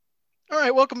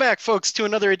right, welcome back, folks, to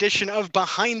another edition of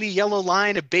Behind the Yellow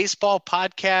Line, a baseball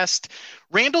podcast.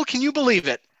 Randall, can you believe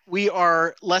it? We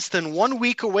are less than 1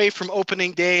 week away from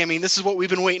opening day. I mean, this is what we've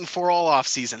been waiting for all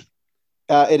offseason.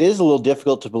 It is a little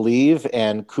difficult to believe,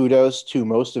 and kudos to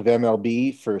most of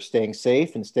MLB for staying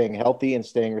safe and staying healthy and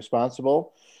staying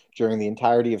responsible during the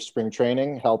entirety of spring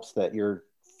training. Helps that you're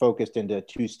focused into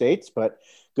two states, but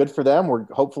good for them. We're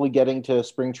hopefully getting to the end of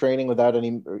spring training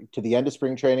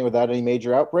without any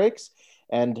major outbreaks,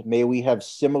 and may we have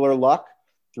similar luck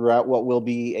throughout what will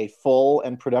be a full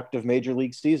and productive major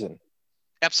league season.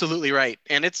 Absolutely right.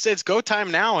 And it's go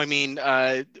time now. I mean,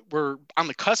 we're on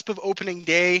the cusp of opening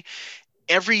day.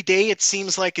 Every day it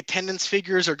seems like attendance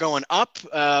figures are going up.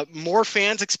 More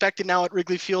fans expected now at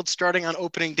Wrigley Field starting on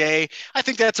opening day. I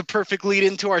think that's a perfect lead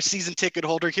into our season ticket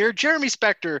holder here. Jeremy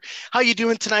Spector, how you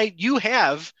doing tonight? You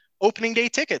have opening day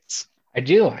tickets. I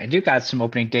do. I do got some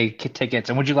opening day tickets.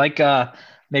 And would you like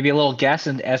maybe a little guess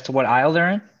as to what aisle they're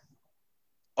in?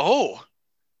 Oh,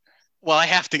 well, I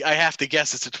have to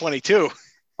guess it's a 22.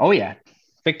 Oh yeah,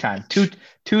 big time.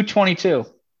 222.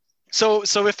 So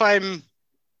if I'm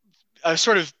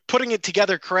sort of putting it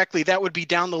together correctly, that would be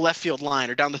down the left field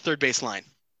line or down the third base line.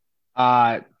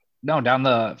 No, down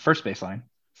the first base line.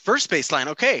 First base line.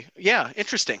 Okay. Yeah.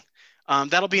 Interesting.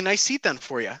 That'll be a nice seat then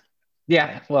for you.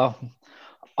 Yeah. Well,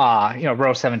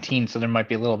 row 17, so there might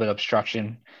be a little bit of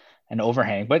obstruction and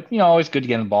overhang, but always good to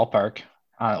get in the ballpark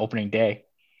on opening day.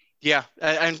 Yeah,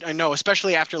 I know,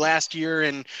 especially after last year.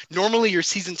 And normally your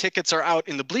season tickets are out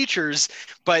in the bleachers,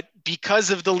 but because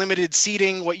of the limited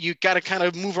seating, what you got to kind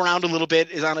of move around a little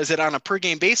bit is it on a per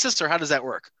game basis, or how does that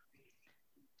work?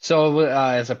 So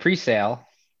it's a pre-sale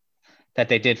that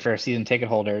they did for season ticket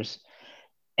holders,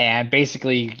 and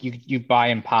basically you buy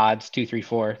in pods 2, 3,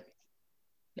 4,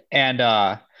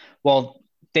 and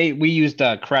we used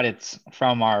credits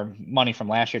from our money from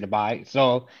last year to buy.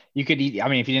 So you could, they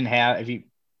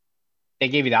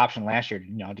gave you the option last year,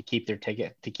 to keep their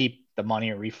ticket, to keep the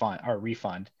money or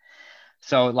refund.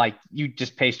 So like you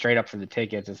just pay straight up for the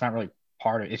tickets. It's not really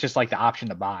part of it. It's just like the option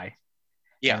to buy.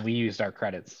 Yeah. And we used our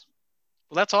credits.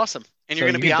 Well, that's awesome. And So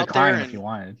you're going to you be could out decline there. if you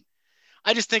wanted.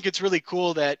 I just think it's really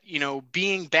cool that,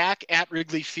 being back at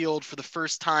Wrigley Field for the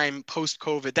first time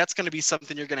post-COVID, that's going to be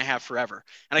something you're going to have forever.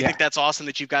 And I think that's awesome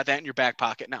that you've got that in your back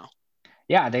pocket now.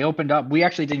 Yeah, they opened up. We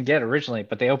actually didn't get it originally,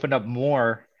 but they opened up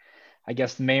more. I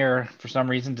guess the mayor, for some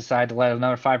reason, decided to let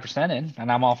another 5% in,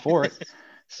 and I'm all for it.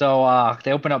 So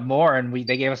they opened up more, and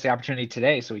they gave us the opportunity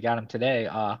today, so we got them today.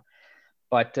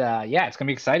 But it's going to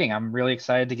be exciting. I'm really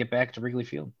excited to get back to Wrigley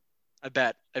Field. I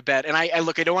bet. And I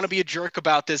look, I don't want to be a jerk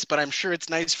about this, but I'm sure it's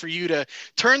nice for you to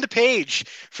turn the page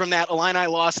from that Illini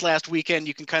loss last weekend.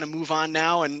 You can kind of move on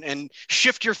now and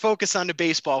shift your focus onto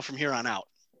baseball from here on out.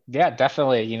 Yeah,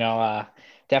 definitely.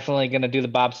 Definitely going to do the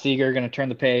Bob Seger, going to turn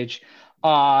the page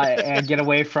and get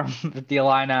away from the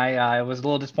Illini. It was a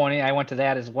little disappointing. I went to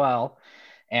that as well,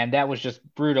 and that was just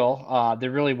brutal.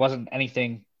 There really wasn't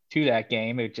anything to that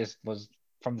game. It just was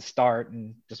from the start,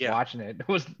 and just watching it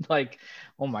was like,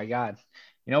 oh my God,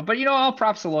 but all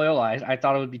props to Loyola. I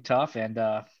thought it would be tough, and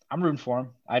I'm rooting for them.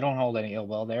 I don't hold any ill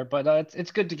will there, but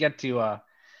it's good to get to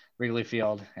Wrigley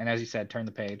Field, and as you said, turn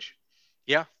the page.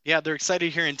 Yeah, they're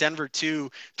excited here in Denver too.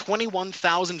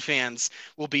 21,000 fans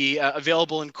will be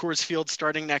available in Coors Field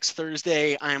starting next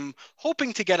Thursday. I'm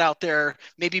hoping to get out there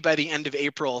maybe by the end of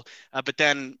April, but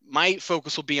then my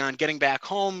focus will be on getting back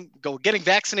home, getting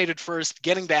vaccinated first,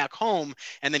 getting back home,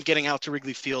 and then getting out to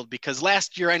Wrigley Field, because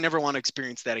last year I never want to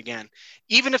experience that again.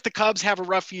 Even if the Cubs have a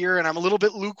rough year and I'm a little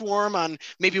bit lukewarm on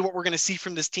maybe what we're going to see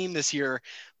from this team this year,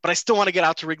 but I still want to get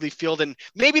out to Wrigley Field, and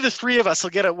maybe the three of us will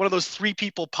get one of those 3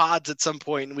 people pods at some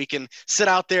point, and we can sit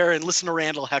out there and listen to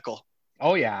Randall heckle.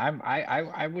 Oh yeah,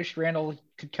 I wish Randall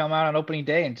could come out on opening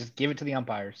day and just give it to the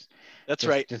umpires. That's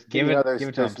right. Just give it to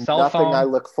them. There's nothing I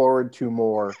look forward to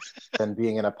more than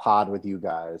being in a pod with you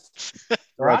guys.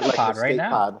 We're on a pod right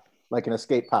now. Like an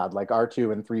escape pod, like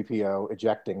R2 and 3PO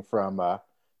ejecting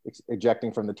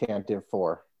from the Tantive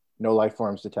 4. No life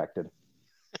forms detected.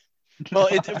 Well,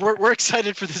 we're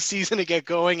excited for the season to get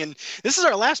going, and this is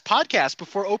our last podcast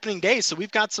before opening day, so we've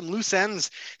got some loose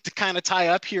ends to kind of tie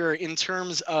up here in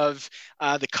terms of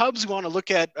the Cubs. We want to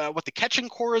look at what the catching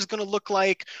core is going to look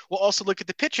like. We'll also look at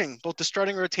the pitching, both the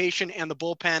starting rotation and the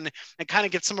bullpen, and kind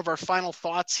of get some of our final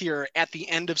thoughts here at the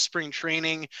end of spring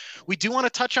training. We do want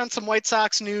to touch on some White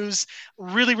Sox news.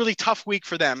 Really, really tough week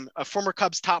for them. A former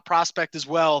Cubs top prospect as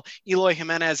well, Eloy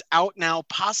Jimenez, out now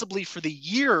possibly for the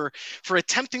year for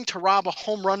attempting to rob a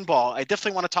home run ball. I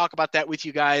definitely want to talk about that with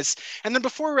you guys. And then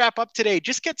before we wrap up today,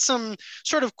 just get some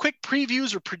sort of quick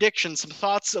previews or predictions, some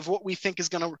thoughts of what we think is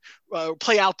going to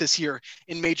play out this year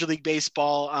in Major League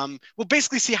Baseball. We'll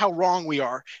basically see how wrong we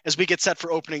are as we get set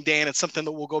for opening day, and it's something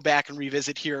that we'll go back and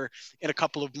revisit here in a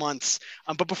couple of months.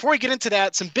 But before we get into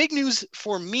that, some big news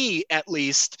for me, at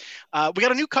least. We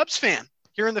got a new Cubs fan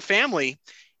here in the family,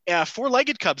 a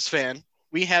four-legged Cubs fan.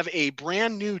 We have a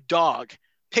brand new dog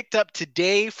picked up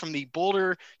today from the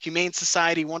Boulder Humane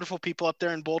Society. Wonderful people up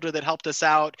there in Boulder that helped us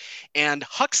out. And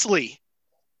Huxley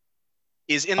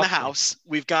is in the house.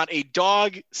 We've got a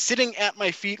dog sitting at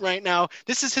my feet right now.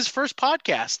 This is his first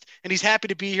podcast, and he's happy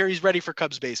to be here. He's ready for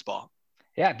Cubs baseball.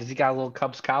 Yeah. Does he got a little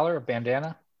Cubs collar, a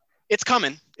bandana? It's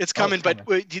coming. It's coming. But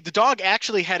the dog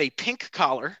actually had a pink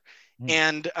collar.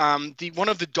 And one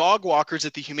of the dog walkers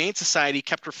at the Humane Society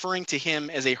kept referring to him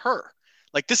as a her.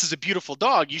 Like, this is a beautiful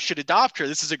dog. You should adopt her.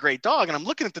 This is a great dog. And I'm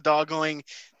looking at the dog going,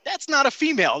 that's not a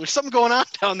female. There's something going on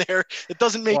down there that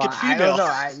doesn't make it female.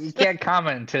 I don't know. You can't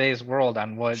comment in today's world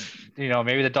on what,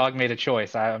 maybe the dog made a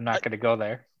choice. I'm not going to go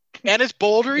there. And it's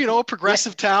Boulder, a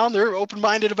progressive town. They're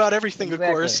open-minded about everything, exactly.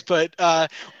 Of course. But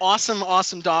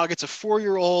awesome dog. It's a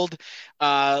 4-year-old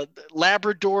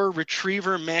Labrador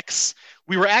Retriever mix.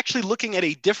 We were actually looking at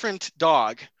a different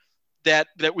dog that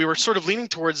we were sort of leaning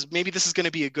towards. Maybe this is going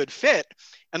to be a good fit.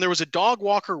 And there was a dog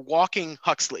walker walking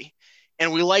Huxley,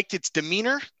 and we liked its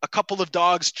demeanor. A couple of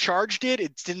dogs charged it.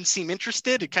 It didn't seem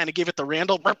interested. It kind of gave it the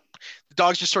Randall. The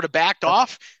dogs just sort of backed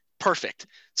off. Perfect.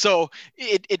 So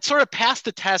it sort of passed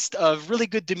the test of really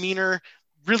good demeanor,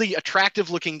 really attractive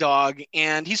looking dog,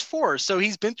 and he's 4. So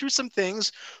he's been through some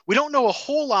things. We don't know a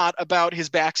whole lot about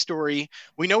his backstory.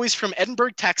 We know he's from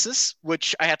Edinburg, Texas,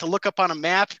 which I had to look up on a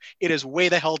map. It is way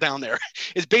the hell down there.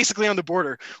 It's basically on the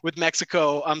border with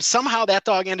Mexico. Somehow that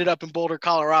dog ended up in Boulder,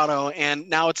 Colorado, and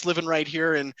now it's living right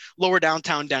here in lower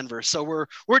downtown Denver. So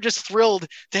we're just thrilled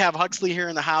to have Huxley here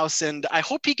in the house, and I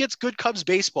hope he gets good Cubs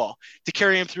baseball to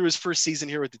carry him through his first season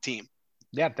here with the team.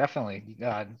 Yeah, definitely.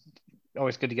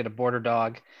 Always good to get a border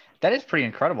dog. That is pretty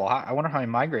incredible. I wonder how he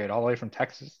migrated all the way from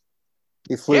Texas.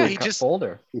 He flew. Yeah, he just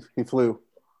Boulder. He flew.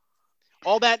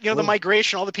 All that, the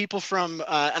migration, all the people from,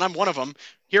 and I'm one of them,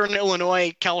 here in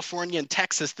Illinois, California, and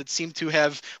Texas that seem to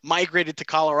have migrated to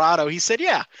Colorado. He said,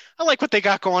 yeah, I like what they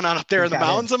got going on up there in the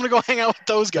mountains. I'm going to go hang out with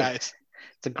those guys.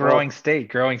 It's a growing state,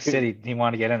 growing city. He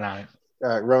wanted to get in on it.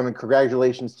 Ronan,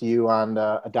 congratulations to you on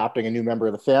adopting a new member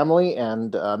of the family,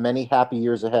 and many happy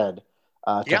years ahead.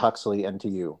 To Huxley and to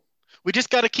you. We just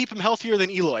got to keep him healthier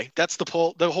than Eloy. That's the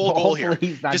whole goal here.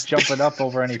 He's not jumping up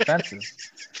over any fences.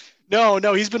 No,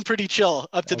 he's been pretty chill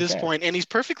up to this point, and he's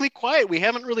perfectly quiet. We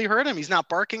haven't really heard him. He's not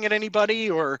barking at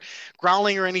anybody or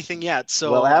growling or anything yet.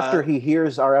 So, well, after he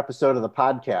hears our episode of the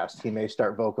podcast, he may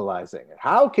start vocalizing.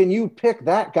 How can you pick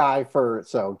that guy for?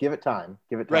 So give it time.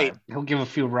 Right. He'll give a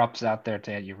few reps out there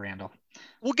to you, Randall.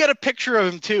 We'll get a picture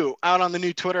of him too out on the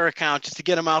new Twitter account just to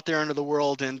get him out there into the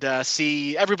world and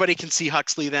see. Everybody can see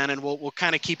Huxley then, and we'll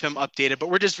kind of keep him updated.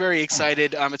 But we're just very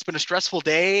excited. It's been a stressful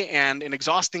day and an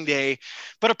exhausting day,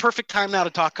 but a perfect time now to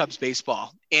talk Cubs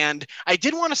baseball. And I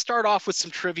did want to start off with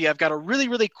some trivia. I've got a really,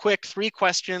 really quick 3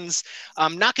 questions.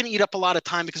 I'm not going to eat up a lot of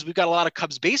time because we've got a lot of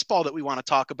Cubs baseball that we want to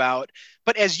talk about.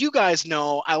 But as you guys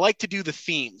know, I like to do the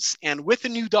themes. And with a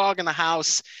new dog in the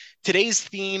house, today's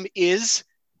theme is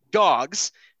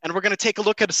dogs, and we're going to take a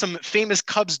look at some famous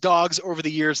Cubs dogs over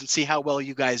the years and see how well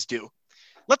you guys do.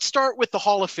 Let's start with the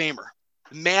Hall of Famer,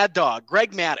 Mad Dog,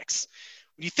 Greg Maddux.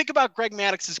 When you think about Greg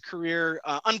Maddux's career,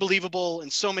 unbelievable in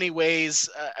so many ways,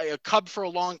 a Cub for a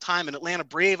long time, an Atlanta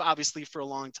Brave obviously for a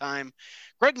long time.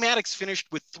 Greg Maddux finished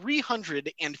with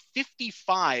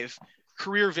 355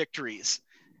 career victories.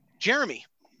 Jeremy,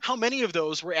 how many of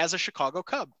those were as a Chicago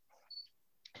Cub?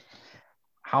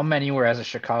 How many were as a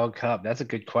Chicago Cub? That's a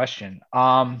good question.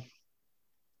 I'm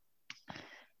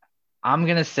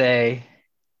going to say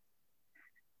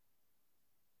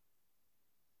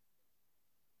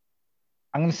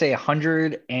I'm going to say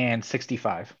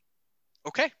 165.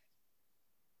 Okay.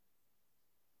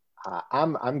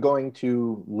 I'm going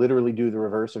to literally do the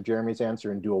reverse of Jeremy's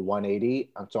answer and do a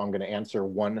 180. So I'm going to answer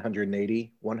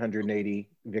 180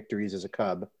 victories as a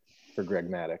Cub for Greg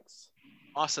Maddux.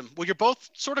 Awesome. Well, you're both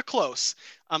sort of close.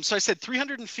 So I said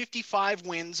 355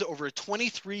 wins over a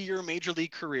 23-year major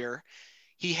league career.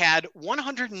 He had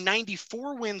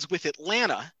 194 wins with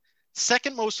Atlanta.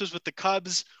 Second most was with the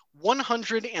Cubs,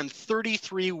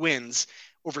 133 wins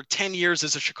over 10 years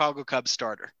as a Chicago Cubs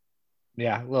starter.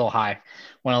 Yeah, a little high.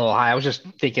 Went a little high. I was just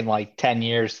thinking like 10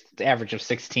 years, the average of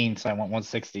 16, so I went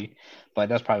 160. But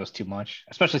that probably was too much,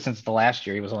 especially since the last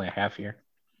year he was only a half year.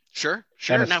 Sure.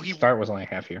 And Now his start was only a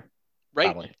half year. Right.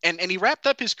 probably. And he wrapped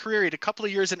up his career. He had a couple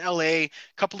of years in LA, a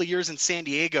couple of years in San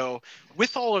Diego.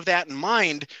 With all of that in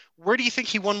mind, where do you think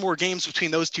he won more games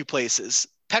between those two places?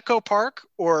 Petco Park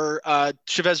or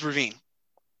Chavez Ravine?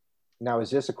 Now, is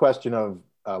this a question of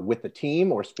with the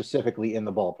team or specifically in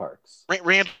the ballparks?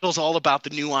 Randall's all about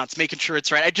the nuance, making sure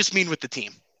it's right. I just mean with the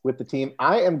team. With the team,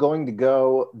 I am going to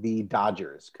go the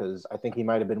Dodgers because I think he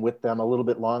might have been with them a little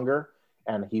bit longer,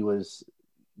 and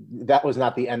that was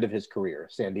not the end of his career.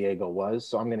 San Diego was,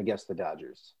 so I'm going to guess the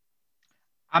Dodgers.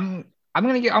 I'll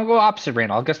go opposite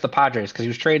Randall. I'll guess the Padres because he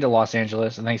was traded to Los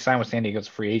Angeles and then he signed with San Diego as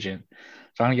a free agent.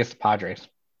 So I'm gonna guess the Padres.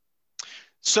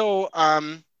 So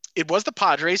it was the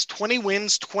Padres, 20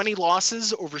 wins, 20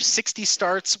 losses over 60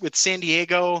 starts with San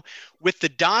Diego. With the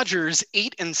Dodgers,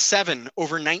 8-7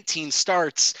 over 19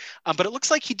 starts. But it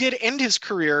looks like he did end his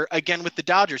career again with the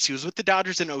Dodgers. He was with the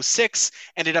Dodgers in 06,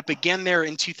 ended up again there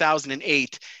in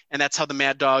 2008. And that's how the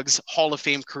Mad Dogs Hall of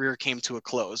Fame career came to a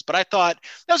close. But I thought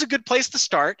that was a good place to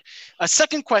start. A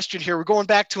second question here. We're going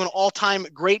back to an all-time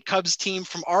great Cubs team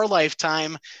from our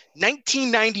lifetime,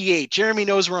 1998. Jeremy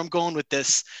knows where I'm going with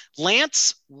this.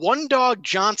 Lance One Dog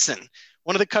Johnson,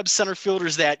 one of the Cubs center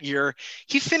fielders that year.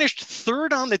 He finished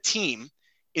third on the team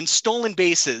in stolen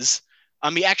bases.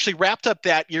 He actually wrapped up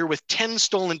that year with 10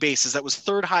 stolen bases. That was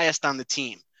third highest on the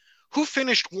team. Who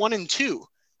finished 1 and 2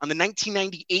 on the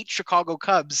 1998 Chicago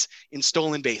Cubs in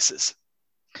stolen bases?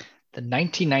 The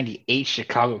 1998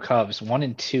 Chicago Cubs, 1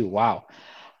 and 2. Wow.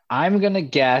 I'm going to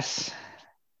guess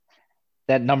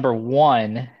that number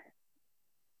 1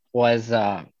 was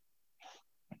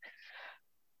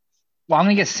I'm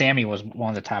going to guess Sammy was one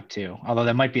of the top 2, although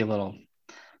that might be a little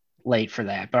late for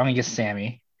that, but I'm going to guess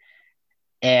Sammy.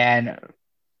 And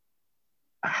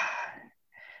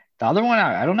the other one,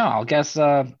 I don't know. I'll guess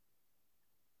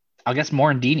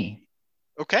Morandini.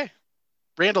 Okay.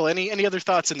 Randall, any other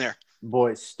thoughts in there?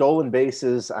 Boy, stolen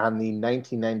bases on the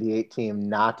 1998 team,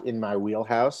 not in my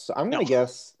wheelhouse. So I'm going to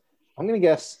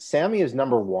guess Sammy is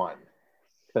number 1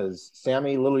 because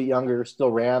Sammy, a little younger,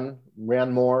 still ran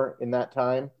more in that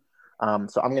time.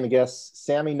 So I'm going to guess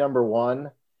Sammy number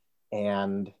 1,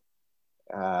 and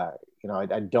I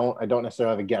don't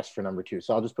necessarily have a guess for number 2.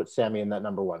 So I'll just put Sammy in that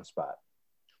number 1 spot.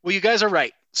 Well, you guys are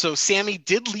right. So Sammy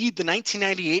did lead the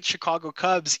 1998 Chicago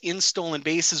Cubs in stolen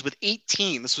bases with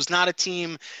 18. This was not a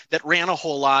team that ran a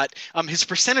whole lot. His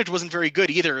percentage wasn't very good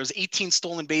either. It was 18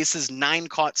 stolen bases, 9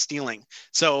 caught stealing.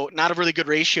 So not a really good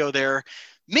ratio there.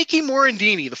 Mickey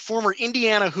Morandini, the former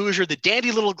Indiana Hoosier, the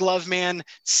dandy little glove man,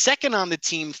 second on the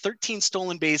team, 13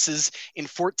 stolen bases in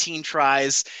 14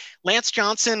 tries. Lance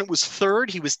Johnson was third.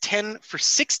 He was 10 for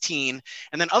 16.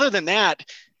 And then other than that,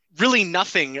 really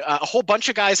nothing. A whole bunch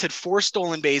of guys had 4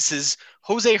 stolen bases.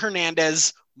 Jose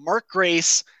Hernandez, Mark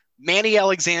Grace, Manny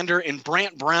Alexander, and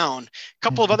Brant Brown. A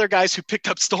couple of other guys who picked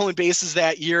up stolen bases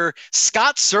that year.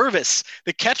 Scott Service,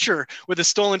 the catcher, with a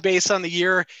stolen base on the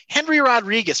year. Henry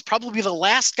Rodriguez, probably the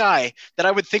last guy that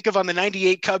I would think of on the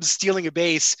 98 Cubs stealing a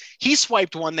base. He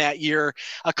swiped one that year.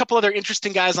 A couple other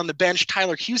interesting guys on the bench,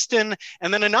 Tyler Houston,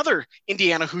 and then another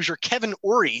Indiana Hoosier, Kevin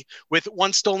Ory, with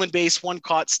 1 stolen base, 1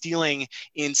 caught stealing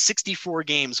in 64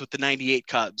 games with the 98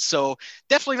 Cubs. So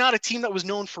definitely not a team that was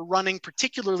known for running,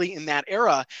 particularly in that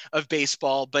era of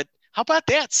baseball. But how about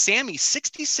that? Sammy,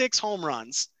 66 home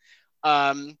runs.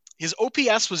 His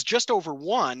OPS was just over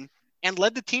 1 and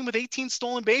led the team with 18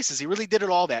 stolen bases. He really did it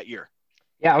all that year.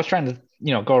 Yeah, I was trying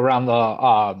to, go around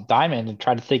the diamond and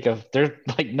try to think of there's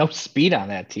like no speed on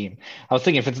that team. I was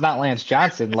thinking if it's not Lance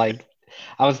Johnson, like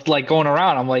I was like going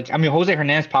around. I'm like, Jose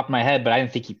Hernandez popped in my head, but I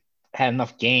didn't think he had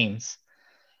enough games.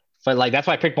 But like that's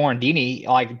why I picked Morandini.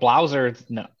 Like Blauser,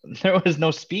 no, there was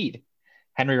no speed.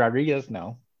 Henry Rodriguez,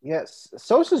 no. Yes,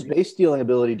 Sosa's base stealing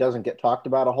ability doesn't get talked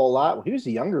about a whole lot. Well, he was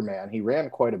a younger man. He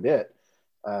ran quite a bit.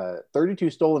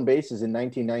 32 stolen bases in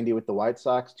 1990 with the White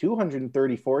Sox,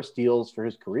 234 steals for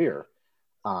his career.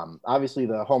 Obviously,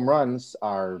 the home runs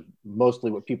are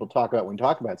mostly what people talk about when we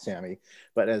talk about Sammy.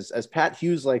 But as Pat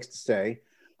Hughes likes to say,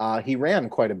 he ran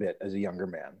quite a bit as a younger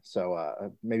man.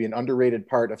 So maybe an underrated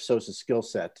part of Sosa's skill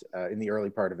set in the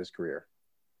early part of his career.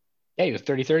 Yeah, he was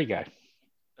 30-30 guy.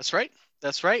 That's right.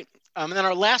 That's right. And then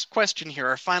our last question here,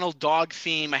 our final dog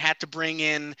theme, I had to bring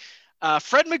in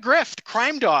Fred McGriff, the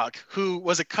crime dog, who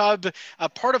was a Cub,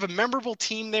 part of a memorable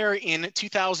team there in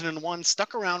 2001,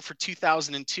 stuck around for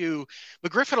 2002.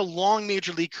 McGriff had a long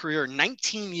major league career,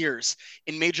 19 years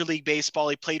in Major League Baseball.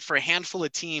 He played for a handful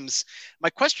of teams. My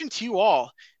question to you all,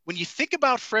 when you think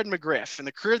about Fred McGriff and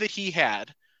the career that he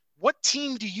had, what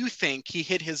team do you think he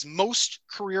hit his most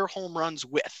career home runs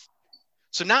with?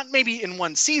 So not maybe in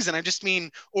one season, I just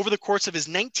mean over the course of his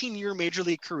 19-year major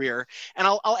league career. And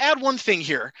I'll add one thing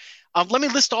here. Let me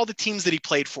list all the teams that he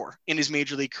played for in his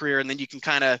major league career, and then you can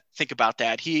kind of think about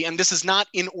that. And this is not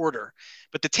in order,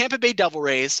 but the Tampa Bay Devil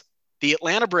Rays, the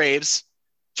Atlanta Braves,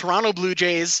 Toronto Blue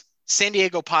Jays, San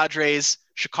Diego Padres,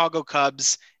 Chicago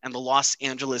Cubs, and the Los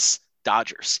Angeles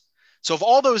Dodgers. So of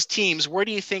all those teams, where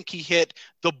do you think he hit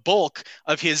the bulk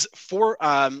of his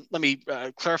let me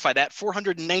clarify that,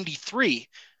 493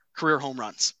 career home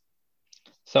runs?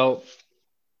 So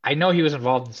I know he was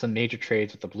involved in some major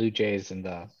trades with the Blue Jays and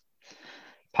the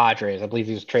Padres. I believe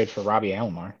he was traded for Robbie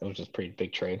Alomar. That was just a pretty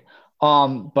big trade.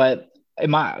 But Fred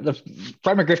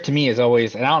McGriff to me is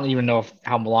always, and I don't even know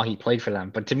how long he played for them,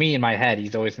 but to me in my head,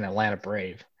 he's always an Atlanta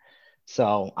Brave.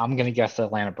 So I'm going to guess the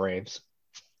Atlanta Braves.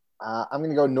 I'm going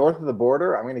to go north of the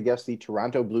border. I'm going to guess the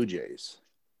Toronto Blue Jays.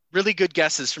 Really good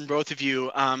guesses from both of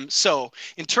you. So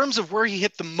in terms of where he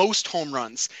hit the most home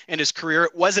runs in his career,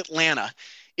 it was Atlanta.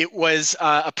 It was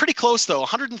pretty close, though,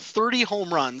 130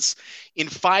 home runs in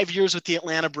 5 years with the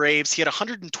Atlanta Braves. He had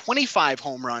 125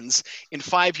 home runs in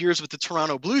 5 years with the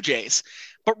Toronto Blue Jays.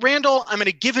 But Randall, I'm in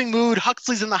a giving mood.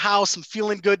 Huxley's in the house. I'm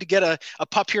feeling good to get a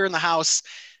pup here in the house.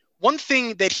 One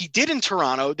thing that he did in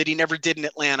Toronto that he never did in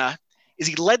Atlanta is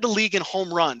he led the league in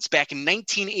home runs back in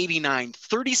 1989,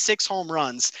 36 home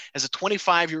runs as a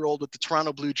 25-year-old with the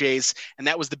Toronto Blue Jays, and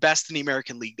that was the best in the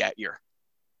American League that year.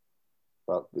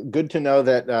 Well, good to know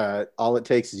that all it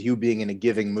takes is you being in a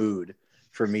giving mood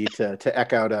for me to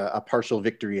echo out a partial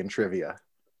victory in trivia.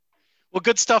 Well,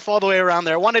 good stuff all the way around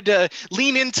there. I wanted to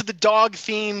lean into the dog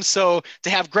theme. So to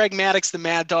have Greg Maddux, the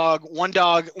Mad Dog, One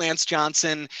Dog, Lance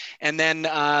Johnson, and then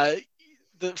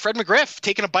Fred McGriff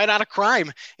taking a bite out of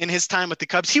crime in his time with the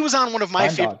Cubs. He was on one of my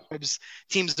favorite Cubs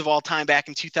teams of all time back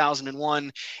in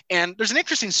 2001. And there's an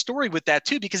interesting story with that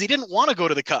too, because he didn't want to go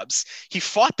to the Cubs. He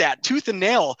fought that tooth and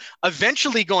nail,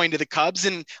 eventually going to the Cubs.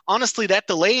 And honestly, that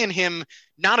delay in him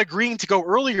not agreeing to go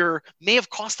earlier may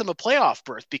have cost them a playoff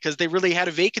berth because they really had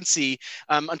a vacancy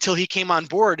until he came on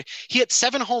board. He hit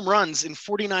 7 home runs in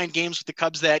 49 games with the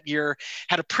Cubs that year,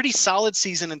 had a pretty solid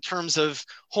season in terms of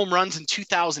home runs in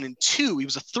 2002. He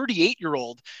was a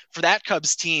 38-year-old for that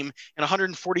Cubs team in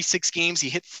 146 games. He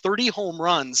hit 30 home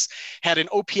runs, had an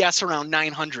OPS around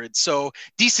 900. So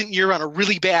decent year on a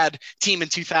really bad team in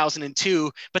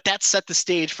 2002, but that set the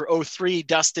stage for 03,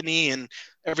 Destiny, and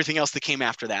everything else that came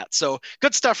after that. So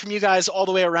good stuff from you guys all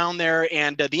the way around there.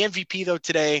 And the MVP though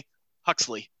today,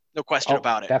 Huxley, no question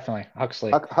about it. Definitely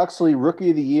Huxley. Huxley, Rookie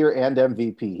of the Year and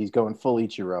MVP. He's going full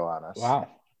Ichiro on us. Wow.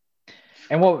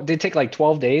 And what did it take like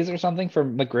 12 days or something for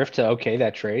McGriff to okay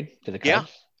that trade to the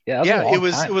Cubs? Yeah, it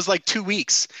was like 2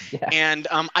 weeks. Yeah. And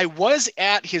I was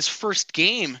at his first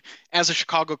game as a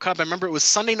Chicago Cub. I remember it was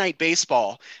Sunday Night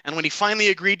Baseball. And when he finally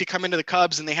agreed to come into the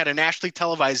Cubs and they had a nationally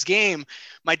televised game,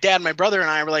 my dad, my brother, and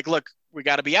I were like, look, we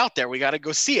got to be out there. We got to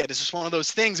go see it. It's just one of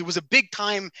those things. It was a big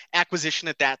time acquisition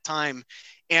at that time.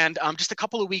 And just a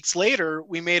couple of weeks later,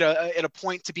 we made it a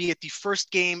point to be at the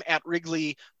first game at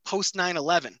Wrigley post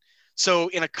 9/11. So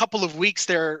in a couple of weeks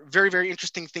there, very, very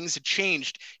interesting things had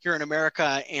changed here in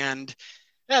America. And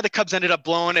the Cubs ended up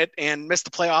blowing it and missed the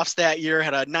playoffs that year,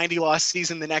 had a 90-loss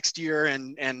season the next year,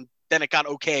 and then it got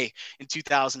okay in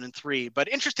 2003. But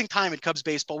interesting time in Cubs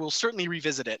baseball. We'll certainly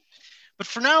revisit it. But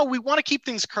for now, we want to keep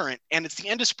things current, and it's the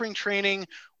end of spring training.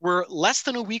 We're less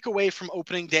than a week away from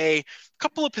opening day. A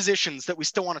couple of positions that we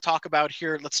still want to talk about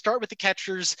here. Let's start with the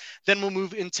catchers, then we'll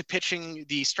move into pitching,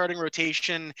 the starting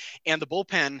rotation, and the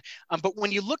bullpen. But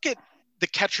when you look at the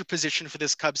catcher position for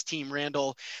this Cubs team,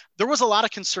 Randall, there was a lot of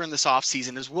concern this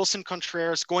offseason. Is Willson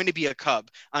Contreras going to be a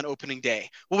Cub on opening day?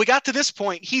 Well, we got to this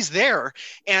point. He's there.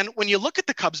 And when you look at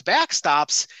the Cubs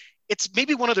backstops, it's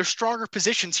maybe one of their stronger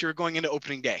positions here going into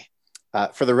opening day.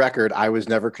 For the record, I was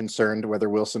never concerned whether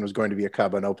Willson was going to be a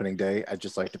Cub on opening day. I'd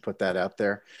just like to put that out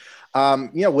there.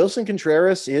 Willson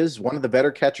Contreras is one of the better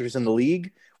catchers in the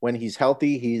league. When he's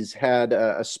healthy, he's had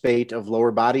a spate of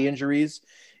lower body injuries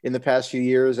in the past few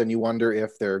years, and you wonder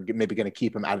if they're maybe going to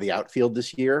keep him out of the outfield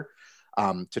this year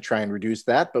to try and reduce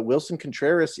that. But Willson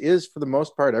Contreras is, for the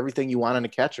most part, everything you want in a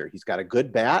catcher. He's got a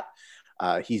good bat.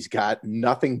 He's got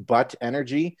nothing but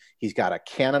energy. He's got a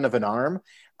cannon of an arm.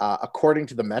 According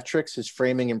to the metrics, his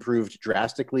framing improved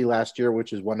drastically last year,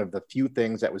 which is one of the few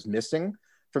things that was missing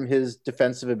from his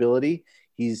defensive ability.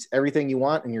 He's everything you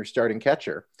want in your starting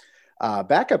catcher.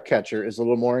 Backup catcher is a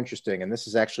little more interesting, and this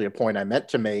is actually a point I meant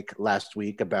to make last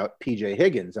week about PJ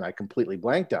Higgins, and I completely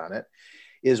blanked on it,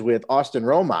 is with Austin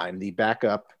Romine, the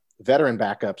veteran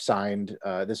backup signed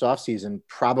this offseason,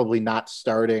 probably not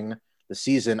starting the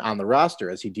season on the roster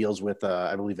as he deals with,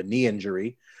 I believe, a knee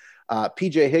injury.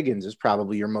 PJ Higgins is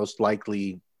probably your most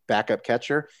likely backup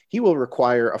catcher. He will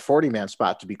require a 40-man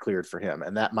spot to be cleared for him,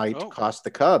 and that might cost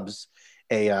the Cubs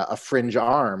a fringe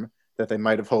arm that they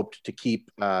might have hoped to keep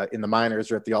in the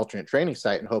minors or at the alternate training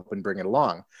site and hope and bring it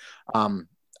along.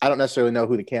 I don't necessarily know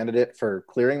who the candidate for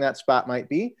clearing that spot might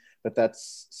be, but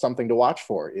that's something to watch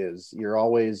for. Is you're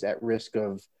always at risk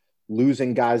of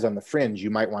losing guys on the fringe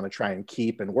you might want to try and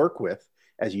keep and work with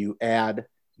as you add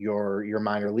your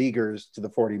minor leaguers to the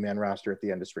 40-man roster at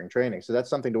the end of spring training. So that's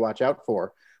something to watch out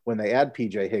for when they add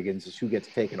PJ Higgins, is who gets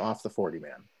taken off the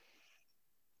 40-man.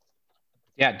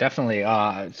 Yeah, definitely.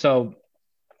 So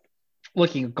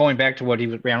going back to what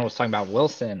Randall was talking about,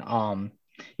 Wilson.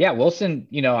 Wilson,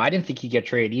 I didn't think he'd get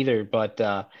traded either,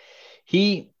 but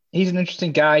he's an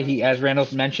interesting guy. As Randall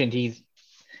mentioned, he's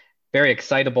very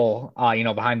excitable,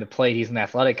 behind the plate. He's an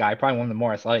athletic guy, probably one of the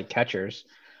more athletic catchers.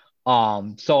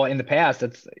 So in the past,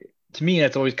 to me,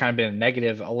 that's always kind of been a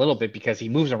negative a little bit because he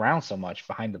moves around so much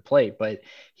behind the plate, but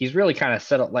he's really kind of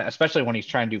settled, especially when he's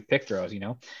trying to do pick throws,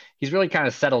 he's really kind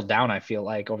of settled down, I feel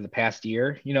like, over the past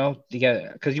year, to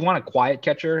get, because you want a quiet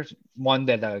catcher, one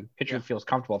that the pitcher feels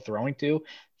comfortable throwing to.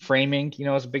 Framing,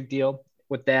 is a big deal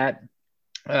with that.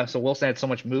 So Wilson had so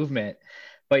much movement,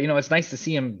 but, it's nice to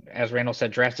see him, as Randall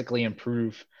said, drastically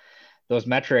improve those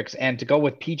metrics. And to go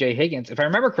with PJ Higgins, if I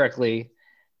remember correctly,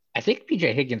 I think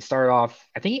PJ Higgins started off,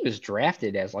 I think he was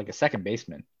drafted as like a second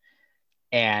baseman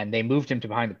and they moved him to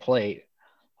behind the plate.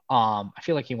 I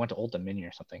feel like he went to Old Dominion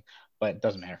or something, but it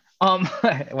doesn't matter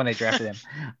when they drafted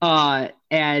him.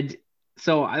 And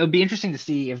so it would be interesting to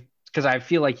see because I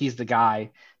feel like he's the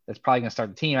guy that's probably going to start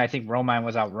the team. I think Romine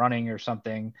was out running or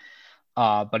something,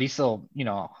 but he's still,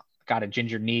 got a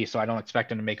ginger knee, so I don't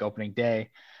expect him to make opening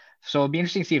day. So it'd be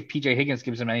interesting to see if PJ Higgins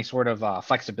gives him any sort of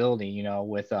flexibility,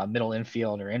 with middle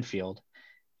infield or infield.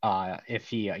 If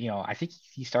he, I think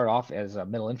he started off as a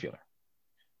middle infielder.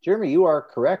 Jeremy, you are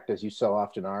correct, as you so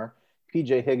often are.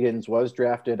 PJ Higgins was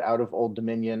drafted out of Old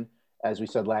Dominion, as we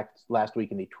said last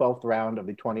week, in the 12th round of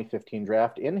the 2015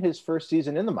 draft. In his first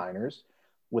season in the minors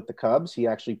with the Cubs, he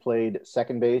actually played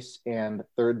second base and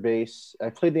third base. I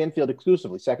played the infield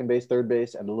exclusively, second base, third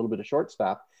base, and a little bit of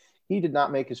shortstop. He did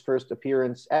not make his first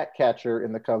appearance at catcher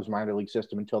in the Cubs minor league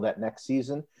system until that next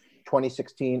season,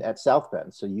 2016 at South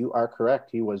Bend. So you are correct.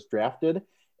 He was drafted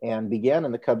and began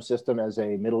in the Cubs system as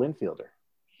a middle infielder.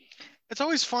 It's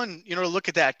always fun, to look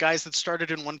at that. Guys that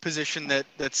started in one position that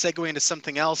segue into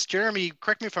something else. Jeremy,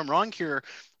 correct me if I'm wrong here.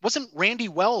 Wasn't Randy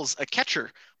Wells a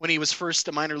catcher when he was first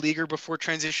a minor leaguer before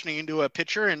transitioning into a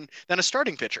pitcher and then a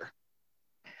starting pitcher?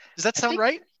 Does that sound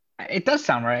right? It does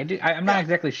sound right. I'm not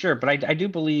exactly sure, but I do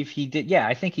believe he did. Yeah,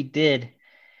 I think he did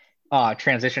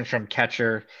transition from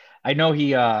catcher. I know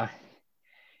his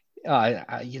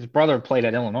brother played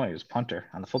at Illinois. He was punter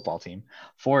on the football team,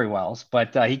 Forey Wells,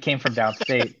 but he came from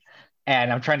downstate.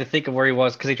 And I'm trying to think of where he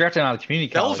was because they drafted him out of the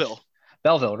community college.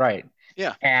 Belleville, right.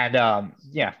 Yeah. And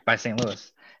by St.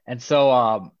 Louis. And so,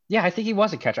 I think he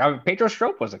was a catcher. Pedro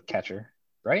Strop was a catcher.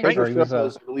 Right? Pedro Strop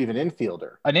was, I believe, an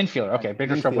infielder. An infielder. Okay.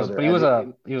 Pedro Strop was, but he was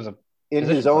a in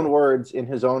his own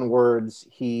words,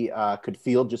 he could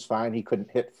field just fine. He couldn't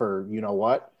hit for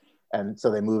what, and so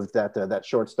they moved that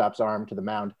shortstop's arm to the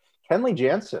mound. Kenley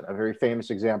Jansen, a very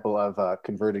famous example of a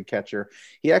converted catcher.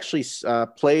 He actually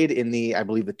played in I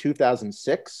believe the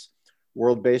 2006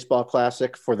 World Baseball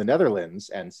Classic for the Netherlands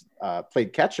and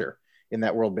played catcher in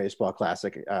that World Baseball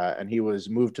Classic, and he was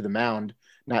moved to the mound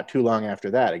not too long after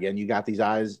that. Again, you got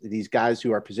these guys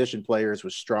who are position players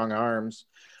with strong arms,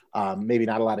 maybe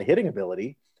not a lot of hitting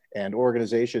ability, and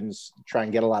organizations try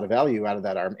and get a lot of value out of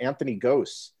that arm. Anthony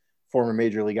Gose, former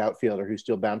major league outfielder who's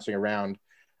still bouncing around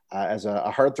as a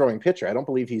hard-throwing pitcher. I don't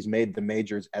believe he's made the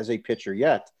majors as a pitcher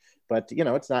yet, but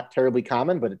it's not terribly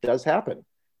common, but it does happen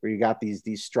where you got these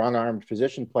strong-armed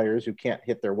position players who can't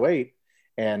hit their weight,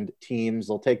 and teams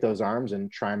will take those arms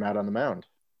and try them out on the mound.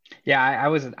 Yeah, I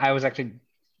was actually,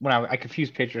 when I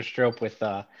confused Pedro Strop with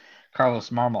Carlos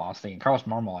Marmol, I was thinking Carlos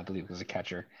Marmol, I believe, was a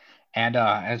catcher.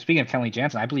 And speaking of Kenley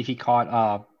Jansen, I believe he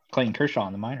caught Clayton Kershaw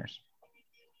in the minors.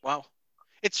 Wow.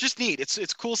 It's just neat.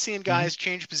 It's cool seeing guys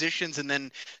change positions and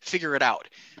then figure it out.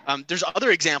 There's other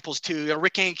examples too.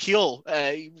 Rick Ankiel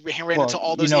ran into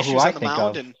all those issues on the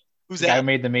mound. And who's that? The guy who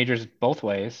made the majors both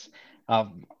ways.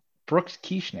 Brooks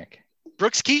Kieschnick.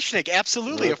 Brooks Kieschnick,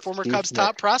 absolutely, a former Cubs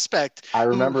top prospect. I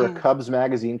remember a Cubs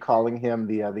magazine calling him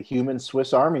the human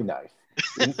Swiss Army knife.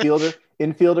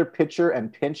 Infielder, pitcher,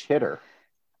 and pinch hitter.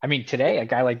 I mean, today a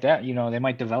guy like that, they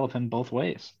might develop him both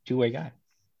ways. Two-way guy.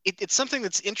 It's something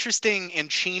that's interesting and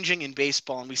changing in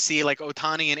baseball. And we see like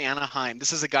Ohtani in Anaheim.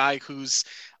 This is a guy who's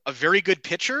a very good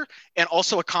pitcher and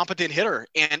also a competent hitter.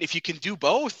 And if you can do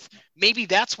both, maybe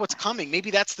that's what's coming.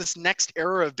 Maybe that's this next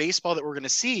era of baseball that we're going to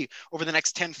see over the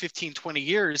next 10, 15, 20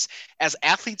 years as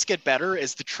athletes get better,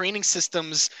 as the training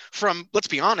systems from, let's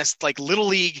be honest, like little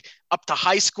league up to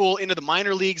high school into the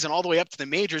minor leagues and all the way up to the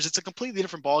majors. It's a completely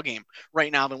different ballgame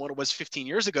right now than what it was 15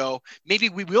 years ago. Maybe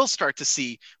we will start to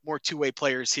see more two-way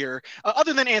players here,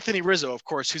 other than Anthony Rizzo, of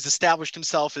course, who's established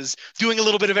himself as doing a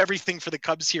little bit of everything for the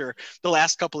Cubs here the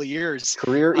last couple of years.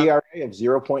 Career ERA of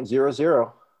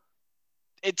 0.00.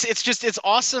 It's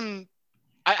awesome.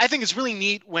 I think it's really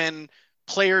neat when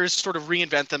players sort of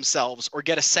reinvent themselves or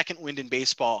get a second wind in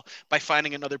baseball by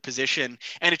finding another position.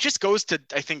 And it just goes to,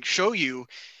 I think, show you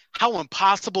how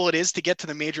impossible it is to get to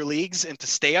the major leagues and to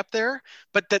stay up there,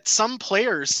 but that some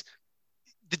players,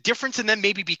 the difference in them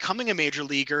maybe becoming a major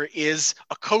leaguer is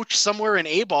a coach somewhere in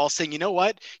A-ball saying, you know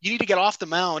what, you need to get off the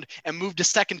mound and move to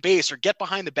second base or get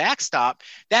behind the backstop.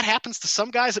 That happens to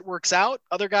some guys. It works out.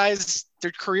 Other guys,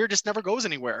 their career just never goes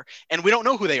anywhere. And we don't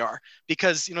know who they are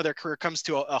because, you know, their career comes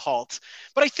to a halt.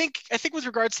 But I think with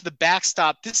regards to the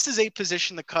backstop, this is a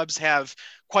position the Cubs have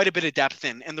quite a bit of depth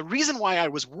in. And the reason why I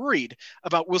was worried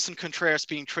about Wilson Contreras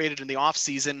being traded in the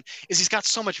offseason is he's got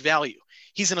so much value.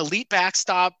 He's an elite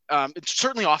backstop.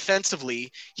 Certainly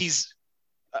offensively, he's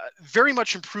very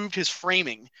much improved his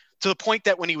framing to the point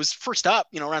that when he was first up,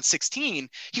 you know, around 16,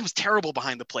 he was terrible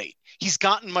behind the plate. He's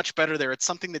gotten much better there. It's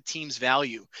something that teams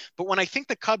value. But when I think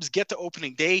the Cubs get to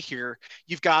opening day here,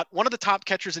 you've got one of the top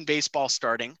catchers in baseball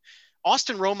starting,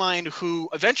 Austin Romine, who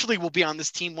eventually will be on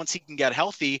this team once he can get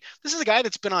healthy. This is a guy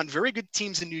that's been on very good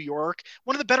teams in New York,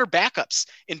 one of the better backups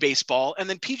in baseball. And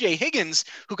then PJ Higgins,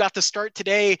 who got the start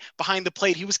today behind the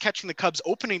plate. He was catching the Cubs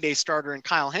opening day starter in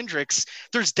Kyle Hendricks.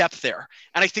 There's depth there.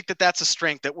 And I think that that's a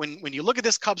strength that when you look at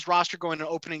this Cubs roster going to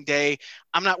opening day,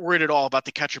 I'm not worried at all about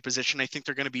the catcher position. I think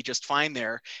they're going to be just fine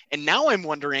there. And now I'm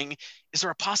wondering, is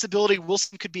there a possibility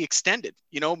Wilson could be extended?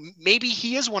 You know, maybe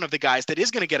he is one of the guys that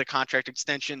is going to get a contract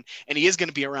extension and he is going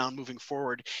to be around moving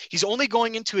forward. He's only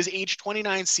going into his age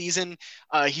 29 season.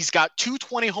 He's got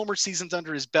 220 homer seasons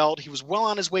under his belt. He was well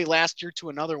on his way last year to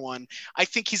another one. I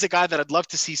think he's a guy that I'd love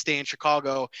to see stay in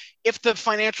Chicago. If the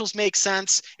financials make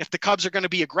sense, if the Cubs are going to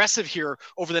be aggressive here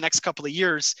over the next couple of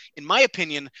years, in my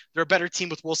opinion, they're a better team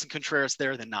with Wilson Contreras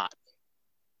there than not.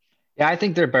 Yeah, I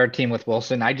think they're a better team with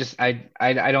Wilson. I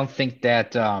don't think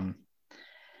that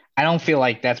I don't feel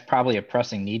like that's probably a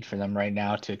pressing need for them right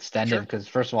now to extend him because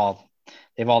first of all,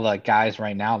 they have all the guys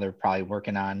right now they're probably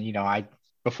working on. You know,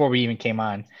 before we even came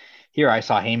on here, I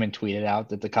saw Heyman tweeted out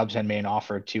that the Cubs had made an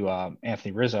offer to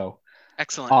Anthony Rizzo.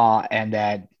 Excellent. And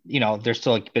that, you know, there's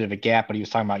still a bit of a gap, but he was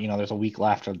talking about, you know, there's a week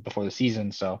left before the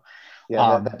season. So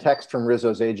yeah, that text from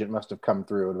Rizzo's agent must have come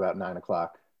through at about 9:00.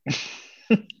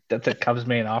 That the Cubs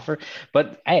made an offer,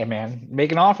 but hey, man,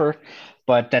 make an offer,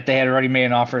 but that they had already made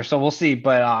an offer. So we'll see.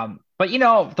 But you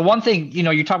know, the one thing, you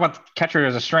know, you talk about catcher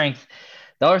as a strength.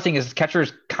 The other thing is catcher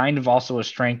is kind of also a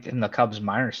strength in the Cubs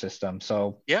minor system.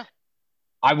 So yeah,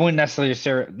 I wouldn't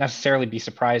necessarily be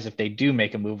surprised if they do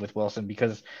make a move with Wilson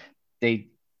because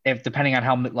depending on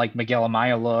how like Miguel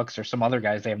Amaya looks or some other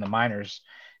guys they have in the minors,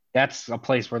 that's a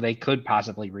place where they could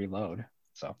possibly reload.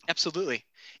 So absolutely.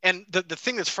 And the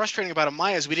thing that's frustrating about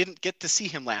Amaya is we didn't get to see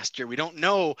him last year. We don't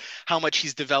know how much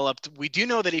he's developed. We do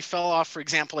know that he fell off, for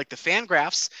example, like the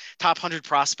Fangraphs top 100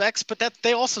 prospects, but that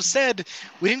they also said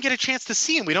we didn't get a chance to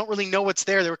see him. We don't really know what's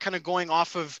there. They were kind of going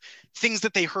off of things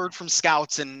that they heard from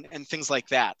scouts and things like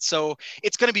that. So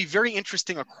it's going to be very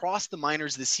interesting across the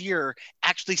minors this year,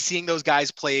 actually seeing those guys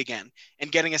play again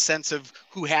and getting a sense of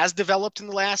who has developed in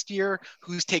the last year,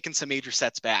 who's taken some major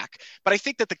sets back. But I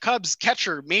think that the Cubs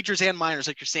catcher, majors and minors,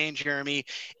 like you're saying, Jeremy,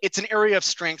 it's an area of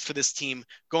strength for this team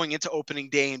going into opening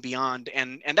day and beyond.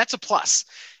 And that's a plus.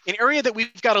 An area that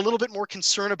we've got a little bit more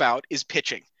concern about is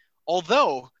pitching.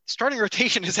 Although starting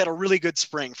rotation has had a really good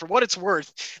spring. For what it's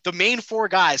worth, the main four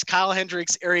guys, Kyle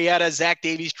Hendricks, Arrieta, Zach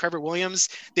Davies, Trevor Williams,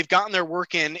 they've gotten their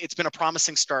work in. It's been a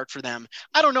promising start for them.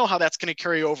 I don't know how that's going to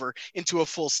carry over into a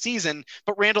full season,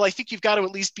 but Randall, I think you've got to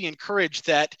at least be encouraged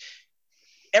that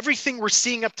everything we're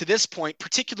seeing up to this point,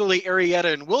 particularly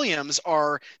Arrieta and Williams,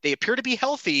 they appear to be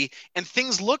healthy and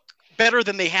things look better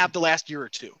than they have the last year or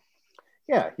two.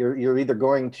 Yeah, you're either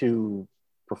going to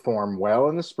perform well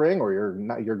in the spring or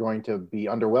you're going to be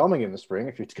underwhelming in the spring.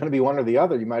 If it's going to be one or the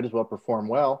other, you might as well perform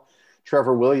well.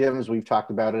 Trevor Williams, we've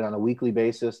talked about it on a weekly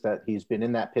basis that he's been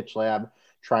in that pitch lab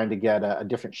trying to get a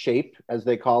different shape, as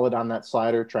they call it, on that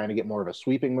slider, trying to get more of a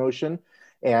sweeping motion.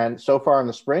 And so far in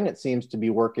the spring, it seems to be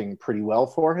working pretty well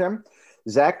for him.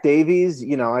 Zach Davies,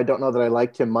 you know, I don't know that I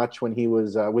liked him much when he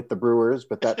was with the Brewers,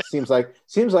 but that seems like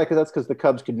that's because the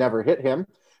Cubs could never hit him.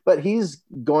 But he's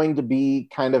going to be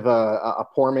kind of a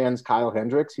poor man's Kyle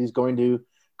Hendricks. He's going to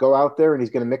go out there and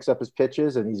he's going to mix up his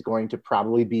pitches, and he's going to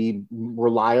probably be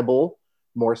reliable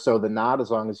more so than not, as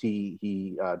long as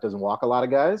he doesn't walk a lot of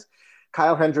guys.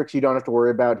 Kyle Hendricks, you don't have to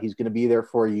worry about. He's going to be there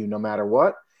for you no matter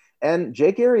what. And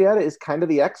Jake Arrieta is kind of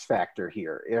the X factor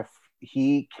here. If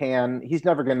he can, he's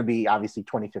never going to be obviously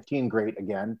 2015 great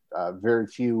again. Very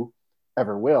few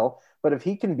ever will. But if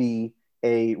he can be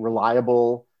a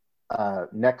reliable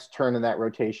next turn in that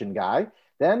rotation guy,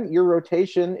 then your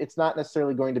rotation, it's not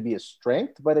necessarily going to be a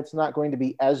strength, but it's not going to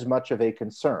be as much of a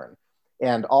concern.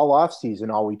 And all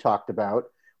offseason, all we talked about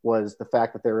was the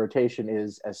fact that their rotation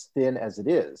is as thin as it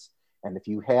is. And if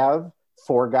you have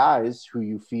 4 guys who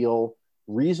you feel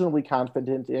reasonably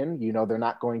confident in, you know they're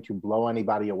not going to blow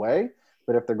anybody away,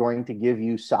 but if they're going to give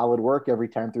you solid work every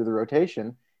time through the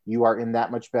rotation, you are in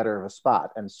that much better of a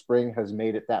spot. And spring has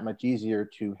made it that much easier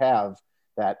to have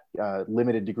that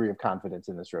limited degree of confidence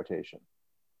in this rotation.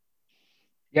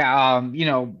 Yeah,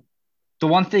 the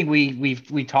one thing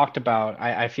we talked about,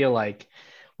 I feel like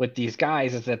with these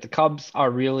guys is that the Cubs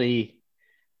are really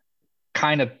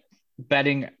kind of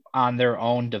betting on their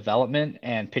own development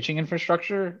and pitching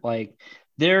infrastructure. Like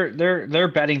they're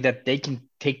betting that they can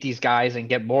take these guys and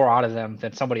get more out of them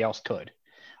than somebody else could.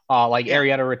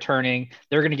 Arrieta returning,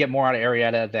 they're going to get more out of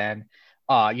Arrieta than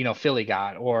Philly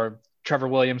got, or Trevor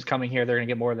Williams coming here, they're going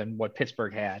to get more than what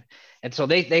Pittsburgh had. And so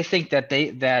they think that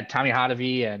Tommy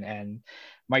Hotovy and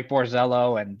Mike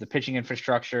Borzello and the pitching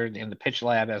infrastructure and the pitch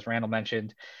lab, as Randall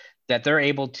mentioned, that they're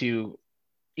able to,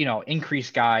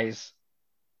 increase guys'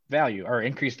 value or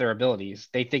increase their abilities.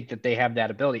 They think that they have that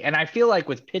ability. And I feel like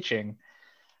with pitching,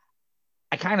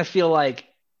 I kind of feel like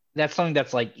that's something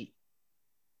that's like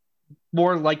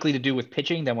more likely to do with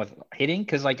pitching than with hitting.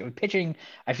 Cause like with pitching,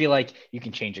 I feel like you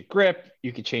can change a grip,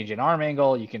 you can change an arm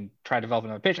angle, you can try to develop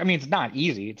another pitch. I mean, it's not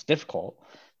easy, it's difficult,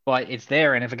 but it's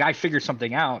there. And if a guy figures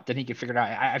something out, then he can figure it out.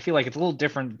 I feel like it's a little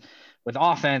different with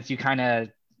offense. You kind of,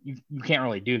 you can't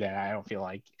really do that. I don't feel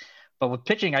like, but with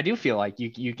pitching, I do feel like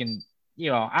you can,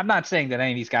 I'm not saying that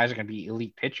any of these guys are going to be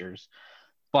elite pitchers,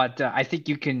 but I think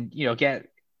you can, get,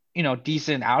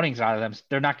 decent outings out of them.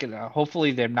 They're not going to,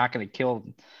 hopefully they're not going to kill,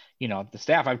 the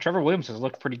staff. Trevor Williams has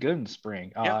looked pretty good in the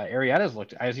spring. Arrieta's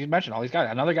looked, as you mentioned, all these guys.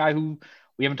 Another guy who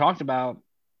we haven't talked about,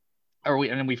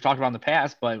 and we've talked about in the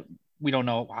past, but we don't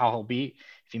know how he'll be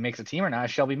if he makes a team or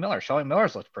not. Shelby Miller. Shelby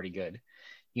Miller's looked pretty good.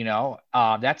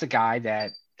 That's a guy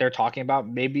that they're talking about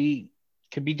maybe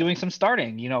could be doing some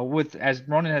starting. With, as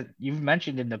Ronan you've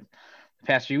mentioned in the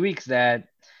past few weeks, that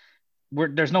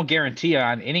there's no guarantee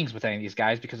on innings with any of these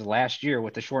guys because of last year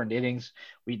with the shortened innings.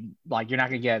 You're not going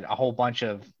to get a whole bunch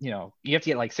of, you have to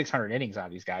get like 600 innings out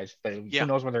of these guys, but who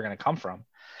knows where they're going to come from.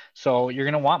 So you're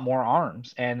going to want more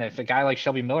arms. And if a guy like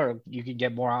Shelby Miller, you could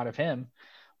get more out of him,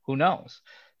 who knows?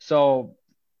 So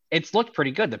it's looked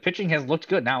pretty good. The pitching has looked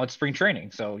good. Now it's spring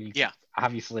training. So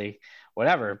obviously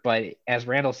whatever, but as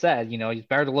Randall said, it's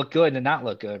better to look good than not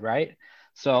look good. Right.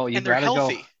 So you'd rather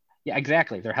healthy. go. Yeah,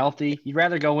 exactly. They're healthy. You'd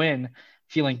rather go in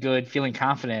feeling good, feeling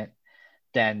confident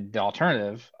than the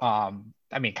alternative.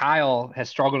 Kyle has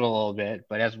struggled a little bit,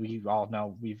 but as we all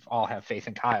know, we've all have faith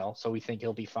in Kyle, so we think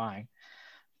he'll be fine.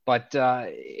 But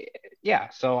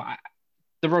so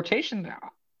the rotation,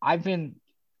 I've been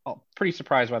pretty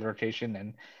surprised by the rotation,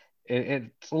 and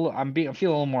it's a little, I'm feeling a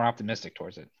little more optimistic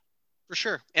towards it. For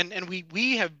sure. And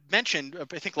we have mentioned,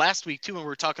 I think last week too, when we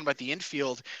were talking about the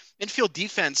infield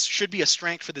defense should be a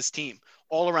strength for this team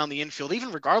all around the infield,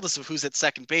 even regardless of who's at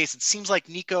second base. It seems like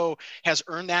Nico has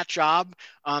earned that job,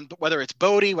 but whether it's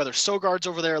Bodie, whether Sogard's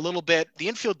over there a little bit, the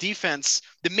infield defense,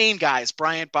 the main guys,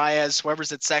 Bryant, Baez,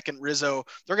 whoever's at second, Rizzo,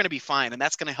 they're going to be fine. And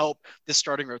that's going to help this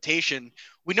starting rotation.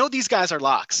 We know these guys are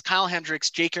locks: Kyle Hendricks,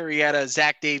 Jake Arrieta,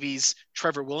 Zach Davies,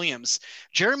 Trevor Williams.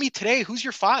 Jeremy, today, who's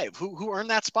your 5? Who earned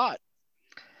that spot?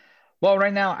 Well,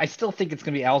 right now, I still think it's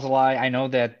going to be Alzolay. I know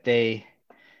that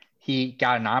he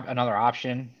got another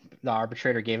option. The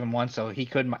arbitrator gave him one, so he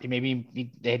could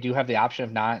they do have the option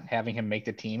of not having him make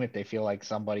the team if they feel like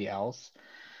somebody else.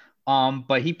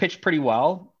 But he pitched pretty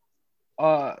well.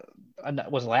 Was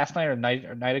it last night or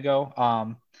night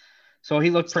ago? So he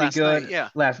looked pretty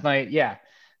good last night. Yeah.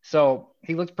 So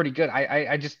he looked pretty good.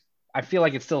 I feel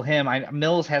like it's still him.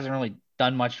 Mills hasn't really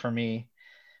done much for me.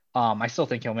 I still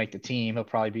think he'll make the team. He'll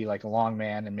probably be like a long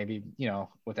man and maybe,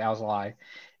 with Alzolay.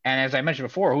 And as I mentioned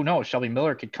before, who knows? Shelby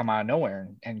Miller could come out of nowhere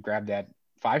and grab that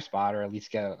 5 spot or at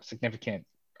least get a significant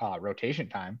rotation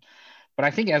time. But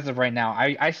I think as of right now,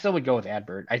 I still would go with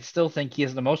Adbert. I still think he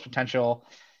has the most potential.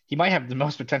 He might have the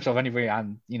most potential of anybody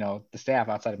on, the staff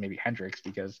outside of maybe Hendricks,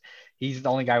 because he's the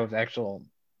only guy with actual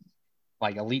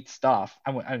like elite stuff.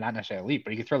 I'm not necessarily elite,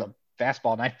 but he can throw the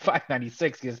fastball 95,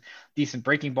 96. He has decent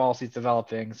breaking balls he's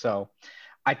developing. So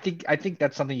I think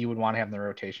that's something you would want to have in the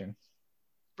rotation.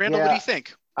 Randall, what do you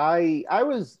think? I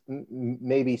was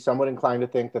maybe somewhat inclined to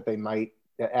think that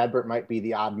Adbert might be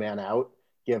the odd man out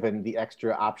given the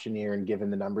extra option year and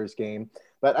given the numbers game.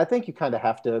 But I think you kind of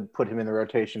have to put him in the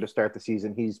rotation to start the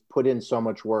season. He's put in so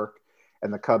much work,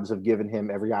 and the Cubs have given him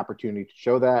every opportunity to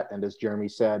show that. And as Jeremy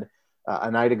said,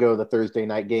 a night ago, the Thursday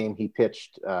night game, he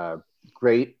pitched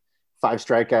great, 5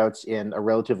 strikeouts in a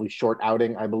relatively short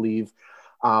outing, I believe.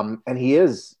 And he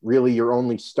is really your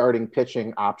only starting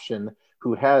pitching option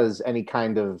who has any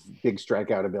kind of big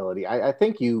strikeout ability. I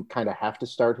think you kind of have to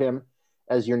start him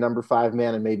as your number 5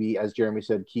 man, and maybe, as Jeremy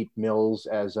said, keep Mills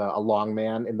as a long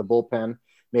man in the bullpen,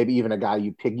 maybe even a guy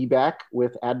you piggyback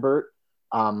with Adbert.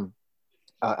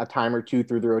 A time or two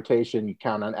through the rotation, you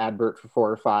count on Adbert for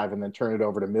 4 or 5 and then turn it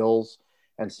over to Mills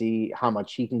and see how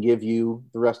much he can give you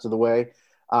the rest of the way.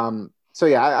 So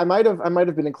yeah, I might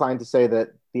have been inclined to say that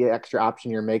the extra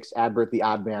option here makes Adbert the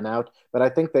odd man out, but I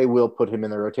think they will put him in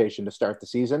the rotation to start the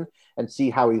season and see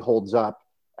how he holds up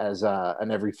as an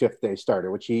every 5th day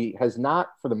starter, which he has not,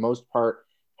 for the most part,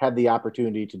 had the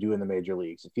opportunity to do in the major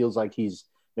leagues. It feels like he's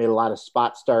made a lot of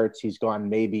spot starts. He's gone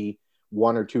maybe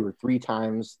 1 or 2 or 3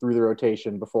 times through the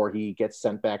rotation before he gets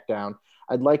sent back down.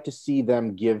 I'd like to see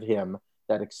them give him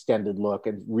that extended look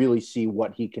and really see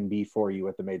what he can be for you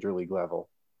at the major league level.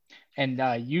 And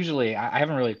usually, I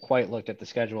haven't really quite looked at the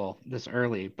schedule this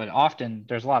early, but often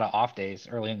there's a lot of off days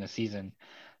early in the season.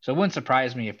 So it wouldn't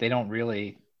surprise me if they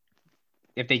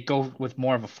go with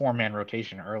more of a 4-man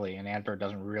rotation early and Adbert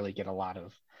doesn't really get a lot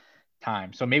of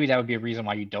time. So maybe that would be a reason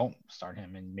why you don't start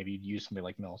him and maybe use somebody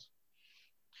like Mills.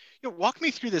 Walk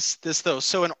me through this though.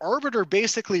 So an arbiter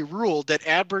basically ruled that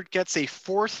Adbert gets a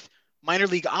 4th minor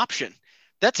league option.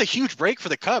 That's a huge break for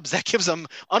the Cubs. That gives them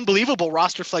unbelievable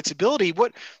roster flexibility.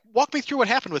 Walk me through what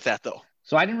happened with that though.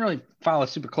 So I didn't really follow it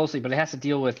super closely, but it has to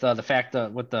deal with the fact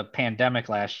that with the pandemic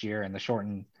last year and the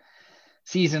shortened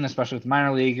season, especially with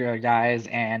minor league guys.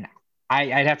 And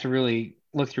I'd have to really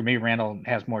look through. Maybe Randall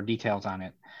has more details on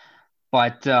it.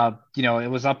 But,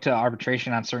 it was up to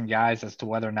arbitration on certain guys as to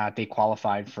whether or not they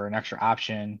qualified for an extra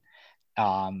option.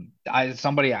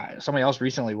 Somebody else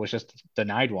recently was just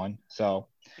denied one. So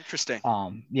interesting.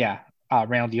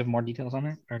 Randall, do you have more details on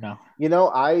it or no?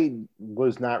 I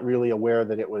was not really aware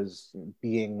that it was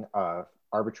being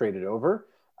arbitrated over.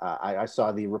 I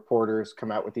saw the reporters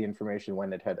come out with the information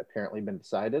when it had apparently been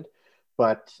decided.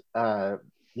 But,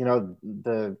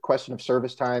 the question of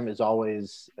service time is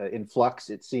always in flux,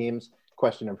 it seems.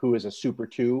 Question of who is a Super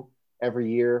 2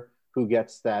 every year, who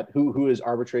gets that, who is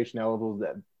arbitration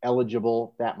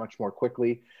eligible that much more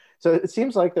quickly. So it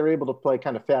seems like they're able to play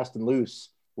kind of fast and loose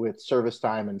with service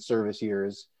time and service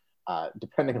years,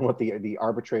 depending on what the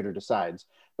arbitrator decides.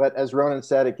 But as Ronan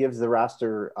said, it gives the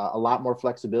roster a lot more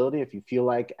flexibility. If you feel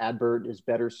like Adbert is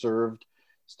better served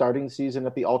starting the season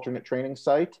at the alternate training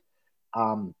site,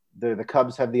 the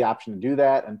Cubs have the option to do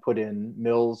that and put in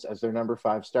Mills as their number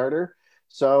 5 starter.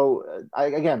 So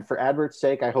again, for Adbert's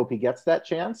sake, I hope he gets that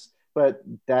chance, but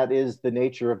that is the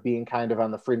nature of being kind of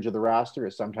on the fringe of the roster,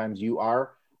 is sometimes you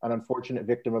are an unfortunate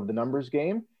victim of the numbers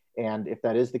game. And if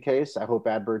that is the case, I hope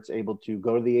Adbert's able to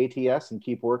go to the ATS and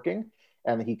keep working,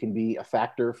 and that he can be a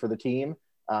factor for the team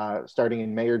starting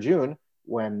in May or June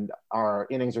when our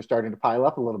innings are starting to pile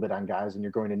up a little bit on guys, and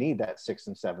you're going to need that 6th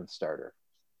and 7th starter.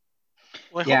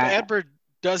 Well, I hope Adbert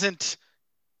doesn't.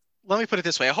 Let me put it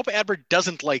this way. I hope Adbert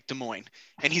doesn't like Des Moines,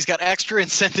 and he's got extra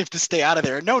incentive to stay out of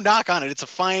there. No knock on it. It's a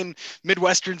fine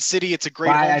Midwestern city. It's a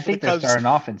great home for the Cubs. I think they're starting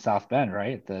off in South Bend,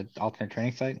 right? The alternate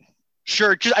training site.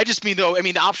 Sure. I just mean, though,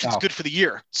 the option's good for the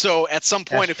year. So at some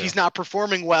point, if he's not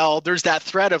performing well, there's that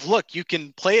threat of, look, you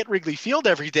can play at Wrigley Field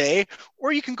every day,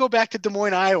 or you can go back to Des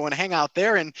Moines, Iowa and hang out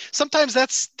there. And sometimes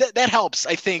that helps,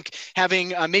 I think,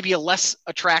 having maybe a less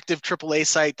attractive AAA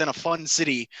site than a fun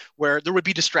city where there would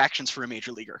be distractions for a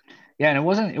major leaguer. Yeah,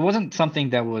 and it wasn't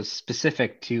something that was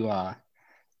specific to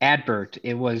Adbert.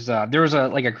 It was there was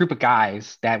a group of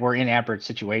guys that were in Adbert's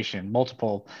situation,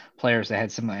 multiple players that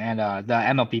had some, and the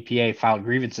MLBPA filed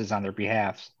grievances on their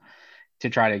behalf to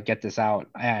try to get this out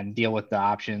and deal with the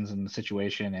options and the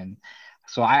situation. And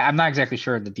so I'm not exactly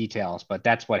sure of the details, but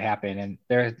that's what happened. And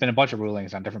there has been a bunch of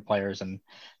rulings on different players, and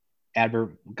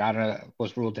Adbert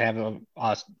was ruled to have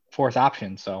a 4th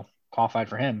option, so qualified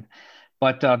for him.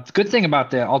 But the good thing about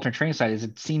the alternate training site is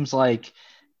it seems like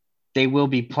they will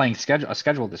be playing a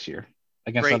schedule this year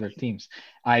against other teams.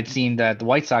 I'd seen that the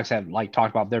White Sox have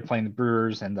talked about they're playing the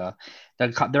Brewers, and they're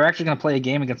actually going to play a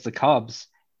game against the Cubs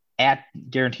at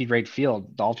Guaranteed Rate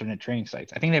Field, the alternate training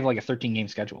sites. I think they have a 13-game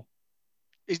schedule.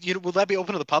 Will that be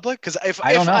open to the public? Because if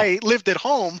I lived at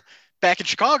home back in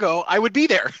Chicago, I would be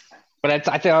there. But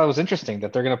I thought it was interesting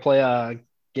that they're going to play a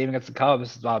game against the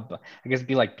Cubs. I guess it'd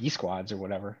be like B squads or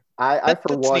whatever. I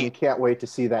for That's one, neat. can't wait to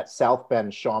see that South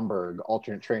Bend Schaumburg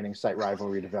alternate training site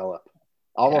rivalry develop.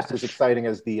 Almost as exciting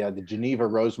as the Geneva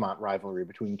Rosemont rivalry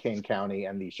between Kane County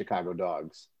and the Chicago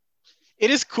Dogs. It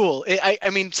is cool. I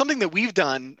mean, something that we've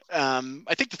done,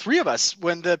 I think the three of us,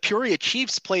 when the Peoria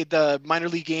Chiefs played the minor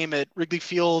league game at Wrigley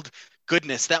Field,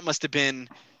 goodness, that must have been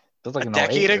Like a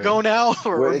decade ago now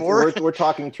or more. We're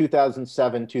talking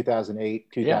 2007,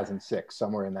 2008, 2006,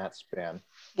 somewhere in that span.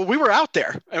 Well, we were out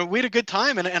there and we had a good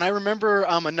time. And I remember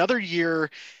another year,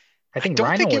 I think don't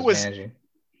Rhino think it was managing.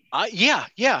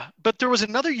 Yeah. But there was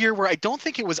another year where I don't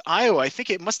think it was Iowa. I think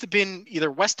it must have been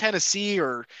either West Tennessee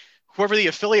or whoever the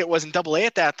affiliate was in AA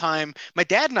at that time, my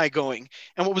dad and I going.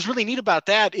 And what was really neat about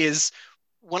that is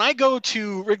when I go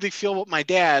to Wrigley Field with my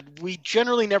dad, we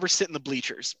generally never sit in the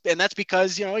bleachers. And that's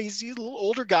because, he's a little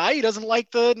older guy. He doesn't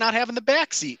like the not having the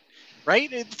back seat,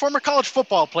 right? Former college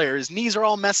football player, his knees are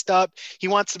all messed up. He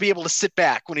wants to be able to sit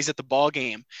back when he's at the ball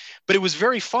game. But it was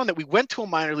very fun that we went to a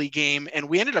minor league game and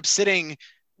we ended up sitting.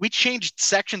 We changed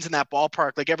sections in that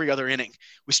ballpark like every other inning.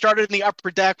 We started in the upper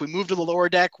deck. We moved to the lower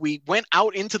deck. We went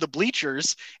out into the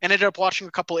bleachers and ended up watching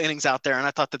a couple innings out there. And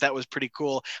I thought that was pretty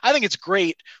cool. I think it's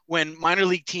great when minor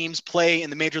league teams play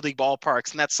in the major league ballparks.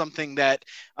 And that's something that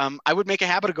I would make a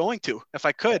habit of going to if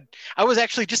I could. I was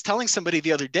actually just telling somebody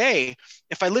the other day,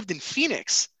 if I lived in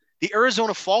Phoenix, the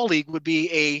Arizona Fall League would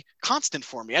be a constant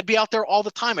for me. I'd be out there all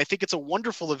the time. I think it's a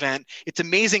wonderful event. It's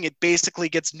amazing. It basically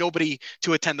gets nobody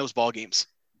to attend those ball games.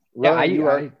 We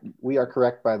are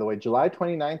correct, by the way. July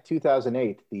 29th,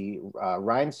 2008, the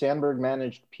Ryan Sandberg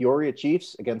managed Peoria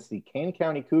Chiefs against the Kane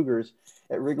County Cougars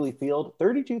at Wrigley Field.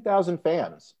 32,000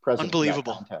 fans present.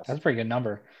 Unbelievable. That's a pretty good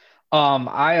number.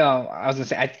 I was gonna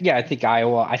say, I think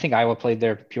Iowa played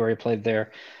there. Peoria played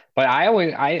there, but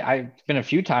I've been a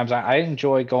few times. I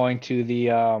enjoy going to the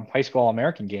high school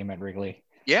All-American game at Wrigley.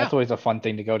 Yeah, that's always a fun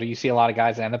thing to go to. You see a lot of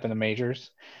guys end up in the majors,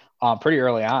 pretty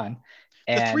early on.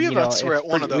 And, the three of us were at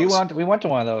one of those. We went to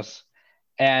one of those,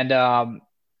 and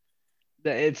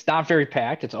it's not very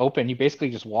packed. It's open. You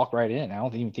basically just walk right in. I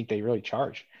don't even think they really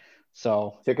charge.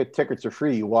 So tickets are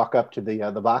free. You walk up to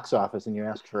the box office and you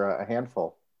ask for a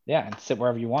handful. Yeah, and sit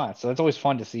wherever you want. So it's always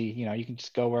fun to see. You can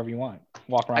just go wherever you want.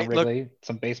 Walk around Wrigley,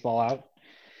 some baseball out.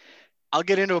 I'll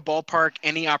get into a ballpark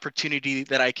any opportunity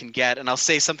that I can get, and I'll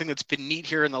say something that's been neat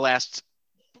here in the last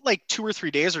like 2 or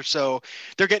 3 days or so.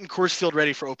 They're getting Coors Field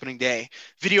ready for opening day.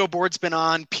 Video board's been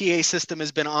on, PA system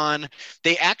has been on.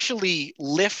 They actually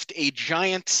lift a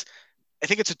giant, I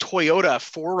think it's a Toyota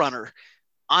 4Runner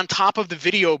on top of the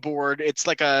video board. It's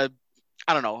like I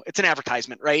don't know, it's an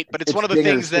advertisement, right? But it's one of the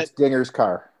things that it's Dinger's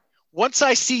car. Once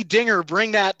I see Dinger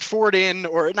bring that Ford in,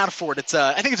 or not a Ford,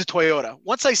 I think it's a Toyota.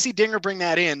 Once I see Dinger bring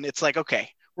that in, it's like,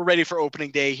 okay, we're ready for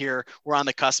opening day here. We're on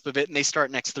the cusp of it, and they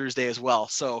start next Thursday as well.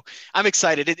 So I'm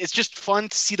excited. It's just fun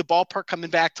to see the ballpark coming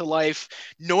back to life,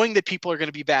 knowing that people are going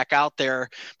to be back out there.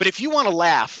 But if you want to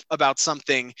laugh about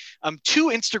something, 2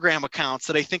 Instagram accounts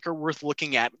that I think are worth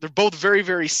looking at. They're both very,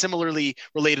 very similarly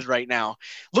related right now.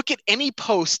 Look at any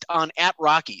post on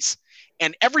 @Rockies.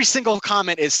 And every single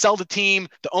comment is sell the team.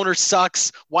 The owner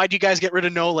sucks. Why do you guys get rid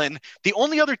of Nolan? The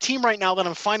only other team right now that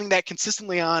I'm finding that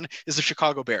consistently on is the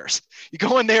Chicago Bears. You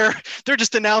go in there, they're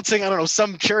just announcing, I don't know,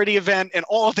 some charity event, and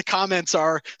all of the comments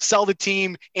are sell the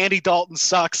team. Andy Dalton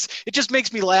sucks. It just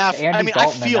makes me laugh. The Andy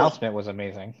Dalton announcement was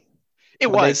amazing.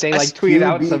 It was. They tweeted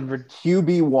out some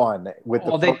QB1 with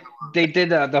they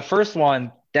did the first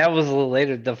one. That was a little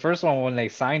later. The first one, when they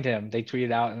signed him, they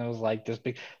tweeted out, and it was like this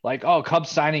big, like, oh, Cubs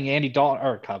signing Andy Dalton,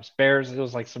 or Bears. It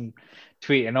was like some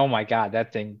tweet, and oh my God,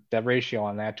 that ratio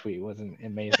on that tweet was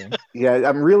amazing. Yeah,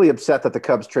 I'm really upset that the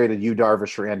Cubs traded Yu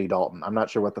Darvish for Andy Dalton. I'm not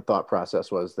sure what the thought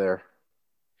process was there.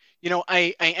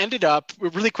 I ended up,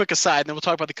 really quick aside, and then we'll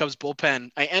talk about the Cubs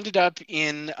bullpen. I ended up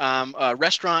in a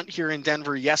restaurant here in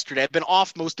Denver yesterday. I've been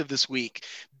off most of this week,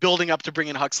 building up to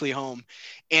bringing Huxley home,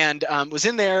 and was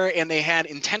in there, and they had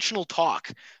Intentional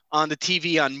Talk on the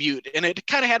TV on mute. And it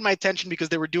kind of had my attention because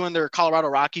they were doing their Colorado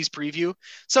Rockies preview.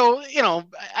 So,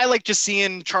 I like just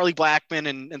seeing Charlie Blackmon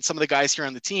and some of the guys here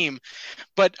on the team.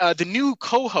 But the new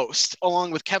co-host,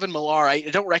 along with Kevin Millar, I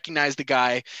don't recognize the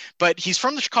guy, but he's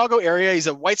from the Chicago area. He's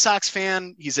a White Sox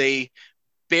fan. He's a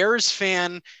Bears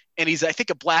fan. And he's, I think,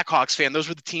 a Blackhawks fan. Those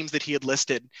were the teams that he had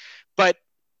listed. But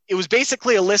it was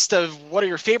basically a list of what are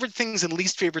your favorite things and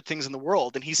least favorite things in the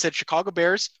world. And he said Chicago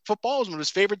Bears football is one of his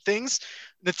favorite things.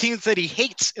 The teams that he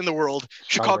hates in the world,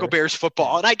 Chicago Bears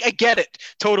football. And I get it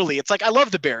totally. It's like, I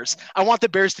love the Bears. I want the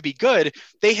Bears to be good.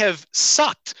 They have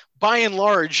sucked by and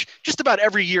large, just about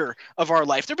every year of our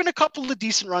life. There have been a couple of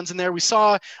decent runs in there. We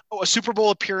saw a Super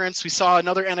Bowl appearance. We saw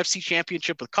another NFC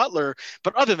championship with Cutler.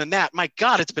 But other than that, my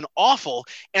God, it's been awful.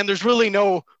 And there's really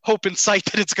no hope in sight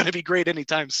that it's going to be great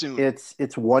anytime soon.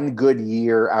 It's one good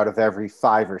year out of every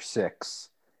 5 or 6.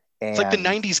 And it's like the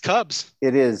 90s Cubs.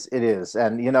 It is.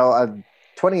 And,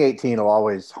 2018 will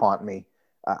always haunt me.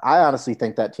 I honestly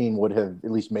think that team would have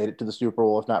at least made it to the Super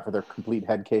Bowl if not for their complete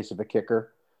head case of a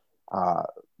kicker.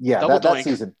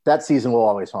 That season will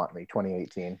always haunt me,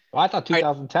 2018. Well, I thought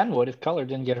 2010 would if Cutler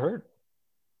didn't get hurt.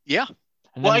 Yeah.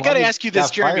 Well, I got to ask you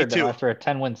this, Jeremy, too. After a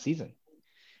 10-win season.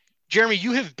 Jeremy,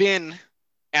 you have been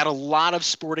at a lot of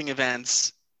sporting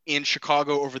events in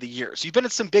Chicago over the years. You've been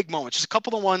at some big moments. Just a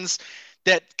couple of ones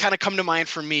that kind of come to mind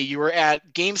for me. You were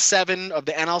at Game 7 of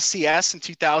the NLCS in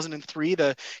 2003,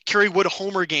 the Kerry Wood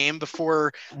Homer game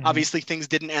before obviously things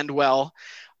didn't end well.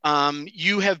 You're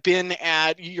a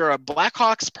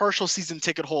Blackhawks partial season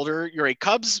ticket holder. You're a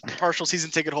Cubs partial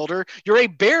season ticket holder. You're a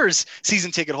Bears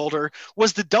season ticket holder.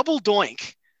 Was the double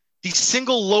doink the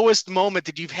single lowest moment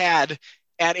that you've had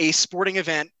at a sporting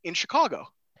event in Chicago?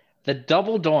 The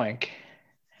double doink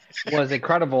was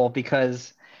incredible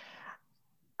because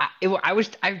I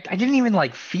didn't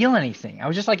even feel anything. I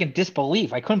was just in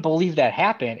disbelief. I couldn't believe that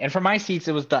happened. And for my seats,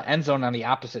 it was the end zone on the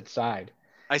opposite side.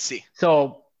 I see.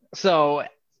 So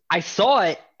I saw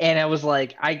it and I was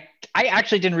like, I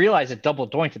actually didn't realize it double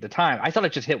doinked at the time. I thought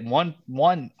it just hit one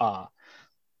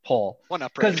pole. One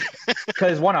upright.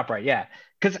 Because one upright, yeah.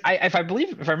 Because if I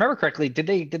remember correctly, did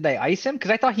they ice him?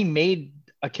 Because I thought he made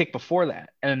a kick before that,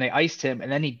 and then they iced him,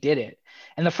 and then he did it.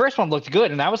 And the first one looked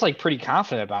good, and I was pretty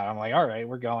confident about it. I'm like, all right,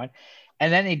 we're going.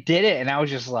 And then they did it, and I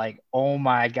was just like, oh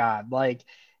my God.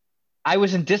 I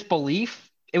was in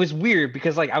disbelief. It was weird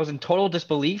because I was in total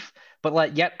disbelief,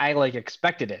 but yet I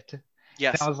expected it.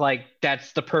 Yes. And I was like,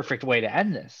 that's the perfect way to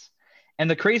end this. And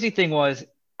the crazy thing was,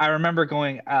 I remember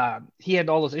going, he had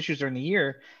all those issues during the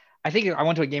year. I think I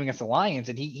went to a game against the Lions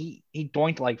and he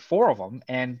doinked 4 of them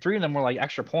and 3 of them were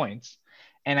extra points.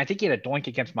 And I think he had a doink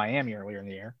against Miami earlier in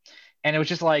the year. And it was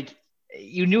just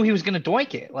you knew he was going to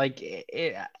doink it.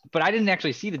 But I didn't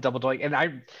actually see the double doink.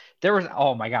 And there was,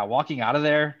 oh my God, walking out of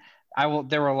there,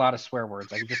 there were a lot of swear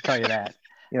words. I can just tell you that.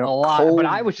 A lot. But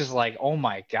I was just oh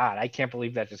my God, I can't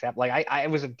believe that just happened. I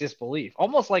was in disbelief,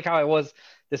 almost like how I was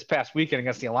this past weekend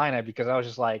against the Illini, because I was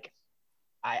just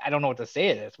I don't know what to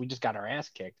say to this. We just got our ass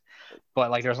kicked. But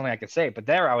there was nothing I could say. But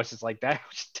there I was just that was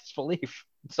just disbelief.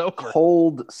 It's over.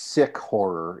 Cold, sick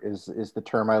horror is the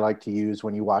term I like to use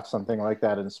when you watch something like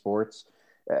that in sports.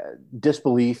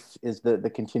 Disbelief is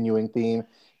the continuing theme.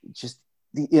 Just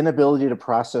the inability to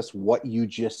process what you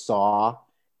just saw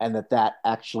and that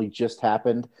actually just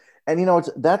happened. And,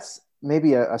 that's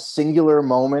maybe a singular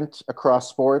moment across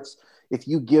sports. If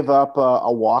you give up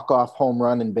a walk-off home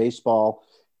run in baseball,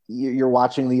 you're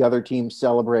watching the other team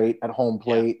celebrate at home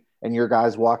plate and your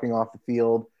guy's walking off the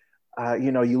field.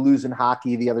 You lose in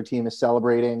hockey, the other team is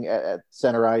celebrating at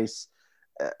center ice.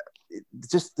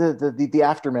 Just the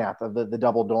aftermath of the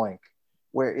double doink,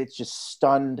 where it's just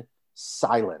stunned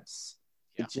silence.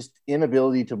 Yeah. It's just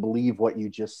inability to believe what you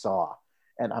just saw.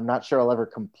 And I'm not sure I'll ever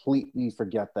completely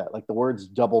forget that. The words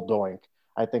double doink,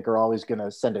 I think, are always going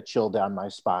to send a chill down my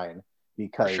spine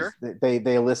because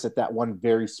they elicit that one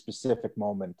very specific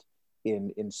moment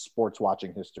in sports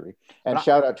watching history. And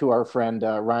shout out to our friend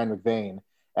Ryan McVeigh,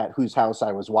 at whose house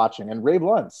I was watching, and Ray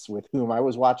Bluntz, with whom I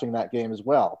was watching that game as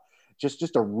well.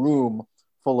 Just a room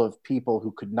full of people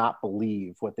who could not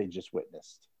believe what they just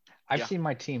witnessed. I've seen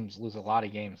my teams lose a lot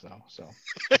of games though, so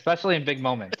especially in big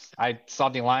moments. I saw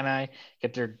the Illini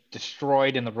get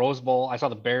destroyed in the Rose Bowl. I saw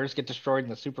the Bears get destroyed in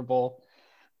the Super Bowl.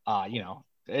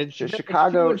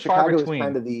 Chicago is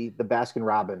kind of the Baskin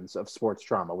Robbins of sports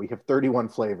trauma. We have 31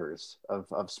 flavors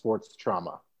of sports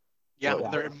trauma. Yeah,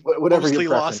 whatever your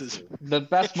losses. The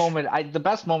best moment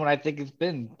I think it's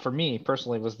been for me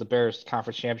personally was the Bears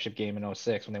conference championship game in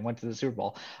 2006 when they went to the Super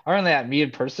Bowl. Other than that, me in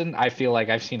person, I feel like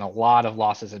I've seen a lot of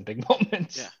losses in big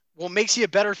moments. Yeah. Well, it makes you a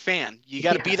better fan. You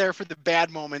got to be there for the bad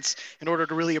moments in order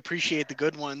to really appreciate the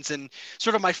good ones. And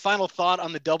sort of my final thought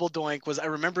on the double doink was I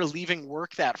remember leaving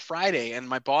work that Friday, and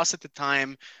my boss at the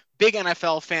time, big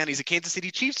NFL fan. He's a Kansas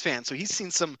City Chiefs fan. So he's seen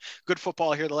some good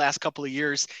football here the last couple of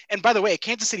years. And by the way, a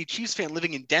Kansas City Chiefs fan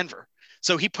living in Denver.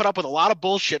 So he put up with a lot of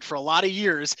bullshit for a lot of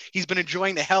years. He's been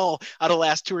enjoying the hell out of the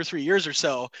last 2 or 3 years or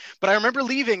so. But I remember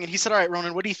leaving and he said, all right,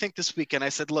 Ronan, what do you think this weekend? I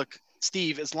said, look,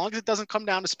 Steve, as long as it doesn't come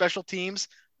down to special teams,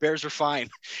 Bears are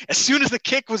fine. As soon as the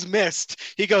kick was missed,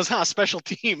 he goes, special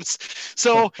teams.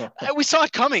 So we saw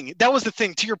it coming. That was the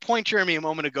thing. To your point, Jeremy, a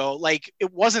moment ago,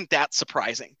 it wasn't that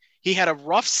surprising. He had a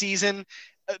rough season.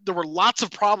 there were lots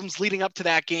of problems leading up to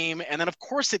that game. And then, of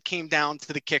course, it came down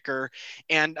to the kicker.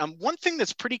 And one thing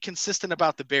that's pretty consistent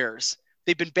about the Bears,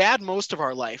 they've been bad most of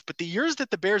our life, but the years that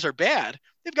the Bears are bad,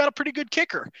 they've got a pretty good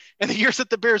kicker. And the years that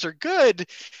the Bears are good,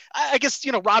 I guess,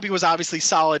 Robbie was obviously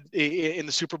solid in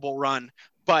the Super Bowl run,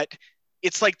 but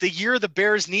it's like the year the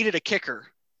Bears needed a kicker,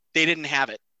 they didn't have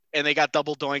it. And they got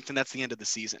double doinked, and that's the end of the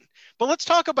season. But let's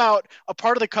talk about a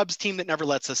part of the Cubs team that never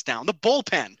lets us down, the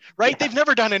bullpen, right? Yeah. They've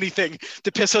never done anything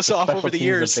to piss us off over the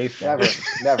years.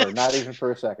 Never, not even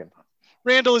for a second.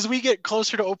 Randall, as we get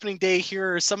closer to opening day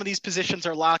here, some of these positions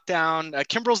are locked down.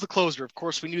 Kimbrel's the closer. Of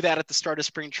course, we knew that at the start of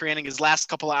spring training. His last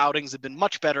couple of outings have been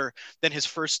much better than his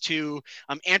first two.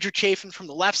 Andrew Chafin from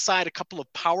the left side, a couple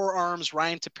of power arms,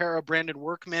 Ryan Tepera, Brandon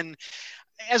Workman.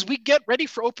 As we get ready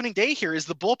for opening day here, is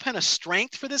the bullpen a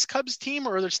strength for this Cubs team,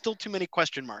 or are there still too many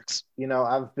question marks?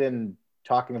 I've been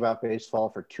talking about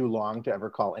baseball for too long to ever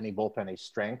call any bullpen a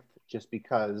strength, just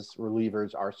because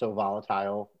relievers are so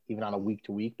volatile, even on a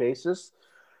week-to-week basis.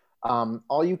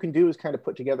 All you can do is kind of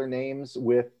put together names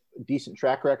with decent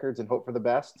track records and hope for the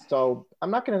best. So I'm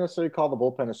not going to necessarily call the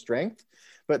bullpen a strength,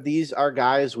 but these are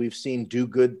guys we've seen do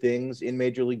good things in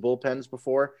major league bullpens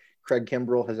before. Craig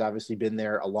Kimbrel has obviously been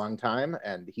there a long time,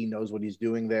 and he knows what he's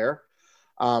doing there.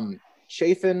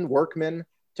 Chafin, Workman,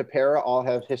 Tepera all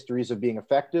have histories of being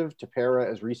effective. Tepera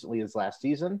as recently as last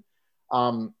season.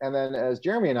 And then as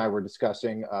Jeremy and I were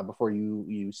discussing before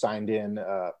you signed in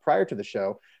prior to the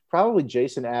show, probably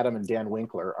Jason Adam and Dan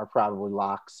Winkler are probably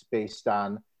locks based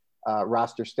on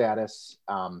roster status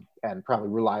and probably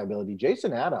reliability.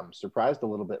 Jason Adam surprised a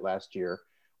little bit last year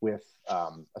with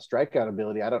a strikeout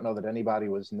ability I don't know that anybody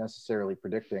was necessarily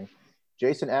predicting.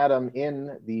 Jason Adam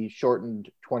in the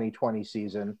shortened 2020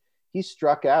 season, he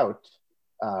struck out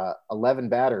 11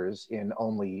 batters in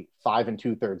only 5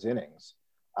 2/3 innings.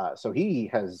 So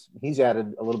he's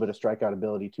added a little bit of strikeout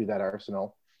ability to that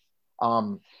arsenal.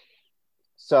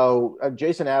 So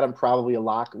Jason Adam probably a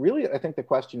lock. Really, I think the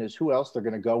question is who else they're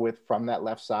going to go with from that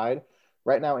left side.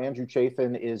 Right now, Andrew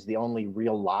Chafin is the only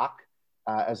real lock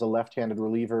as a left-handed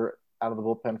reliever out of the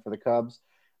bullpen for the Cubs.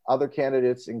 Other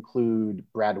candidates include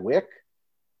Brad Wick,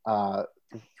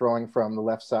 throwing from the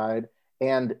left side.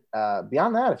 And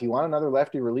beyond that, if you want another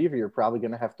lefty reliever, you're probably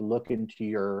going to have to look into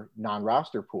your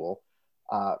non-roster pool.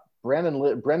 Brendan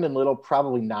Little,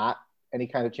 probably not any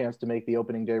kind of chance to make the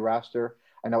opening day roster.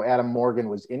 I know Adam Morgan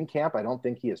was in camp. I don't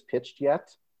think he has pitched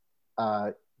yet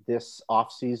this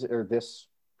offseason or this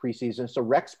preseason. So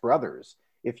Rex Brothers,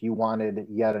 if you wanted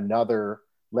yet another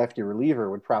lefty reliever,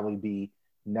 would probably be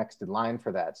next in line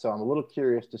for that. So I'm a little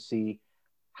curious to see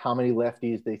how many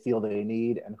lefties they feel they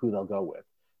need and who they'll go with.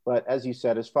 But as you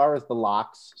said, as far as the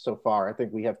locks so far, I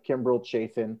think we have Kimbrel,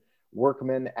 Chafin,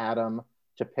 Workman, Adam,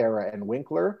 Tepera, and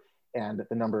Winkler. And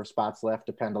the number of spots left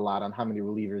depend a lot on how many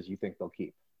relievers you think they'll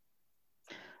keep.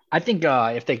 I think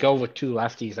if they go with two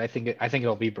lefties, I think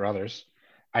it'll be Brothers.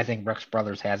 I think Rex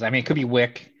Brothers has. I mean, it could be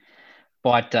Wick,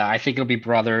 but I think it'll be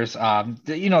Brothers.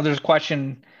 There's a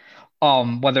question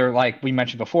whether, like we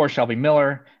mentioned before, Shelby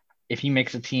Miller, if he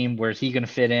makes a team, where's he going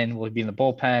to fit in? Will he be in the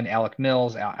bullpen? Alec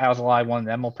Mills, Alzolay, one of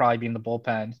them will probably be in the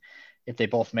bullpen if they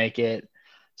both make it.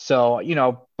 So,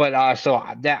 so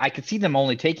that I could see them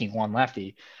only taking one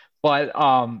lefty. But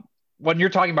when you're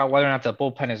talking about whether or not the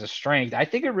bullpen is a strength, I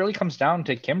think it really comes down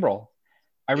to Kimbrel.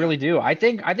 I really do. I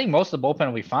think most of the bullpen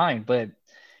will be fine, but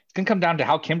it's going to come down to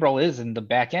how Kimbrel is in the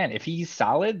back end. If he's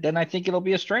solid, then I think it'll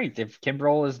be a strength. If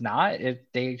Kimbrel is not, if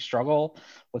they struggle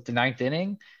with the ninth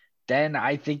inning, then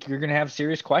I think you're going to have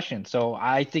serious questions. So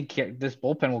I think this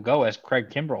bullpen will go as Craig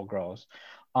Kimbrel grows.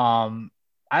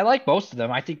 I like most of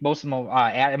them. I think most of them,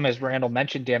 Adam, as Randall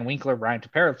mentioned, Dan Winkler, Ryan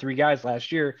Tepera, 3 guys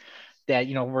last year that,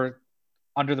 were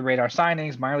under the radar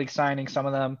signings, minor league signings. Some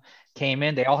of them came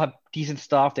in. They all have decent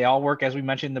stuff. They all work, as we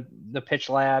mentioned, the pitch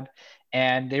lab,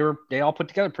 and they all put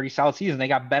together a pretty solid season. They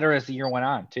got better as the year went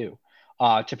on too.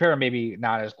 Tepera maybe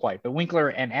not as quite, but Winkler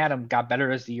and Adam got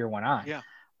better as the year went on. Yeah.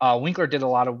 Winkler did a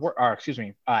lot of work,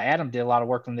 Adam did a lot of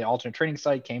work from the alternate training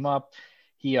site, came up.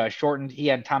 He shortened, he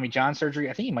had Tommy John surgery.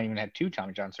 I think he might even had 2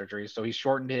 Tommy John surgeries. So he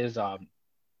shortened his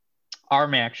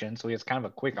arm action. So he has kind of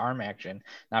a quick arm action,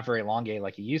 not very elongated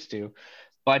like he used to.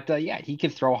 But he can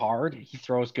throw hard. He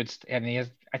throws good, and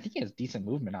I think he has decent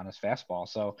movement on his fastball.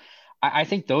 So I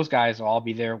think those guys will all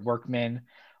be there. Workman.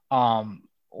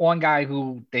 One guy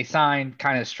who they signed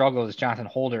kind of struggled is Jonathan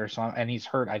Holder. And he's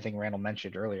hurt, I think Randall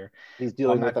mentioned earlier. He's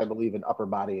dealing with, I believe, an upper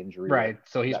body injury. Right.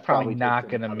 So he's probably not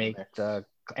going to make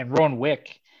and Rowan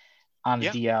Wick on the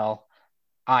IL,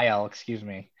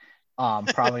 probably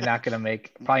not going to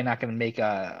make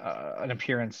an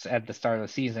appearance at the start of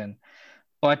the season.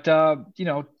 But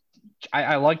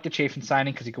I like the Chafin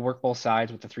signing because he could work both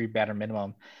sides with the 3 batter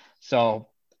minimum. So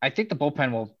I think the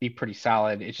bullpen will be pretty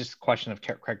solid. It's just a question of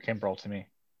Craig Kimbrell to me.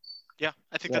 Yeah,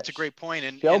 I think Yeah, that's a great point.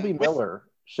 Shelby And with Miller.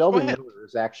 Go Shelby ahead. Miller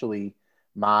is actually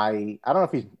I don't know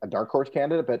if he's a dark horse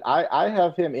candidate, but I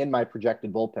have him in my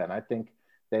projected bullpen. I think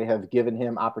they have given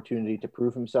him opportunity to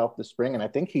prove himself this spring, and I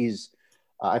think he's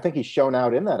shown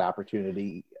out in that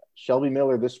opportunity. Shelby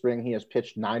Miller this spring, he has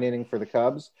pitched 9 innings for the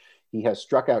Cubs. He has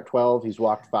struck out 12. He's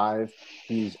walked 5.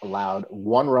 He's allowed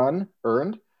 1 run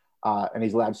earned, and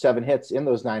he's allowed 7 hits in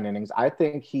those 9 innings. I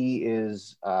think he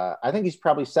is. I think he's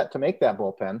probably set to make that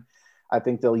bullpen. I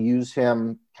think they'll use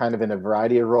him kind of in a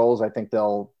variety of roles. I think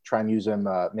they'll try and use him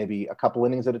maybe a couple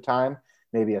innings at a time,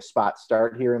 maybe a spot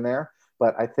start here and there.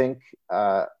 But I think,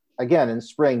 again, in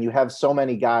spring, you have so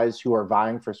many guys who are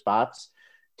vying for spots.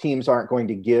 Teams aren't going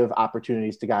to give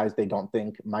opportunities to guys they don't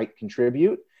think might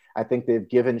contribute. I think they've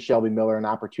given Shelby Miller an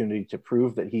opportunity to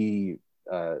prove that he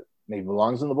maybe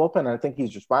belongs in the bullpen. And I think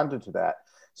he's responded to that.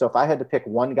 So if I had to pick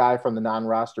one guy from the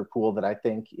non-roster pool that I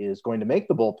think is going to make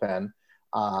the bullpen,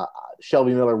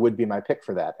 Shelby Miller would be my pick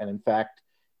for that. And in fact,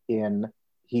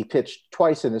 he pitched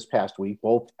twice in this past week,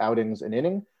 both outings an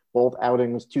inning, both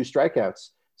outings 2 strikeouts.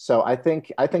 So I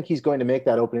think he's going to make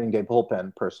that opening day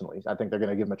bullpen personally. I think they're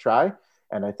going to give him a try,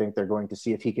 and I think they're going to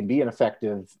see if he can be an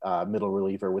effective middle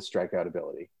reliever with strikeout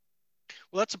ability.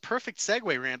 Well, that's a perfect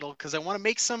segue, Randall, because I want to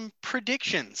make some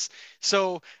predictions.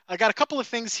 So I got a couple of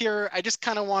things here. I just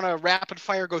kind of want to rapid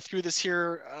fire go through this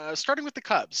here, starting with the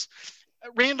Cubs.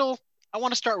 Randall, I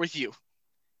want to start with you.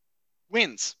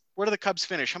 Wins. Where do the Cubs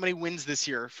finish? How many wins this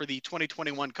year for the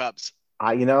 2021 Cubs?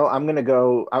 I'm going to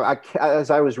go. As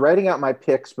I was writing out my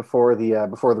picks before the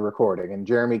recording, and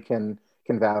Jeremy can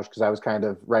vouch because I was kind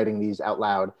of writing these out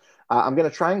loud. I'm going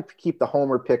to try and keep the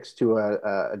homer picks to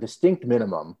a distinct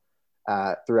minimum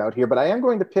throughout here, but I am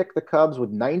going to pick the Cubs with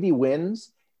 90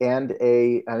 wins and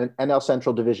an NL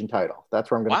Central Division title.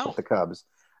 That's where I'm going to put the Cubs.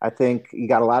 I think you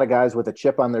got a lot of guys with a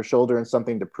chip on their shoulder and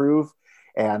something to prove.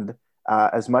 And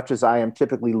as much as I am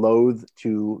typically loath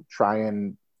to try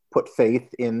and put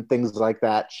faith in things like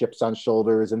that, chips on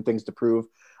shoulders and things to prove,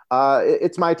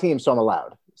 it's my team, so I'm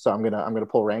allowed. So I'm gonna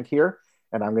pull rank here,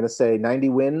 and I'm gonna say 90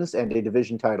 wins and a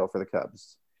division title for the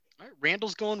Cubs. All right,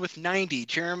 Randall's going with 90.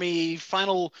 Jeremy,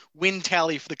 final win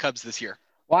tally for the Cubs this year.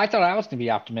 Well, I thought I was going to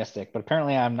be optimistic, but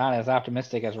apparently I'm not as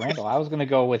optimistic as Randall. I was going to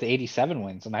go with 87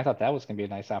 wins, and I thought that was going to be a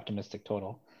nice optimistic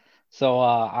total. So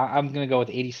I'm going to go with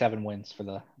 87 wins for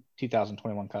the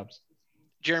 2021 Cubs.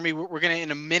 Jeremy, we're going to,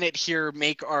 in a minute here,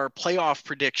 make our playoff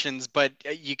predictions, but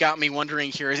you got me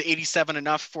wondering here, is 87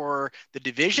 enough for the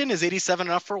division? Is 87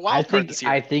 enough for a wild card this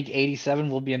year? I think 87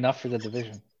 will be enough for the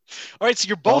division. All right, so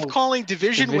you're both calling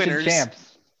division winners.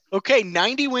 Champs. Okay,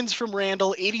 90 wins from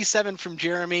Randall, 87 from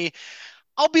Jeremy.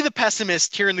 I'll be the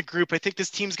pessimist here in the group. I think this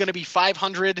team's going to be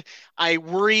 500. I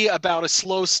worry about a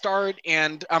slow start,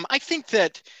 and I think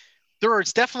that there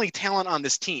is definitely talent on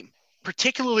this team,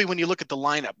 particularly when you look at the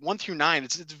lineup 1 through 9.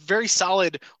 It's a very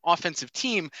solid offensive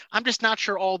team. I'm just not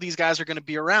sure all these guys are going to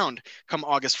be around come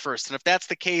August 1st. And if that's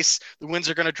the case, the wins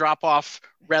are going to drop off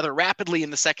rather rapidly in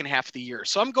the second half of the year.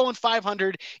 So I'm going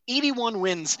 500, 81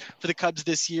 wins for the Cubs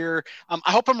this year.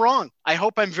 I hope I'm wrong. I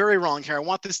hope I'm very wrong here. I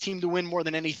want this team to win more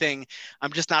than anything.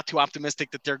 I'm just not too optimistic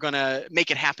that they're going to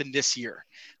make it happen this year.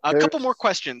 A couple more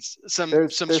questions, some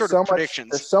sort of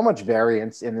predictions. There's so much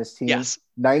variance in this team. Yes.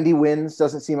 90 wins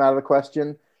doesn't seem out of the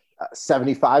question.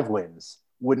 75 wins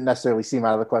wouldn't necessarily seem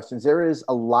out of the questions. There is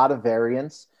a lot of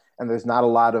variance, and there's not a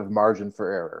lot of margin for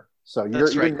error. So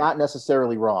you're not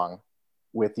necessarily wrong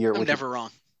with your. I'm never wrong.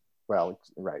 Well,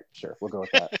 right, sure, we'll go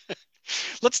with that.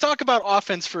 Let's talk about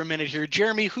offense for a minute here.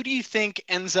 Jeremy, who do you think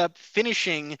ends up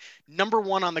finishing number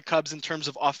 1 on the Cubs in terms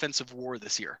of offensive WAR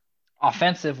this year?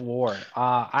 Offensive WAR.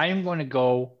 I am going to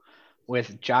go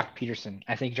with Joc Pederson.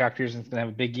 I think Joc Pederson's going to have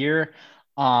a big year.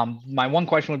 My one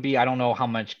question would be, I don't know how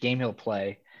much games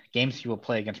he will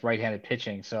play against right-handed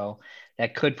pitching. So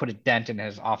that could put a dent in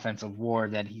his offensive WAR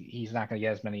that he's not going to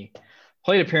get as many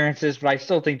plate appearances, but I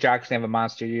still think Joc's going to have a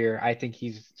monster year.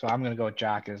 So I'm going to go with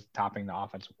Joc as topping the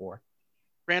offensive WAR.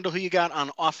 Randall, who you got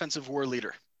on offensive WAR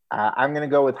leader? I'm going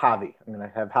to go with Javi. I'm going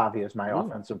to have Javi as my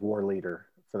offensive WAR leader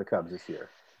for the Cubs this year.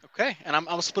 Okay, and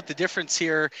I'll split the difference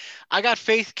here. I got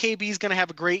faith KB's going to have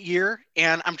a great year,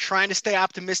 and I'm trying to stay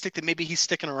optimistic that maybe he's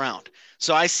sticking around.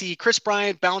 So I see Kris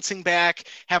Bryant bouncing back,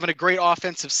 having a great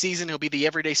offensive season. He'll be the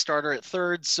everyday starter at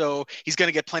third, so he's going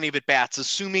to get plenty of at-bats,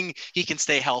 assuming he can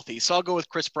stay healthy. So I'll go with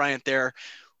Kris Bryant there.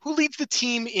 Who leads the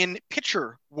team in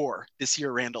pitcher WAR this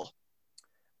year, Randall?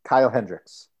 Kyle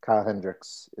Hendricks. Kyle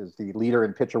Hendricks is the leader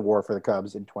in pitcher WAR for the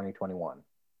Cubs in 2021.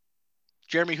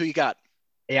 Jeremy, who you got?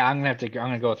 Yeah, I'm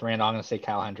gonna go with Randall. I'm gonna say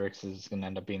Kyle Hendricks is gonna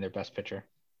end up being their best pitcher.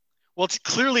 Well, it's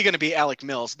clearly going to be Alec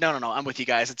Mills. No. I'm with you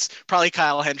guys. It's probably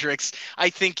Kyle Hendricks. I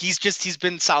think he's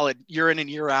been solid year in and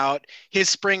year out. His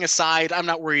spring aside, I'm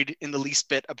not worried in the least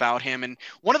bit about him. And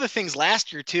one of the things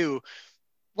last year, too,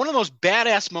 one of the most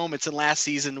badass moments in last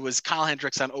season was Kyle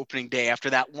Hendricks on opening day. After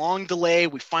that long delay,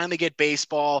 we finally get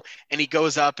baseball, and he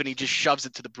goes up and he just shoves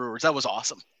it to the Brewers. That was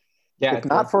awesome. Yeah, If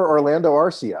not for Orlando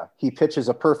Arcia, he pitches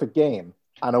a perfect game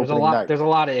on opening night. There's a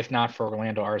lot of if not for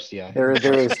Orlando Arcia. There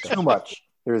is too much.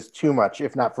 There is too much,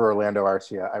 if not for Orlando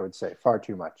Arcia, I would say. Far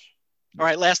too much. All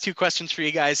right, last two questions for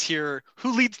you guys here.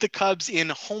 Who leads the Cubs in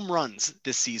home runs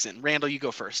this season? Randall, you go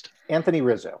first. Anthony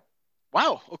Rizzo.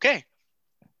 Wow, okay.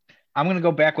 I'm going to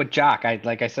go back with Jock.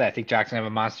 Like I said, I think Jock's going to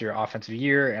have a monster offensive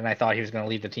year, and I thought he was going to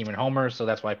lead the team in homers, so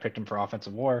that's why I picked him for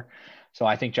offensive WAR. So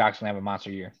I think Jock's going to have a monster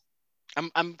year.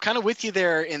 I'm kind of with you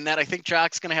there in that I think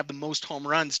Jock's going to have the most home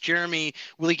runs. Jeremy,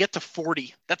 will he get to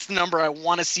 40? That's the number I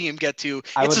want to see him get to.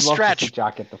 I would a love stretch. to see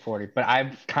Jock get to 40, but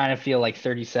I kind of feel like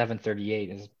 37, 38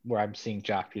 is where I'm seeing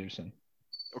Jock Peterson.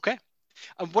 Okay.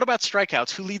 What about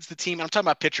strikeouts? Who leads the team? I'm talking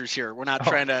about pitchers here. We're not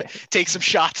trying to take some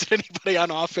shots at anybody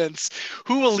on offense.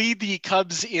 Who will lead the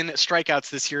Cubs in strikeouts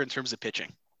this year in terms of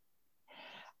pitching?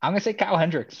 I'm going to say Kyle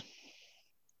Hendricks.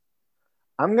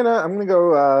 I'm gonna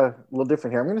go a little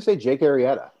different here. I'm gonna say Jake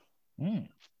Arrieta.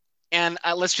 And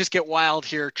let's just get wild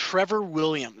here. Trevor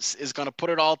Williams is going to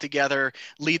put it all together,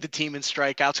 lead the team in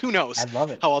strikeouts. Who knows? I love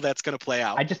it. How all that's going to play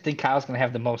out. I just think Kyle's going to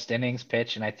have the most innings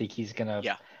pitch, and I think he's going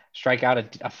to strike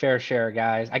out a fair share of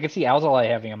guys. I can see Alzolay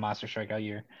having a monster strikeout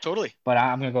year. Totally. But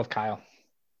I'm going to go with Kyle.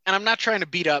 And I'm not trying to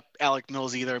beat up Alec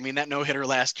Mills either. I mean, that no-hitter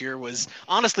last year was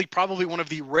honestly probably one of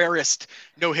the rarest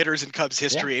no-hitters in Cubs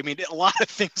history. I mean, a lot of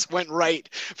things went right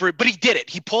for it, but he did it.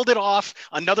 He pulled it off.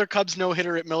 Another Cubs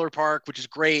no-hitter at Miller Park, which is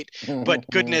great. But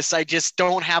goodness, I just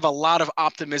don't have a lot of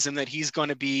optimism that he's going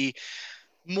to be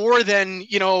more than,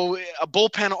 a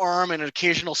bullpen arm and an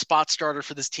occasional spot starter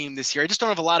for this team this year. I just don't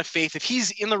have a lot of faith. If he's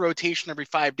in the rotation every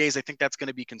 5 days, I think that's going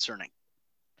to be concerning.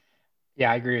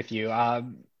 Yeah, I agree with you.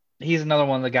 He's another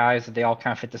one of the guys that they all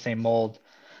kind of fit the same mold.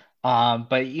 But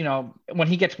when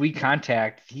he gets weak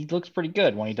contact, he looks pretty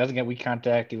good. When he doesn't get weak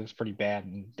contact, he looks pretty bad.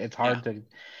 And it's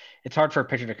hard for a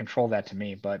pitcher to control that to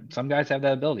me, but some guys have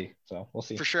that ability. So we'll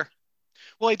see. For sure.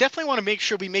 Well, I definitely want to make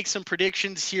sure we make some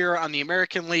predictions here on the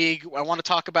American League. I want to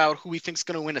talk about who we think is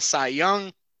going to win a Cy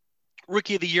Young,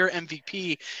 Rookie of the Year,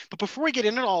 MVP. But before we get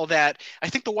into all that, I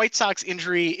think the White Sox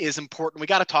injury is important. We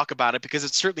got to talk about it because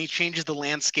it certainly changes the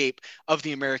landscape of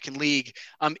the American League.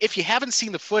 If you haven't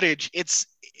seen the footage, it's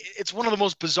one of the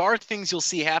most bizarre things you'll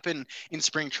see happen in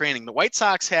spring training. The White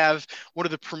Sox have one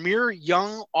of the premier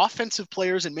young offensive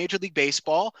players in Major League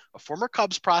Baseball, a former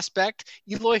Cubs prospect,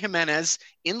 Eloy Jimenez,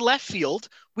 in left field.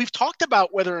 We've talked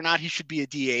about whether or not he should be a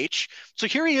DH. So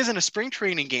here he is in a spring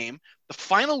training game, the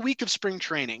final week of spring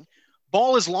training.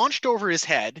 Ball is launched over his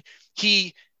head.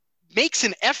 He makes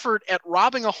an effort at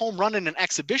robbing a home run in an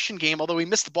exhibition game, although he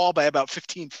missed the ball by about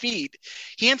 15 feet.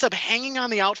 He ends up hanging on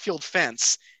the outfield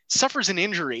fence, suffers an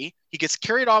injury. He gets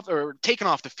carried off or taken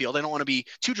off the field. I don't want to be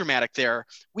too dramatic there.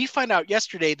 We find out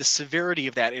yesterday the severity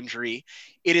of that injury.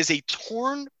 It is a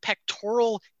torn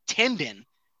pectoral tendon.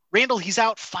 Randall, he's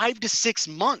out 5 to 6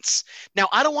 months. Now,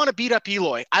 I don't want to beat up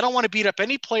Eloy. I don't want to beat up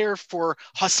any player for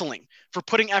hustling, for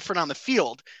putting effort on the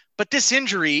field. But this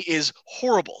injury is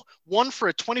horrible. One for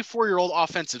a 24-year-old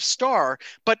offensive star,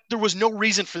 but there was no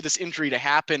reason for this injury to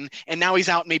happen, and now he's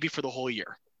out maybe for the whole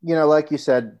year. Like you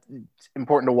said, it's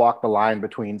important to walk the line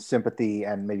between sympathy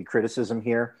and maybe criticism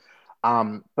here.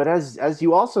 But as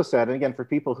you also said, and again, for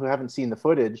people who haven't seen the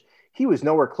footage, he was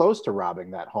nowhere close to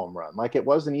robbing that home run. Like it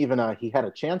wasn't even he had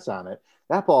a chance on it.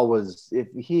 That ball was, if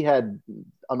he had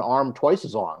an arm twice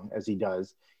as long as he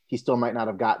does, he still might not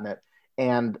have gotten it.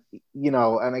 And,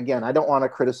 and again, I don't want to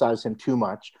criticize him too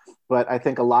much, but I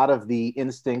think a lot of the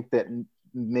instinct that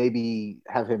maybe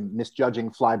have him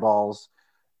misjudging fly balls,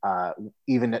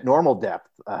 even at normal depth,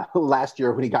 last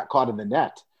year when he got caught in the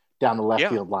net down the left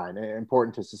field line,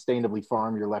 important to sustainably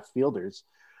farm your left fielders.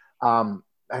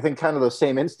 I think kind of those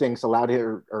same instincts allowed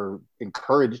him or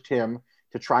encouraged him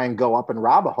to try and go up and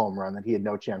rob a home run that he had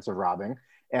no chance of robbing.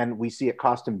 And we see it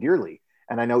cost him dearly.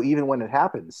 And I know even when it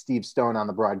happened, Steve Stone on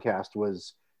the broadcast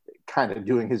was kind of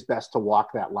doing his best to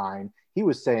walk that line. He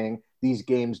was saying, these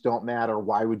games don't matter.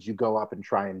 Why would you go up and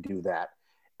try and do that?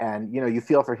 And, you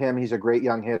feel for him. He's a great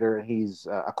young hitter. He's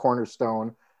a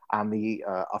cornerstone on the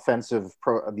offensive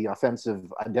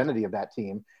identity of that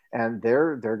team. And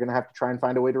they're going to have to try and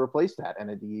find a way to replace that.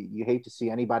 And you hate to see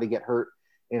anybody get hurt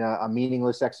in a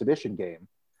meaningless exhibition game.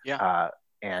 Yeah.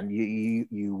 And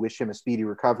you wish him a speedy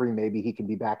recovery. Maybe he can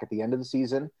be back at the end of the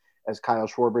season, as Kyle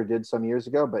Schwarber did some years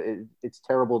ago. But it's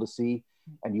terrible to see.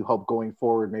 And you hope going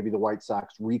forward, maybe the White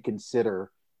Sox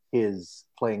reconsider his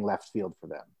playing left field for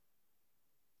them.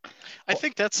 I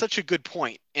think that's such a good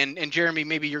point. And Jeremy,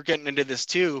 maybe you're getting into this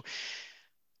too.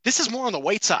 This is more on the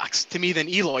White Sox to me than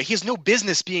Eloy. He has no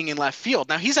business being in left field.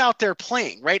 Now he's out there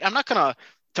playing, right? I'm not going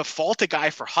to fault a guy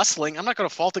for hustling. I'm not going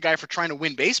to fault a guy for trying to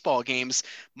win baseball games.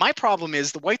 My problem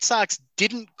is the White Sox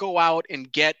didn't go out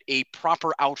and get a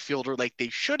proper outfielder like they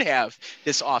should have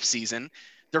this offseason.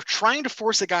 They're trying to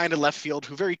force a guy into left field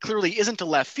who very clearly isn't a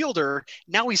left fielder.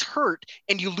 Now he's hurt,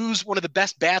 and you lose one of the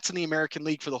best bats in the American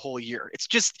League for the whole year. It's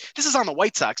just, this is on the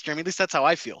White Sox, Jeremy. At least that's how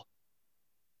I feel.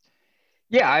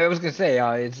 Yeah, I was gonna say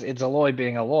it's Eloy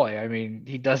being Eloy. I mean,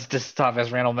 he does this stuff,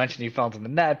 as Randall mentioned. He fell into the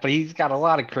net, but he's got a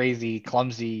lot of crazy,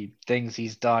 clumsy things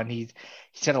he's done. He's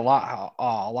had a lot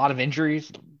of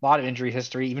injuries, a lot of injury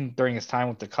history. Even during his time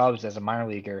with the Cubs as a minor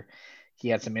leaguer, he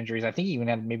had some injuries. I think he even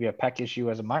had maybe a pec issue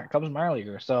as a Cubs minor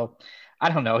leaguer. So I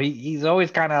don't know. He's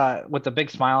always kind of with a big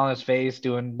smile on his face,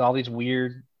 doing all these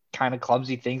weird, kind of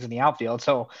clumsy things in the outfield.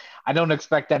 So I don't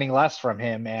expect any less from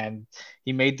him. And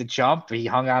he made the jump. He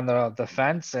hung on the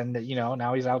fence, and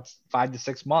now he's out 5 to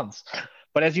 6 months.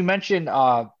 But as you mentioned,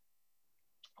 I'm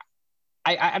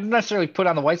not necessarily put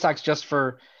on the White Sox just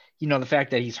for the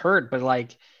fact that he's hurt, but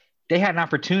like they had an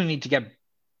opportunity to get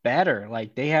better.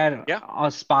 Like they had a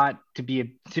spot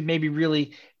to maybe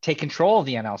really take control of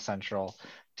the AL Central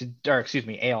to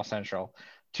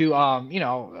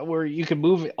where you could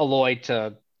move Eloy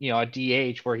to a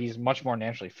DH where he's much more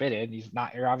naturally fitted.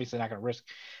 You're obviously not going to risk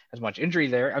as much injury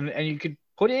there. And you could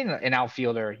put in an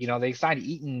outfielder. They signed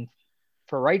Eaton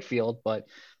for right field, but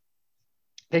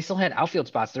they still had outfield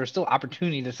spots. There's still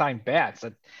opportunity to sign bats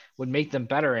that would make them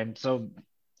better. And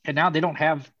now they don't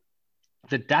have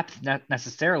the depth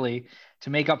necessarily to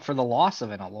make up for the loss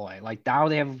of an Eloy. Like now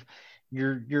they have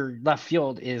your left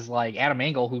field is like Adam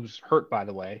Engel, who's hurt, by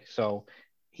the way. So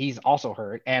he's also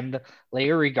hurt. And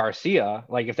Larry Garcia,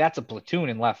 like if that's a platoon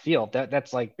in left field,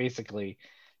 that's like basically,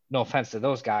 no offense to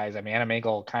those guys. I mean, Adam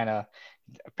Engel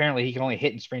apparently he can only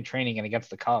hit in spring training and against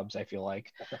the Cubs, I feel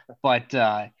like. But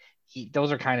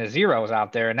those are kind of zeros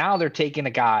out there. And now they're taking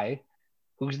a guy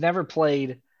who's never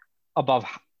played above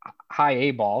high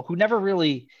A ball, who never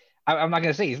really, I'm not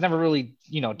going to say he's never really,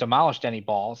 demolished any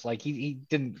balls. Like he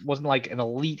wasn't like an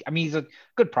elite. I mean, he's a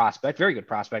good prospect, very good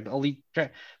prospect, elite,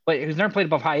 but he's never played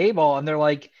above high A ball. And they're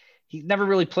like, he's never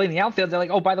really played in the outfield. They're like,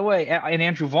 oh, by the way, and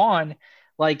Andrew Vaughn,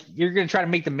 like you're going to try to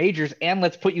make the majors and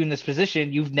let's put you in this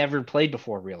position you've never played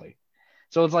before, really.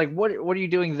 So it's like, what are you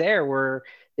doing there where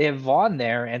they have Vaughn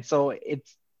there? And so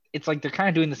it's like they're kind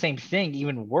of doing the same thing,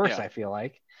 even worse, I feel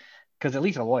like. Because at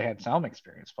least Eloy had some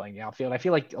experience playing the outfield. I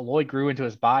feel like Eloy grew into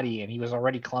his body and he was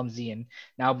already clumsy, and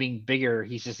now being bigger,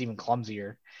 he's just even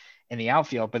clumsier in the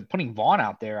outfield. But putting Vaughn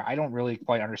out there, I don't really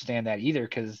quite understand that either,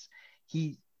 because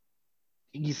he's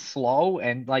slow,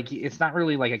 and like it's not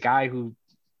really like a guy who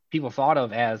people thought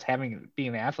of as being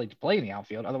an athlete to play in the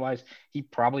outfield. Otherwise, he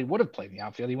probably would have played in the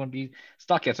outfield. He wouldn't be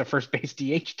stuck as a first base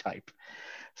DH type.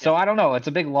 So I don't know. It's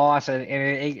a big loss,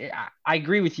 and I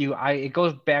agree with you. It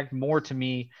goes back more to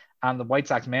me on the White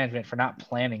Sox management for not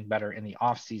planning better in the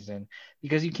offseason,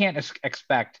 because you can't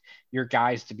expect your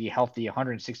guys to be healthy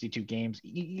 162 games.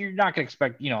 You're not going to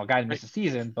expect, a guy to miss a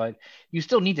season, but you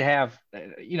still need to have,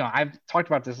 I've talked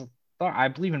about this. I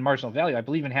believe in marginal value. I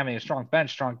believe in having a strong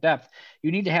bench, strong depth.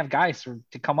 You need to have guys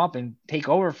to come up and take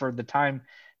over for the time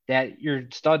that your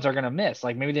studs are going to miss.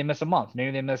 Like maybe they miss a month, maybe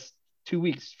they miss 2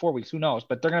 weeks, 4 weeks, who knows,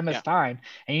 but they're going to miss time,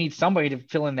 and you need somebody to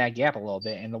fill in that gap a little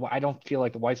bit. And I don't feel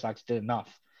like the White Sox did enough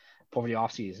over the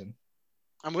offseason.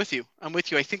 I'm with you.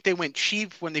 I think they went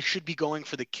cheap when they should be going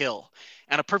for the kill.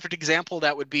 And a perfect example of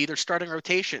that would be their starting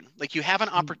rotation. Like you have an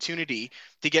opportunity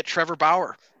to get Trevor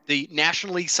Bauer, the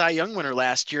National League Cy Young winner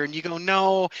last year, and you go,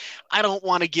 no, I don't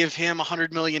want to give him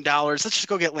 $100 million. Let's just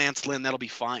go get Lance Lynn. That'll be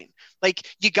fine.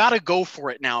 Like you got to go for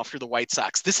it now if you're the White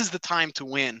Sox. This is the time to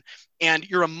win. And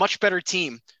you're a much better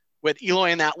team with Eloy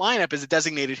in that lineup as a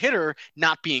designated hitter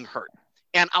not being hurt.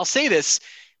 And I'll say this,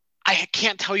 I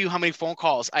can't tell you how many phone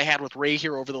calls I had with Ray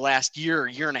here over the last year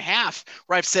and a half,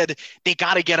 where I've said, they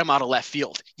got to get him out of left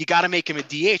field. You got to make him a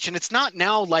DH. And it's not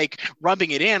now like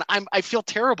rubbing it in. I feel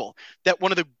terrible that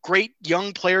one of the great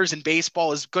young players in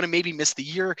baseball is going to maybe miss the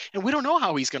year. And we don't know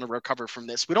how he's going to recover from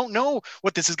this. We don't know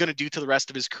what this is going to do to the rest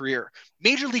of his career.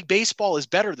 Major League Baseball is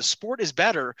better. The sport is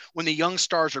better when the young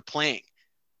stars are playing.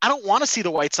 I don't want to see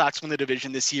the White Sox win the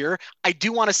division this year. I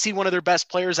do want to see one of their best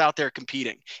players out there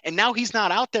competing. And now he's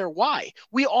not out there. Why?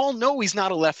 We all know he's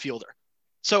not a left fielder.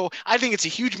 So I think it's a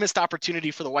huge missed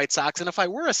opportunity for the White Sox. And if I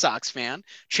were a Sox fan,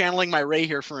 channeling my Ray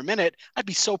here for a minute, I'd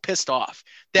be so pissed off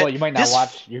Well, that you might not this.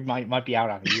 watch. You might be out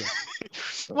on a year.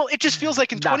 Well, it just feels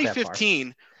like in Not that far.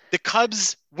 2015, the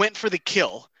Cubs went for the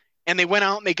kill and they went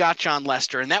out and they got John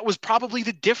Lester. And that was probably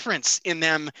the difference in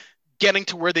them getting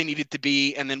to where they needed to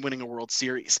be and then winning a World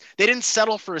Series. They didn't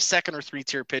settle for a second or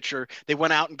three-tier pitcher. They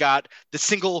went out and got the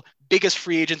single biggest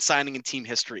free agent signing in team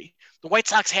history. The White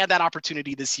Sox had that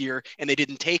opportunity this year and they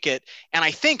didn't take it. And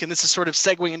I think, and this is sort of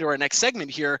segueing into our next segment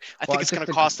here, I think it's going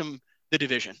to cost them the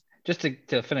division. Just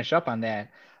to finish up on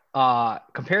that,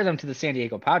 compare them to the San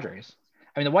Diego Padres.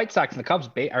 I mean, the White Sox and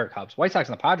the White Sox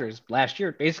and the Padres last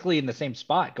year, basically in the same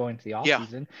spot going to the offseason.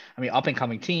 Yeah. I mean, up and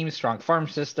coming teams, strong farm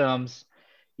systems,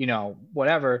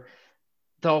 whatever.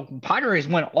 The Padres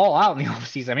went all out in the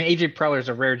offseason. I mean, AJ Preller's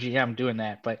a rare GM doing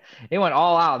that, but they went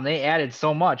all out and they added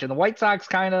so much. And the White Sox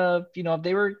kind of,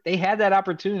 they had that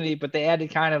opportunity, but they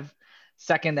added kind of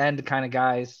second rate kind of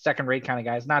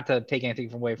guys, not to take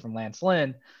anything away from Lance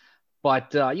Lynn,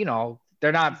 but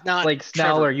they're not like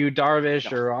Snell Trevor. Or Yu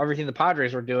Darvish or everything the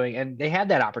Padres were doing, and they had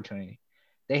that opportunity.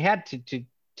 They had to.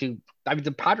 I mean,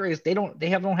 the Padres don't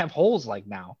have holes like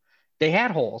now. They had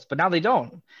holes, but now they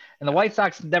don't. And the White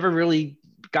Sox never really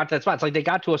got to that spot. It's like they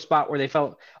got to a spot where they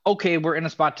felt, okay, we're in a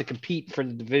spot to compete for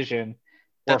the division.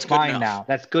 That's fine now.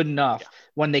 That's good enough. Yeah.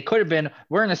 When they could have been,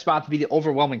 we're in a spot to be the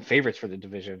overwhelming favorites for the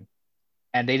division,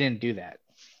 and they didn't do that.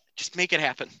 Just make it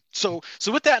happen. So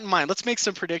with that in mind, let's make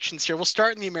some predictions here. We'll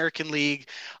start in the American League.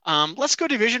 Let's go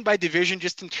division by division,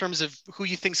 just in terms of who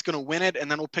you think is going to win it, and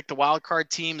then we'll pick the wild card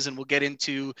teams, and we'll get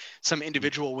into some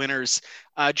individual winners.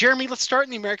 Jeremy, let's start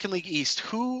in the American League East.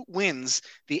 Who wins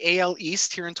the AL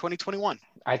East here in 2021?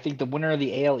 I think the winner of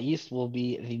the AL East will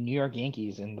be the New York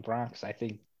Yankees in the Bronx. I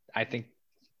think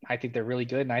they're really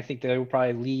good, and I think they will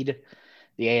probably lead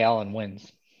the AL in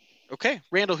wins. Okay,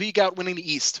 Randall, who you got winning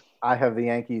the East? I have the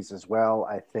Yankees as well.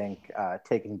 I think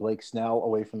taking Blake Snell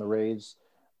away from the Rays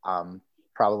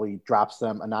probably drops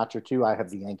them a notch or two. I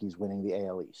have the Yankees winning the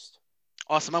AL East.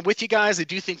 Awesome. I'm with you guys. I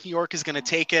do think New York is going to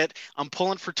take it. I'm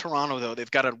pulling for Toronto, though.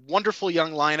 They've got a wonderful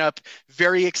young lineup,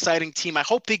 very exciting team. I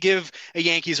hope they give a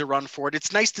Yankees a run for it.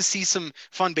 It's nice to see some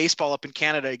fun baseball up in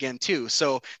Canada again, too.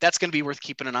 So that's going to be worth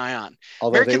keeping an eye on.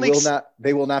 Although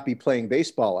they will not be playing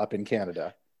baseball up in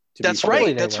Canada. That's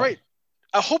right. That's right.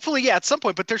 Hopefully, yeah, at some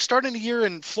point. But they're starting a year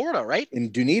in Florida, right?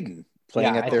 In Dunedin,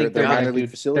 playing at their minor league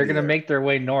facility. They're going to make their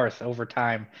way north over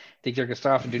time. I think they're going to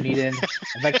start off in Dunedin,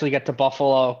 eventually get to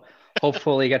Buffalo,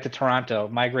 hopefully get to Toronto,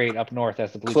 migrate up north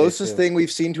as the Blue closest thing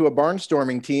we've seen to a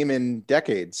barnstorming team in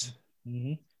decades.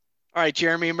 Mm-hmm. All right,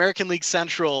 Jeremy, American League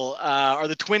Central. Are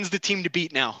the Twins the team to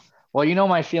beat now? Well, you know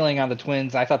my feeling on the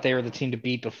Twins. I thought they were the team to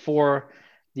beat before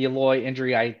the Eloy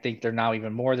injury. I think they're now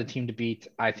even more the team to beat.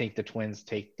 I think the Twins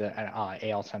take the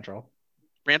AL Central.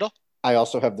 Randall? I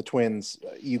also have the Twins.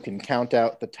 You can count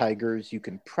out the Tigers. You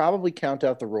can probably count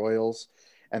out the Royals,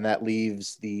 and that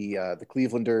leaves the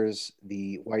Clevelanders,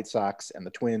 the White Sox, and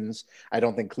the Twins. I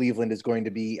don't think Cleveland is going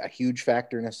to be a huge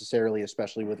factor necessarily,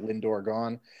 especially with Lindor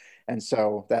gone. And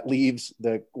so that leaves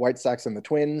the White Sox and the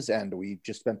Twins, and we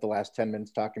just spent the last 10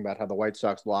 minutes talking about how the White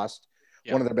Sox lost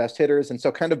one of their best hitters. And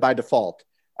so kind of by default,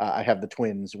 I have the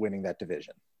Twins winning that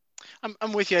division.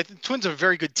 I'm with you. The Twins are a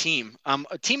very good team.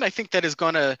 A team I think that is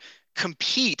going to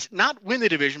compete, not win the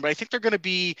division, but I think they're going to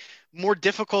be more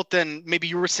difficult than maybe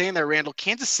you were saying there, Randall.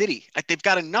 Kansas City, they've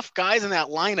got enough guys in that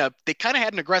lineup. They kind of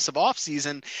had an aggressive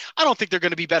offseason. I don't think they're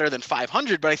going to be better than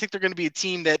 500, but I think they're going to be a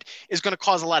team that is going to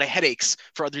cause a lot of headaches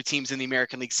for other teams in the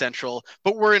American League Central.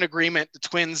 But we're in agreement. The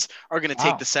Twins are going to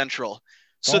take the Central.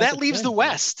 So that leaves the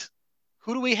West.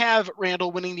 Who do we have,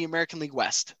 Randall, winning the American League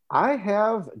West? I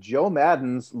have Joe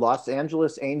Maddon's Los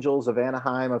Angeles Angels of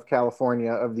Anaheim of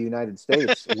California of the United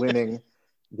States winning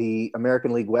the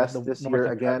American League West this year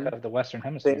again. Of the Western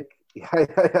Hemisphere.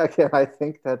 I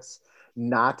think that's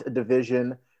not a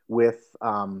division with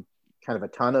kind of a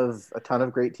ton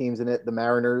of great teams in it. The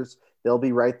Mariners, they'll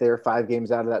be right there 5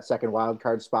 games out of that second wild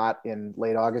card spot in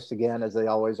late August again, as they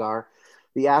always are.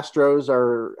 The Astros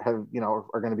are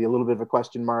going to be a little bit of a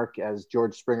question mark as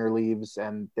George Springer leaves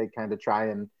and they kind of try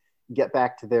and get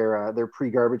back to their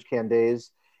pre-garbage can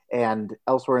days. And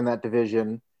elsewhere in that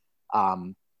division,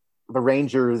 the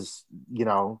Rangers,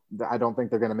 I don't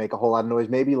think they're going to make a whole lot of noise.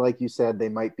 Maybe, like you said, they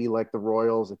might be like the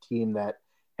Royals, a team that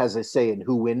has a say in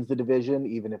who wins the division,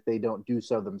 even if they don't do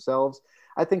so themselves.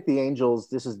 I think the Angels,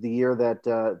 this is the year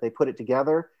that they put it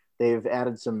together. They've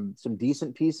added some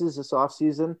decent pieces this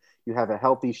offseason. You have a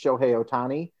healthy Shohei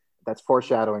Ohtani. That's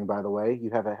foreshadowing, by the way. You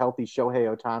have a healthy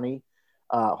Shohei Ohtani.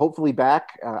 hopefully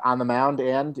back on the mound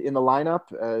and in the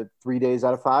lineup 3 days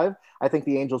out of 5. I think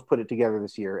the Angels put it together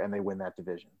this year and they win that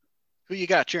division. Who you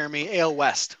got, Jeremy? AL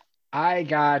West. I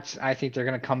think they're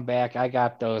going to come back. I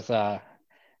got those, the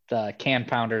can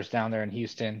pounders down there in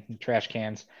Houston, trash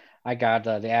cans. I got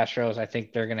the Astros. I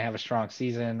think they're going to have a strong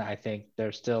season. I think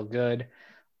they're still good.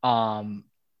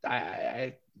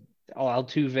 Altuve,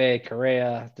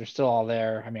 Correa, they're still all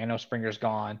there. I mean, I know Springer's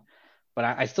gone, but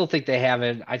I still think they have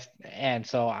it.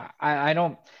 I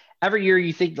don't. Every year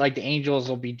you think like the Angels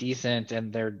will be decent,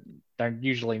 and they're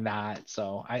usually not.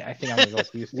 So I think I'm gonna go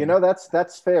with Houston.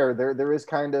 That's fair. There is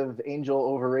kind of Angel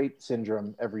overrate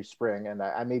syndrome every spring, and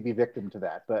I may be victim to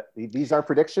that. But these are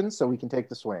predictions, so we can take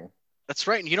the swing. That's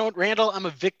right. And you know what, Randall? I'm a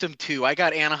victim too. I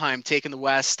got Anaheim taking the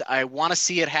West. I want to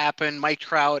see it happen. Mike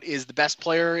Trout is the best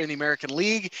player in the American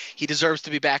League. He deserves to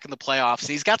be back in the playoffs.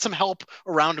 He's got some help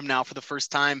around him now for the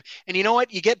first time. And you know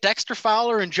what? You get Dexter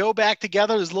Fowler and Joe back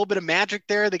together. There's a little bit of magic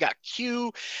there. They got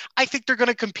Q. I think they're going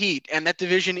to compete, and that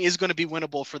division is going to be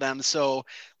winnable for them. So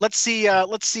let's see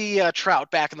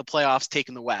Trout back in the playoffs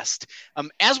taking the West.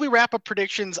 As we wrap up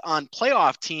predictions on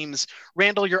playoff teams,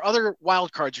 Randall, your other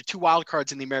wild cards, your 2 wild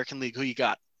cards in the American League, who you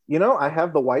got? I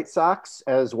have the White Sox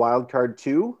as wild card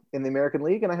 2 in the American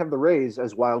League, and I have the Rays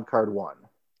as wild card 1.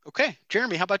 Okay.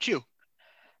 Jeremy, how about you?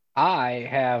 I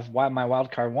have my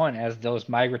wild card 1 as those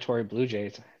migratory Blue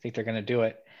Jays. I think they're going to do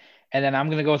it. And then I'm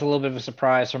going to go with a little bit of a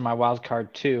surprise for my wild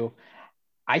card 2.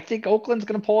 I think Oakland's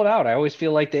going to pull it out. I always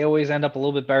feel like they always end up a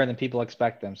little bit better than people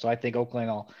expect them. So I think Oakland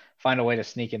will find a way to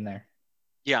sneak in there.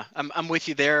 Yeah, I'm with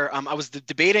you there. I was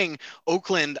debating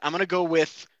Oakland. I'm going to go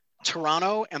with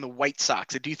Toronto and the White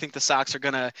Sox. I do think the Sox are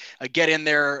going to get in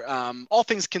there. All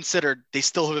things considered, they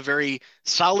still have a very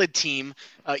solid team,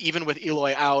 even with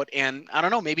Eloy out. And I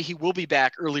don't know, maybe he will be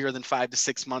back earlier than 5 to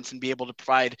 6 months and be able to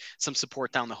provide some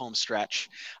support down the home stretch.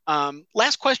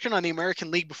 Last question on the American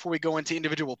League before we go into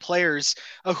individual players.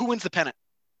 Who wins the pennant?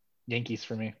 Yankees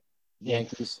for me.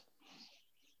 Yankees.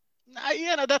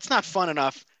 That's not fun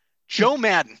enough. Joe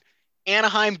Madden.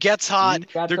 Anaheim gets hot.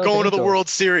 They're going to the World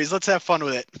Series. Let's have fun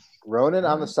with it. Ronan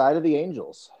on the side of the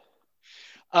Angels.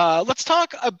 Let's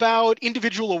talk about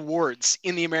individual awards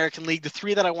in the American League. The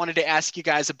 3 that I wanted to ask you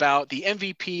guys about: the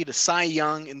MVP, the Cy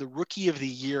Young, and the Rookie of the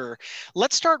Year.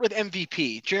 Let's start with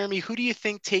MVP. Jeremy, who do you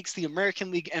think takes the American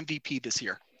League MVP this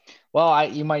year? Well, I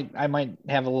might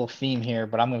have a little theme here,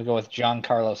 but I'm going to go with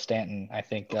Giancarlo Stanton. I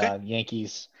think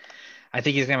Yankees. I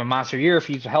think he's going to have a monster year if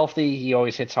he's healthy. He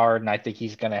always hits hard, and I think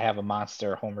he's going to have a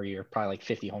monster homer year, probably like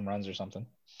 50 home runs or something.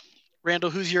 Randall,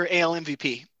 who's your AL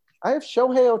MVP? I have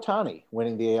Shohei Ohtani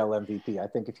winning the AL MVP. I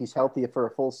think if he's healthy for a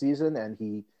full season and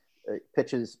he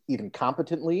pitches even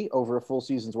competently over a full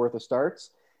season's worth of starts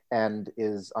and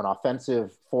is an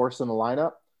offensive force in the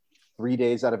lineup 3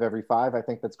 days out of every 5, I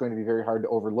think that's going to be very hard to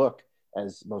overlook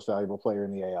as most valuable player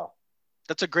in the AL.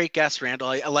 That's a great guess, Randall.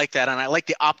 I like that. And I like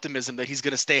the optimism that he's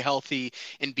going to stay healthy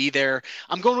and be there.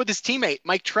 I'm going with his teammate,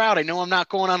 Mike Trout. I know I'm not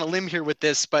going on a limb here with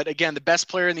this, but again, the best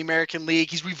player in the American League.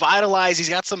 He's revitalized. He's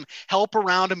got some help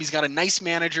around him. He's got a nice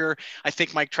manager. I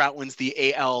think Mike Trout wins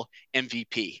the AL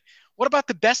MVP. What about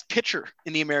the best pitcher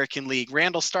in the American League?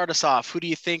 Randall, start us off. Who do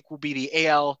you think will be the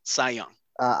AL Cy Young?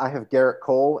 I have Garrett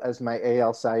Cole as my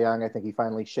AL Cy Young. I think he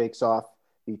finally shakes off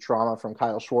the trauma from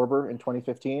Kyle Schwarber in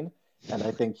 2015. And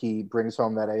I think he brings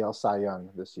home that AL Cy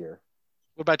Young this year.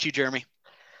 What about you, Jeremy?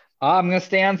 I'm going to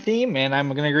stay on theme, and I'm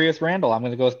going to agree with Randall. I'm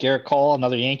going to go with Garrett Cole,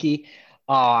 another Yankee.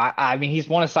 I mean, he's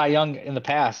won a Cy Young in the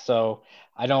past, so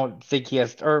I don't think he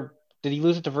has – or did he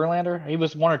lose it to Verlander? He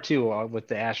was 1 or 2 with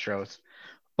the Astros.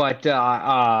 But,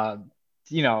 I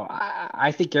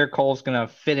think Garrett Cole's going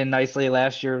to fit in nicely.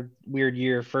 Last year, weird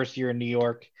year, first year in New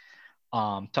York.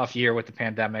 Tough year with the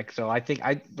pandemic. So I think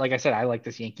like I said, I like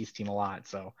this Yankees team a lot.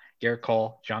 So Garrett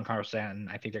Cole, Giancarlo Stanton,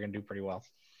 I think they're going to do pretty well.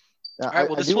 I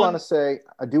do want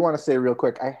to say real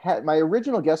quick, I had my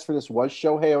original guess for this was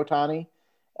Shohei Ohtani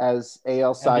as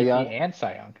AL Cy Young and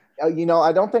Cy Young.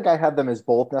 I don't think I had them as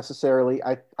both necessarily.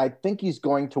 I think he's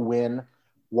going to win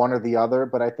one or the other,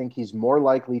 but I think he's more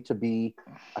likely to be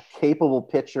a capable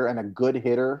pitcher and a good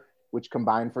hitter, which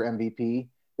combined for MVP,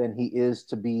 than he is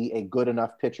to be a good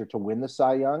enough pitcher to win the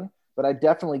Cy Young. But I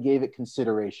definitely gave it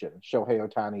consideration. Shohei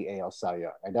Ohtani, AL Cy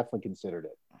Young. I definitely considered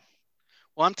it.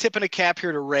 Well, I'm tipping a cap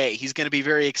here to Ray. He's going to be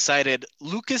very excited.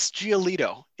 Lucas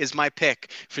Giolito is my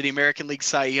pick for the American League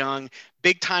Cy Young.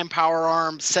 Big-time power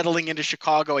arm, settling into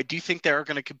Chicago. I do think they're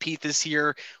going to compete this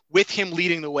year with him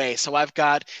leading the way. So I've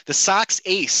got the Sox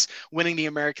ace winning the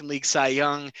American League Cy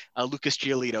Young, Lucas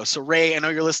Giolito. So, Ray, I know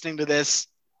you're listening to this.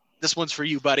 this one's for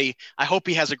you, buddy. I hope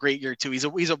he has a great year too. He's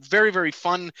a very, very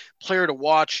fun player to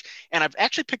watch. And I've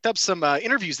actually picked up some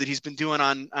interviews that he's been doing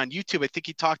on YouTube. I think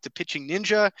he talked to Pitching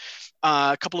Ninja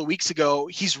a couple of weeks ago.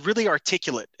 He's really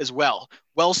articulate as well,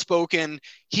 well-spoken.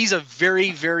 He's a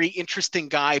very, very interesting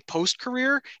guy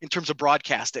post-career in terms of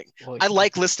broadcasting. Well, I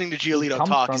like listening to Giolito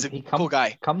talk. He's a cool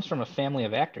guy. Comes from a family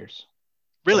of actors.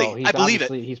 Really? So I believe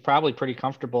it. He's probably pretty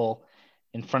comfortable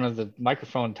in front of the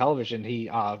microphone and television. He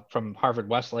from Harvard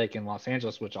Westlake in Los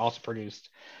Angeles, which also produced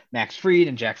Max Fried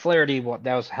and Jack Flaherty. Well,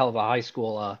 that was a hell of a high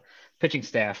school pitching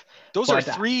staff. Those are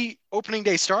 3 opening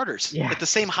day starters at the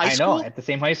same high school. I know, at the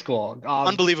same high school.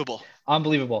 Unbelievable.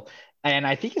 And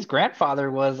I think his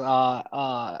grandfather was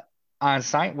on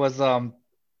Seinfeld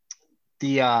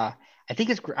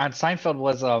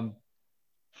was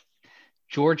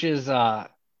George's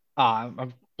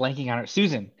I'm blanking on it.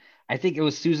 Susan. I think it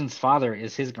was Susan's father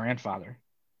is his grandfather.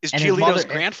 Is Giolito's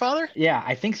grandfather? Yeah,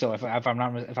 I think so. If I'm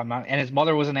not, and his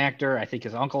mother was an actor. I think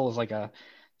his uncle was like a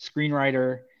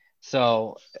screenwriter.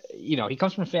 So, he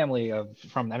comes from a family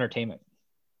from entertainment.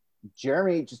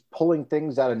 Jeremy just pulling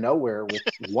things out of nowhere with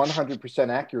 100%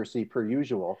 accuracy per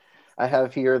usual. I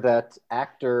have here that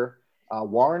actor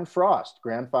Warren Frost,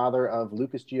 grandfather of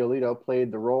Lucas Giolito,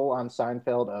 played the role on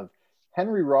Seinfeld of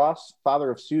Henry Ross,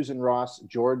 father of Susan Ross,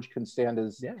 George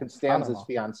Constanza's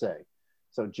fiance.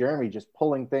 So Jeremy just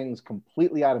pulling things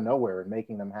completely out of nowhere and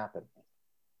making them happen.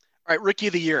 All right, Rookie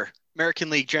of the Year, American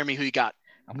League. Jeremy, who you got?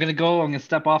 I'm going to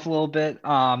step off a little bit,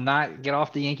 not get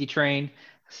off the Yankee train,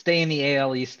 stay in the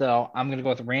AL East, though. I'm going to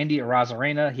go with Randy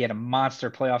Arozarena. He had a monster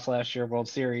playoffs last year, World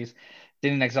Series.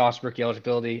 Didn't exhaust rookie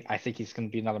eligibility. I think he's going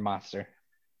to be another monster.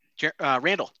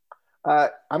 Randall.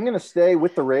 I'm going to stay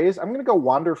with the Rays. I'm going to go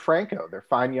Wander Franco, their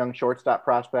fine young shortstop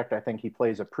prospect. I think he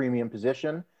plays a premium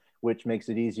position, which makes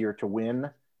it easier to win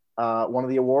one of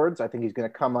the awards. I think he's going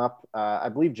to come up. I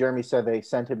believe Jeremy said they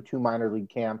sent him to minor league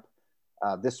camp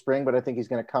this spring, but I think he's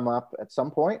going to come up at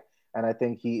some point, and I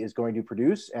think he is going to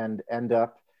produce and end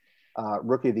up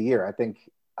Rookie of the Year. I think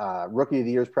Rookie of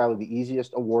the Year is probably the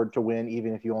easiest award to win,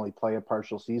 even if you only play a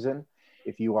partial season,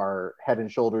 if you are head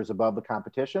and shoulders above the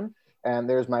competition. And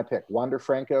there's my pick, Wander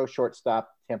Franco,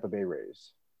 shortstop, Tampa Bay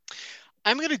Rays.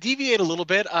 I'm going to deviate a little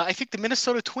bit. I think the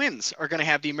Minnesota Twins are going to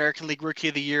have the American League Rookie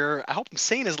of the Year. I hope I'm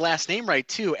saying his last name right,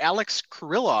 too. Alex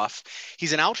Kirilloff.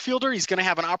 He's an outfielder. He's going to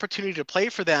have an opportunity to play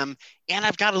for them. And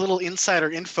I've got a little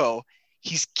insider info.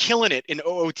 He's killing it in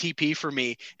OOTP for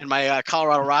me in my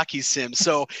Colorado Rockies sim.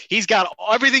 So he's got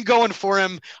everything going for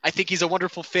him. I think he's a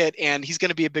wonderful fit, and he's going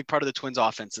to be a big part of the Twins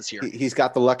offense this year. He's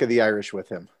got the luck of the Irish with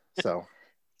him. So.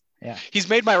 Yeah, he's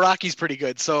made my Rockies pretty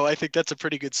good, so I think that's a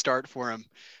pretty good start for him.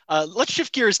 Let's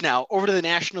shift gears now over to the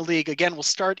National League. Again, we'll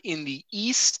start in the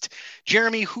East.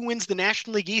 Jeremy, who wins the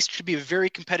National League East? Should be a very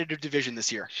competitive division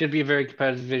this year. Should be a very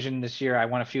competitive division this year. I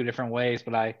went a few different ways,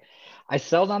 but I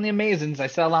sold on the Amazons. I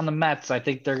sold on the Mets. I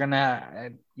think they're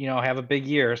gonna, have a big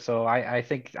year. So I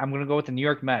think I'm gonna go with the New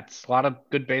York Mets. A lot of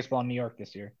good baseball in New York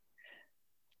this year.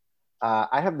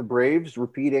 I have the Braves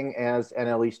repeating as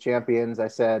NL East champions. I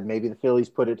said maybe the Phillies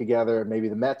put it together, maybe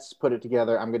the Mets put it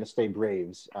together. I'm going to stay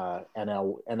Braves,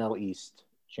 NL East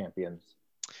champions.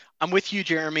 I'm with you,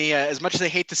 Jeremy. As much as I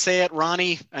hate to say it,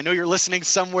 Ronnie, I know you're listening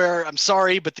somewhere. I'm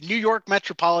sorry, but the New York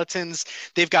Metropolitans,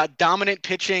 they've got dominant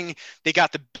pitching. They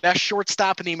got the best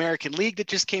shortstop in the American League that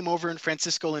just came over in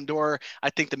Francisco Lindor. I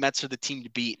think the Mets are the team to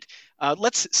beat.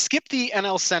 Let's skip the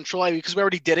NL Central because we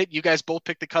already did it. You guys both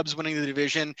picked the Cubs winning the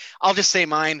division. I'll just say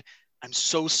mine. I'm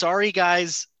so sorry,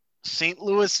 guys. St.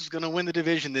 Louis is going to win the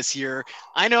division this year.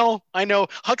 I know.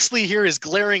 Huxley here is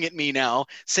glaring at me now,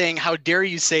 saying, "How dare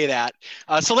you say that?"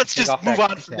 So let's just move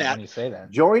on from that. When you say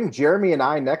that. Join Jeremy and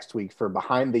I next week for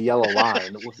Behind the Yellow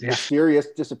Line, with the mysterious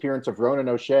disappearance of Ronan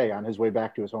O'Shea on his way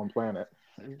back to his home planet.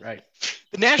 Right.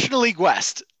 The National League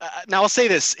West. Now I'll say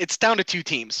this, it's down to 2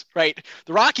 teams, right?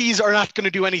 The Rockies are not going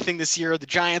to do anything this year. The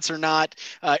Giants are not.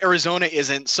 Arizona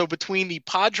isn't. So between the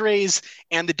Padres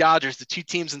and the Dodgers, the 2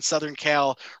 teams in Southern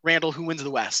Cal, Randall, who wins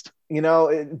the West?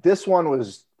 This one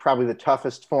was probably the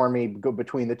toughest for me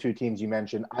between the 2 teams you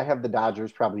mentioned. I have the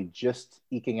Dodgers probably just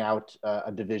eking out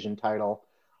a division title.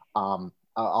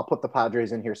 I'll put the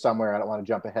Padres in here somewhere. I don't want to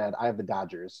jump ahead. I have the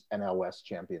Dodgers NL West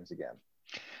champions again.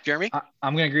 Jeremy?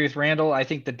 I'm going to agree with Randall. I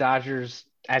think the Dodgers,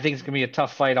 I think it's going to be a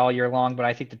tough fight all year long, but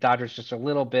I think the Dodgers just a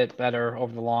little bit better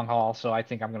over the long haul. So I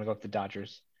think I'm going to go with the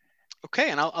Dodgers. Okay,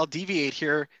 and I'll deviate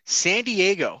here. San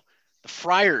Diego, the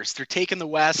Friars, they're taking the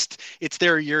West. It's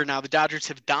their year now. The Dodgers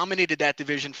have dominated that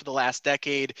division for the last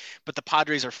decade, but the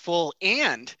Padres are full,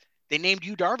 and they named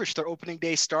Yu Darvish their opening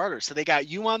day starter. So they got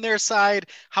you on their side.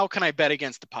 How can I bet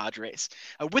against the Padres?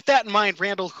 With that in mind,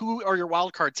 Randall, who are your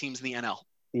wild card teams in the NL?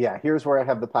 Yeah, here's where I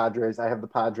have the Padres. I have the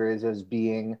Padres as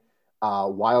being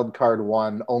wild card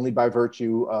one only by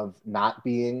virtue of not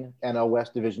being NL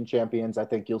West division champions. I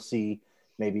think you'll see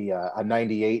maybe a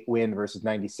 98 win versus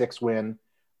 96 win,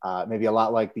 maybe a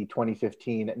lot like the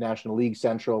 2015 National League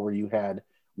Central where you had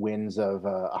wins of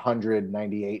 100,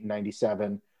 98,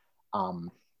 97.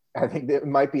 I think there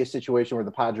might be a situation where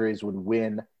the Padres would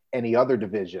win any other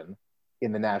division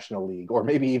in the National League, or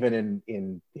maybe even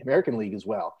in the American League as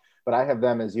well. But I have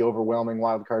them as the overwhelming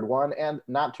wild card one, and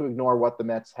not to ignore what the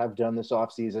Mets have done this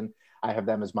offseason, I have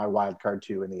them as my wild card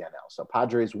two in the NL. So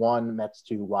Padres one, Mets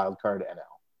two, wild card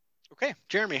NL. Okay,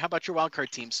 Jeremy, how about your wild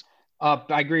card teams? I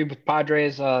agree with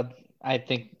Padres. I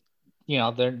think,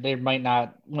 they might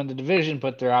not win the division,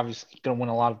 but they're obviously going to win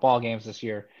a lot of ball games this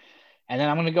year. And then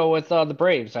I'm going to go with the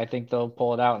Braves. I think they'll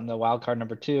pull it out in the wild card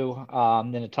number two.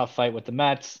 Then a tough fight with the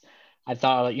Mets. I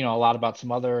thought, a lot about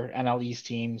some other NL East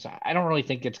teams. I don't really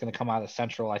think it's going to come out of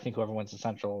Central. I think whoever wins the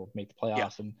Central will make the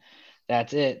playoffs, and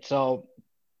that's it. So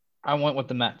I went with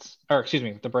the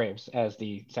the Braves as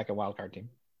the second wild card team.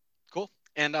 Cool.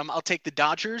 And I'll take the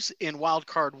Dodgers in wild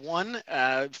card one,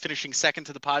 finishing second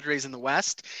to the Padres in the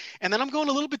West. And then I'm going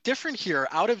a little bit different here.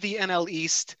 Out of the NL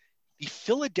East, the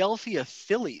Philadelphia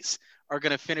Phillies are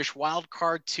going to finish wild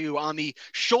card two on the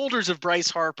shoulders of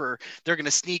Bryce Harper. They're going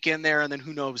to sneak in there, and then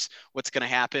who knows what's going to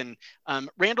happen.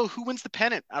 Randall, who wins the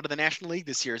pennant out of the National League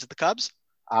this year? Is it the Cubs?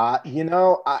 I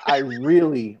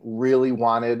really, really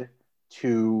wanted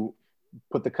to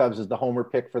put the Cubs as the homer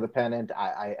pick for the pennant.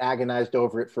 I agonized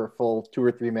over it for a full 2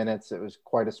 or 3 minutes. It was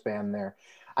quite a span there.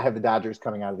 I have the Dodgers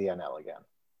coming out of the NL again.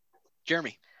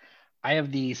 Jeremy? I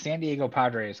have the San Diego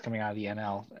Padres coming out of the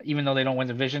NL. Even though they don't win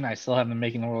the division, I still have them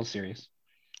making the World Series.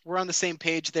 We're on the same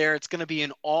page there. It's going to be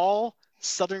an all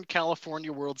Southern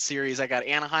California World Series. I got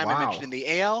Anaheim, I mentioned in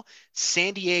the AL,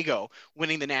 San Diego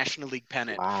winning the National League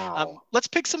pennant. Wow. Let's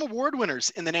pick some award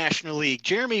winners in the National League.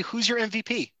 Jeremy, who's your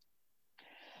MVP?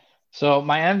 So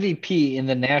my MVP in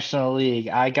the National League,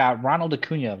 I got Ronald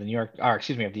Acuna of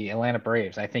the Atlanta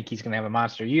Braves. I think he's going to have a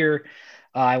monster year.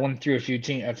 I went through a few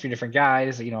different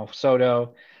guys,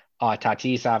 Soto,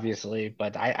 Tatis, obviously,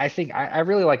 but I think I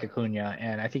really like Acuna,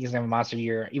 and I think he's going to have a monster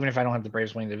year. Even if I don't have the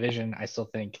Braves winning the division, I still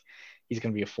think he's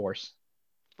going to be a force.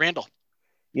 Randall?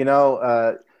 Here's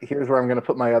where I'm going to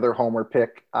put my other homer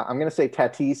pick. I'm going to say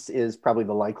Tatis is probably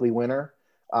the likely winner,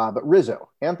 but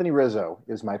Anthony Rizzo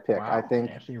is my pick. Wow, I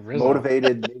think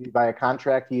motivated maybe by a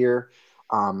contract year.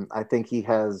 I think he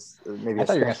has maybe a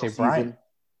special season. Brian.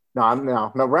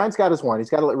 No. Brian's got his one. He's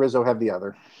got to let Rizzo have the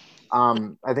other.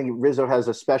 I think Rizzo has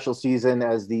a special season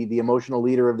as the emotional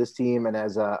leader of this team and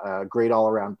as a great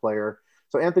all-around player.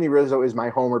 So Anthony Rizzo is my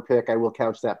homer pick. I will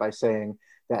couch that by saying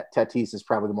that Tatis is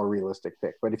probably the more realistic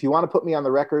pick. But if you want to put me on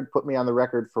the record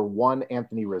for one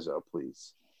Anthony Rizzo,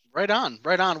 please. Right on.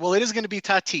 Well, it is going to be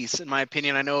Tatis, in my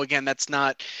opinion. I know, again, that's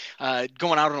not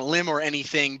going out on a limb or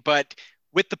anything, but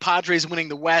with the Padres winning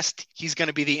the West, he's going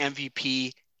to be the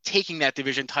MVP, taking that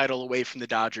division title away from the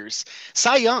Dodgers.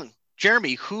 Cy Young,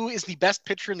 Jeremy, who is the best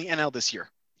pitcher in the NL this year?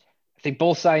 I think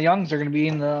both Cy Youngs are going to be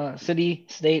in the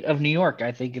state of New York.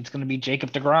 I think it's going to be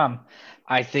Jacob deGrom.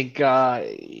 I think,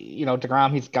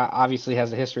 deGrom, obviously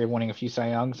has a history of winning a few Cy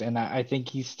Youngs, and I think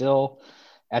he's still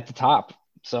at the top.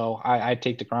 So I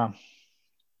take deGrom.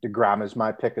 deGrom is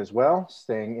my pick as well,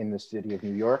 staying in the city of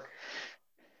New York.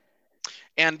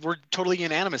 And we're totally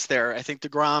unanimous there. I think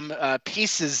deGrom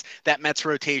paces that Mets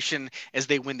rotation as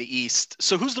they win the East.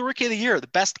 So who's the Rookie of the Year, the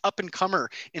best up-and-comer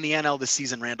in the NL this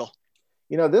season, Randall?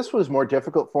 This was more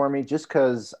difficult for me just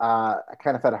because I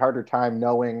kind of had a harder time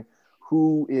knowing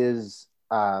who is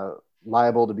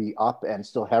liable to be up and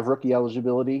still have rookie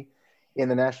eligibility in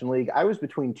the National League. I was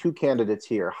between two candidates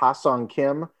here. Ha-Seong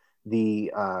Kim,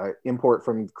 the import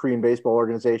from Korean Baseball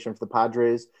Organization for the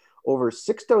Padres, over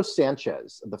Sixto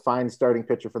Sanchez, the fine starting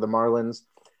pitcher for the Marlins.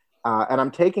 And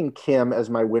I'm taking Kim as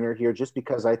my winner here just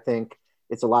because I think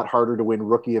it's a lot harder to win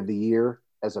Rookie of the Year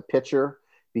as a pitcher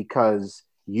because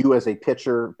you as a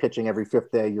pitcher pitching every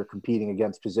fifth day, you're competing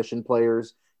against position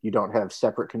players. You don't have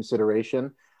separate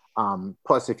consideration.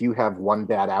 Plus, if you have one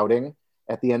bad outing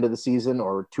at the end of the season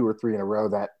or 2 or 3 in a row,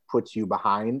 that puts you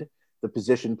behind the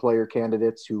position player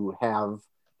candidates who have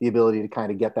the ability to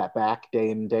kind of get that back day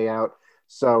in and day out.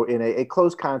 So in a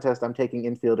close contest, I'm taking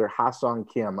infielder Ha-Seong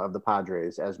Kim of the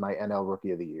Padres as my NL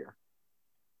Rookie of the Year.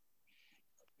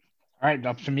 All right,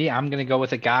 up to me, I'm going to go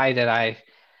with a guy that I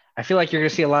feel like you're going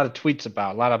to see a lot of tweets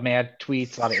about, a lot of mad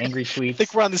tweets, a lot of angry tweets. I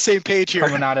think we're on the same page here.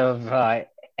 Coming out of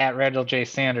at Randall J.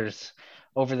 Sanders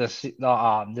over this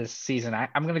season.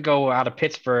 I'm going to go out of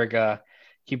Pittsburgh.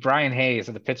 Brian Hayes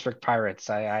of the Pittsburgh Pirates.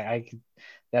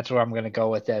 That's where I'm going to go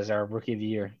with as our Rookie of the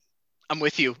Year. I'm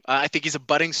with you. I think he's a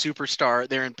budding superstar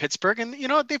there in Pittsburgh. And,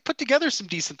 they've put together some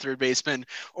decent third basemen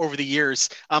over the years.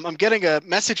 I'm getting a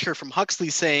message here from Huxley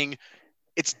saying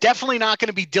it's definitely not going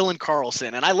to be Dylan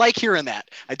Carlson. And I like hearing that.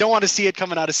 I don't want to see it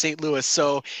coming out of St. Louis.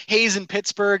 So Hayes in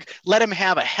Pittsburgh, let him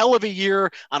have a hell of a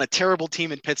year on a terrible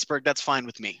team in Pittsburgh. That's fine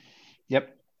with me.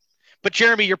 Yep. But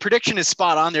Jeremy, your prediction is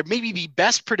spot on there. Maybe the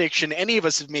best prediction any of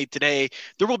us have made today.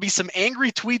 There will be some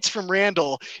angry tweets from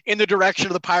Randall in the direction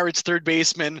of the Pirates third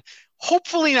baseman.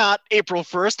 Hopefully not April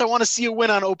 1st. I want to see a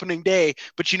win on opening day,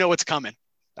 but you know what's coming.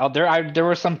 Oh, there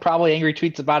were some probably angry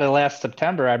tweets about it last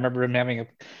September. I remember him having a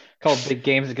couple big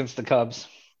games against the Cubs.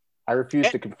 I refuse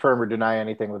to confirm or deny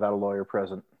anything without a lawyer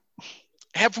present.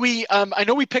 Have we, I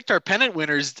know we picked our pennant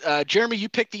winners. Jeremy, you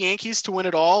picked the Yankees to win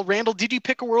it all. Randall, did you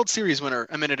pick a World Series winner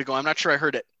a minute ago? I'm not sure I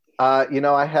heard it.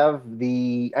 I have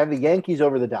the Yankees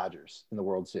over the Dodgers in the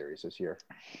World Series this year.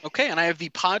 Okay, and I have the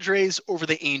Padres over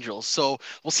the Angels. So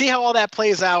we'll see how all that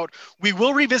plays out. We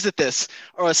will revisit this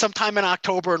sometime in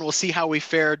October, and we'll see how we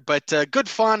fared. But good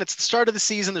fun. It's the start of the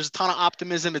season. There's a ton of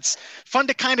optimism. It's fun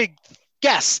to kind of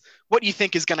guess what you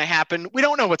think is going to happen. We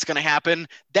don't know what's going to happen.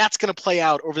 That's going to play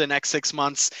out over the next 6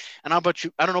 months. And how about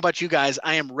you? I don't know about you guys.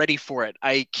 I am ready for it.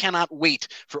 I cannot wait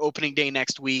for opening day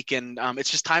next week. And it's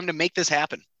just time to make this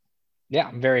happen. Yeah,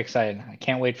 I'm very excited. I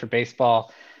can't wait for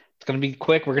baseball. It's going to be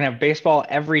quick. We're going to have baseball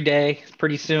every day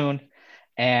pretty soon.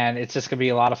 And it's just going to be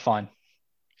a lot of fun.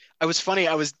 I was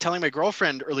telling my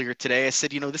girlfriend earlier today, I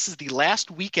said, this is the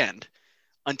last weekend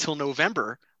until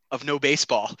November of no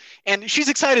baseball. And she's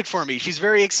excited for me. She's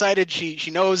very excited.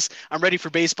 She knows I'm ready for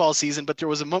baseball season, but there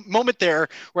was a moment there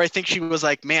where I think she was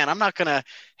like, man, I'm not going to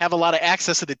have a lot of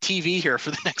access to the TV here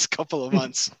for the next couple of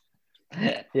months.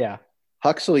 Yeah.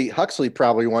 Huxley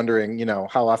probably wondering,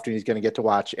 how often he's going to get to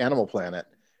watch Animal Planet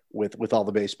with all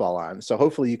the baseball on. So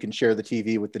hopefully you can share the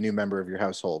TV with the new member of your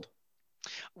household.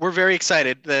 We're very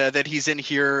excited that he's in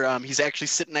here. He's actually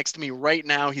sitting next to me right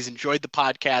now. He's enjoyed the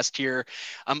podcast here.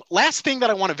 Last thing that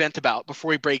I want to vent about before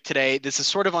we break today, this is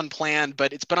sort of unplanned,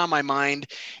 but it's been on my mind.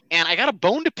 And I got a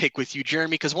bone to pick with you,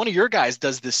 Jeremy, because one of your guys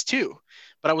does this too.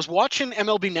 But I was watching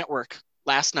MLB Network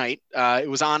last night. It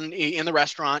was on in the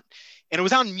restaurant. And it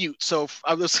was on mute, so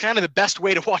it was kind of the best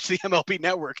way to watch the MLB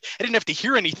Network. I didn't have to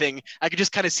hear anything. I could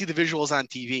just kind of see the visuals on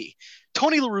TV.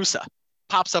 Tony La Russa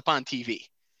pops up on TV.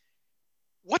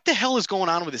 What the hell is going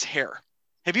on with his hair?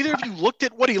 Have either of you looked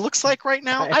at what he looks like right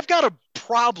now? I've got a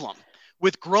problem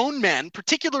with grown men,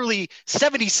 particularly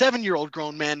 77-year-old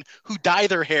grown men who dye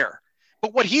their hair.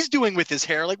 But what he's doing with his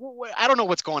hair, I don't know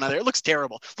what's going on there. It looks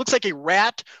terrible. Looks like a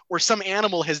rat or some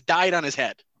animal has died on his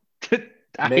head.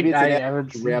 Maybe it's an animal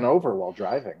he ran over while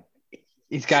driving.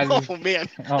 He's got. Oh man!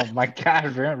 Oh my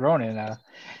God, Ronan.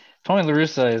 Tony La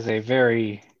Russa is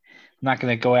I'm not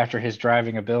going to go after his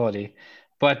driving ability,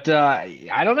 but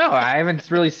I don't know. I haven't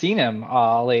really seen him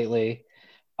lately.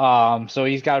 So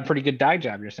he's got a pretty good dye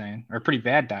job, you're saying, or a pretty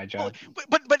bad dye job.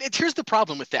 But here's the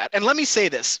problem with that. And let me say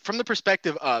this from the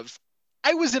perspective of,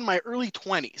 I was in my early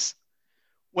 20s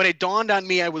when it dawned on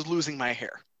me I was losing my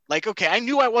hair. Okay, I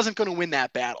knew I wasn't going to win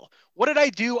that battle. What did I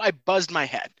do? I buzzed my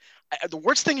head. The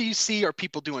worst thing you see are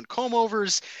people doing comb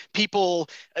overs, people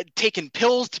taking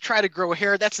pills to try to grow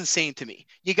hair. That's insane to me.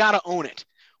 You got to own it.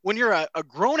 When you're a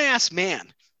grown-ass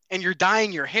man and you're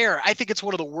dyeing your hair, I think it's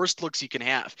one of the worst looks you can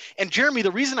have. And Jeremy,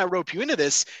 the reason I rope you into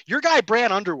this, your guy,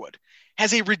 Brad Underwood,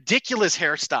 has a ridiculous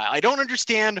hairstyle. I don't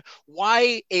understand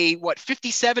why a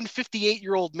 57,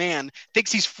 58-year-old man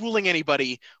thinks he's fooling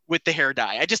anybody with the hair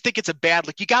dye. I just think it's a bad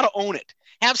look. You got to own it.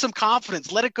 Have some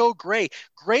confidence. Let it go gray.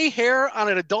 Gray hair on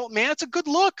an adult man, it's a good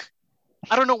look.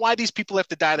 I don't know why these people have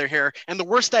to dye their hair. And the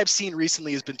worst I've seen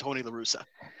recently has been Tony La Russa.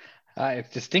 It's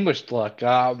distinguished look.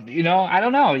 I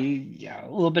don't know. A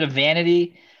little bit of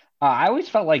vanity. I always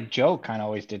felt like Joe kind of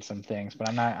always did some things, but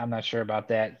I'm not sure about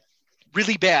that.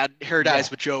 Really bad hair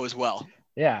dyes with Joe as well.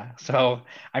 Yeah. So,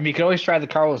 you could always try the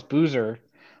Carlos Boozer,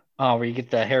 where you get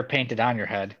the hair painted on your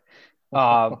head.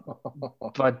 But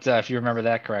if you remember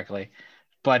that correctly,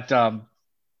 but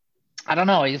I don't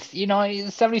know. He's a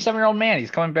 77-year-old man.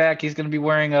 He's coming back. He's going to be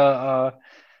wearing a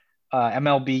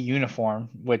MLB uniform,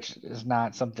 which is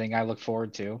not something I look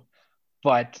forward to,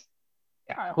 but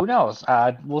who knows?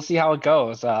 We'll see how it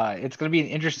goes. It's going to be an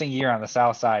interesting year on the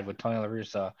South Side with Tony La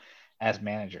Russa as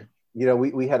manager.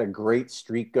 We had a great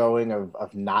streak going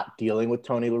of not dealing with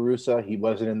Tony La Russa. He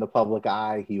wasn't in the public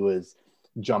eye. He was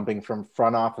jumping from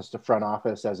front office to front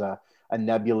office as a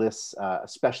nebulous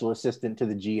special assistant to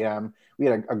the GM. We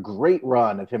had a great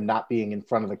run of him not being in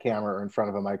front of the camera or in front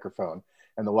of a microphone.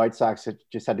 And the White Sox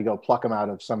just had to go pluck him out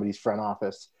of somebody's front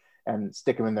office and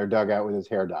stick him in their dugout with his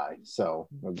hair dye. So,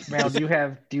 Mal, do you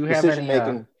have decision any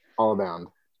making all abound?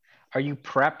 Are you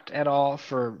prepped at all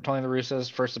for Tony La Russa's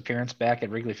first appearance back at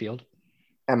Wrigley Field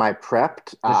Am I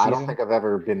prepped? this I don't season? think I've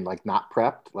ever been like not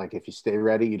prepped. Like if you stay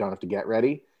ready, you don't have to get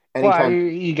ready. Well,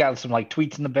 Anytime, you got some like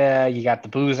tweets in the bag. You got the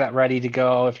booze at ready to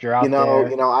go if you're out you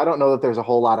there know, I don't know that there's a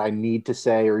whole lot I need to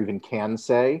say or even can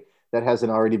say that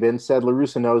hasn't already been said. La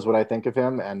Russa knows what I think of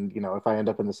him, and you know, if I end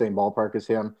up in the same ballpark as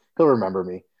him, he'll remember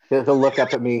me. He'll look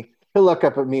up at me. He'll look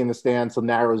up at me in the stands. He'll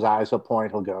narrow his eyes. He'll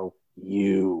point. He'll go,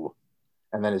 "You,"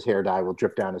 and then his hair dye will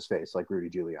drip down his face like Rudy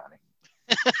Giuliani.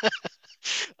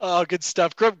 Oh, good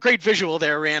stuff. Great visual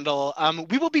there, Randall.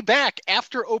 We will be back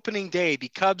after opening day. The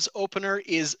Cubs opener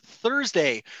is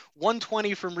Thursday,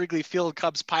 1:20 from Wrigley Field.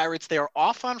 Cubs Pirates. They are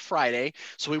off on Friday,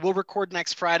 so we will record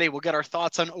next Friday. We'll get our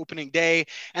thoughts on opening day,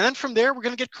 and then from there we're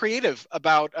going to get creative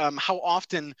about how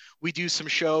often we do some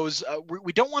shows.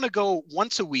 We don't want to go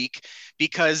once a week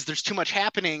because there's too much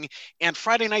happening, and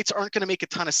Friday nights aren't going to make a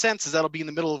ton of sense as that'll be in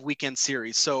the middle of weekend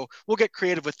series. So we'll get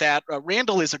creative with that.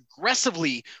 Randall is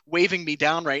aggressively waving me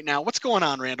down right now. What's going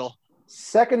on, Randall?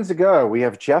 Seconds ago, we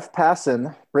have Jeff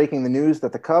Passan breaking the news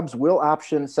that the Cubs will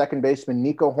option second baseman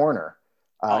Nico Horner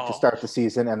to start the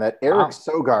season, and that Eric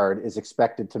Sogard is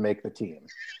expected to make the team.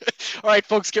 All right,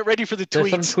 folks, get ready for the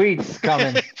tweets. There's some tweets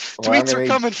coming. Tweets are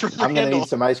coming from Randall. I'm going to need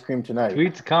some ice cream tonight.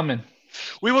 Tweets coming.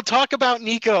 We will talk about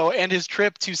Nico and his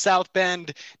trip to South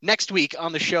Bend next week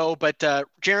on the show. But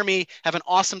Jeremy, have an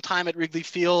awesome time at Wrigley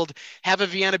Field. Have a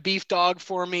Vienna beef dog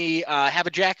for me. Have a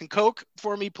Jack and Coke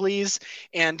for me, please.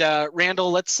 And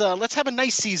Randall, let's have a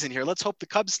nice season here. Let's hope the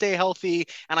Cubs stay healthy.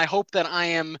 And I hope that I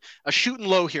am shooting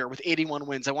low here with 81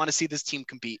 wins. I want to see this team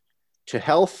compete. To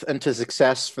health and to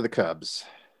success for the Cubs.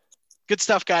 Good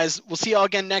stuff, guys. We'll see you all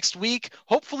again next week,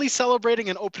 hopefully celebrating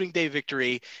an opening day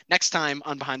victory next time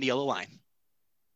on Behind the Yellow Line.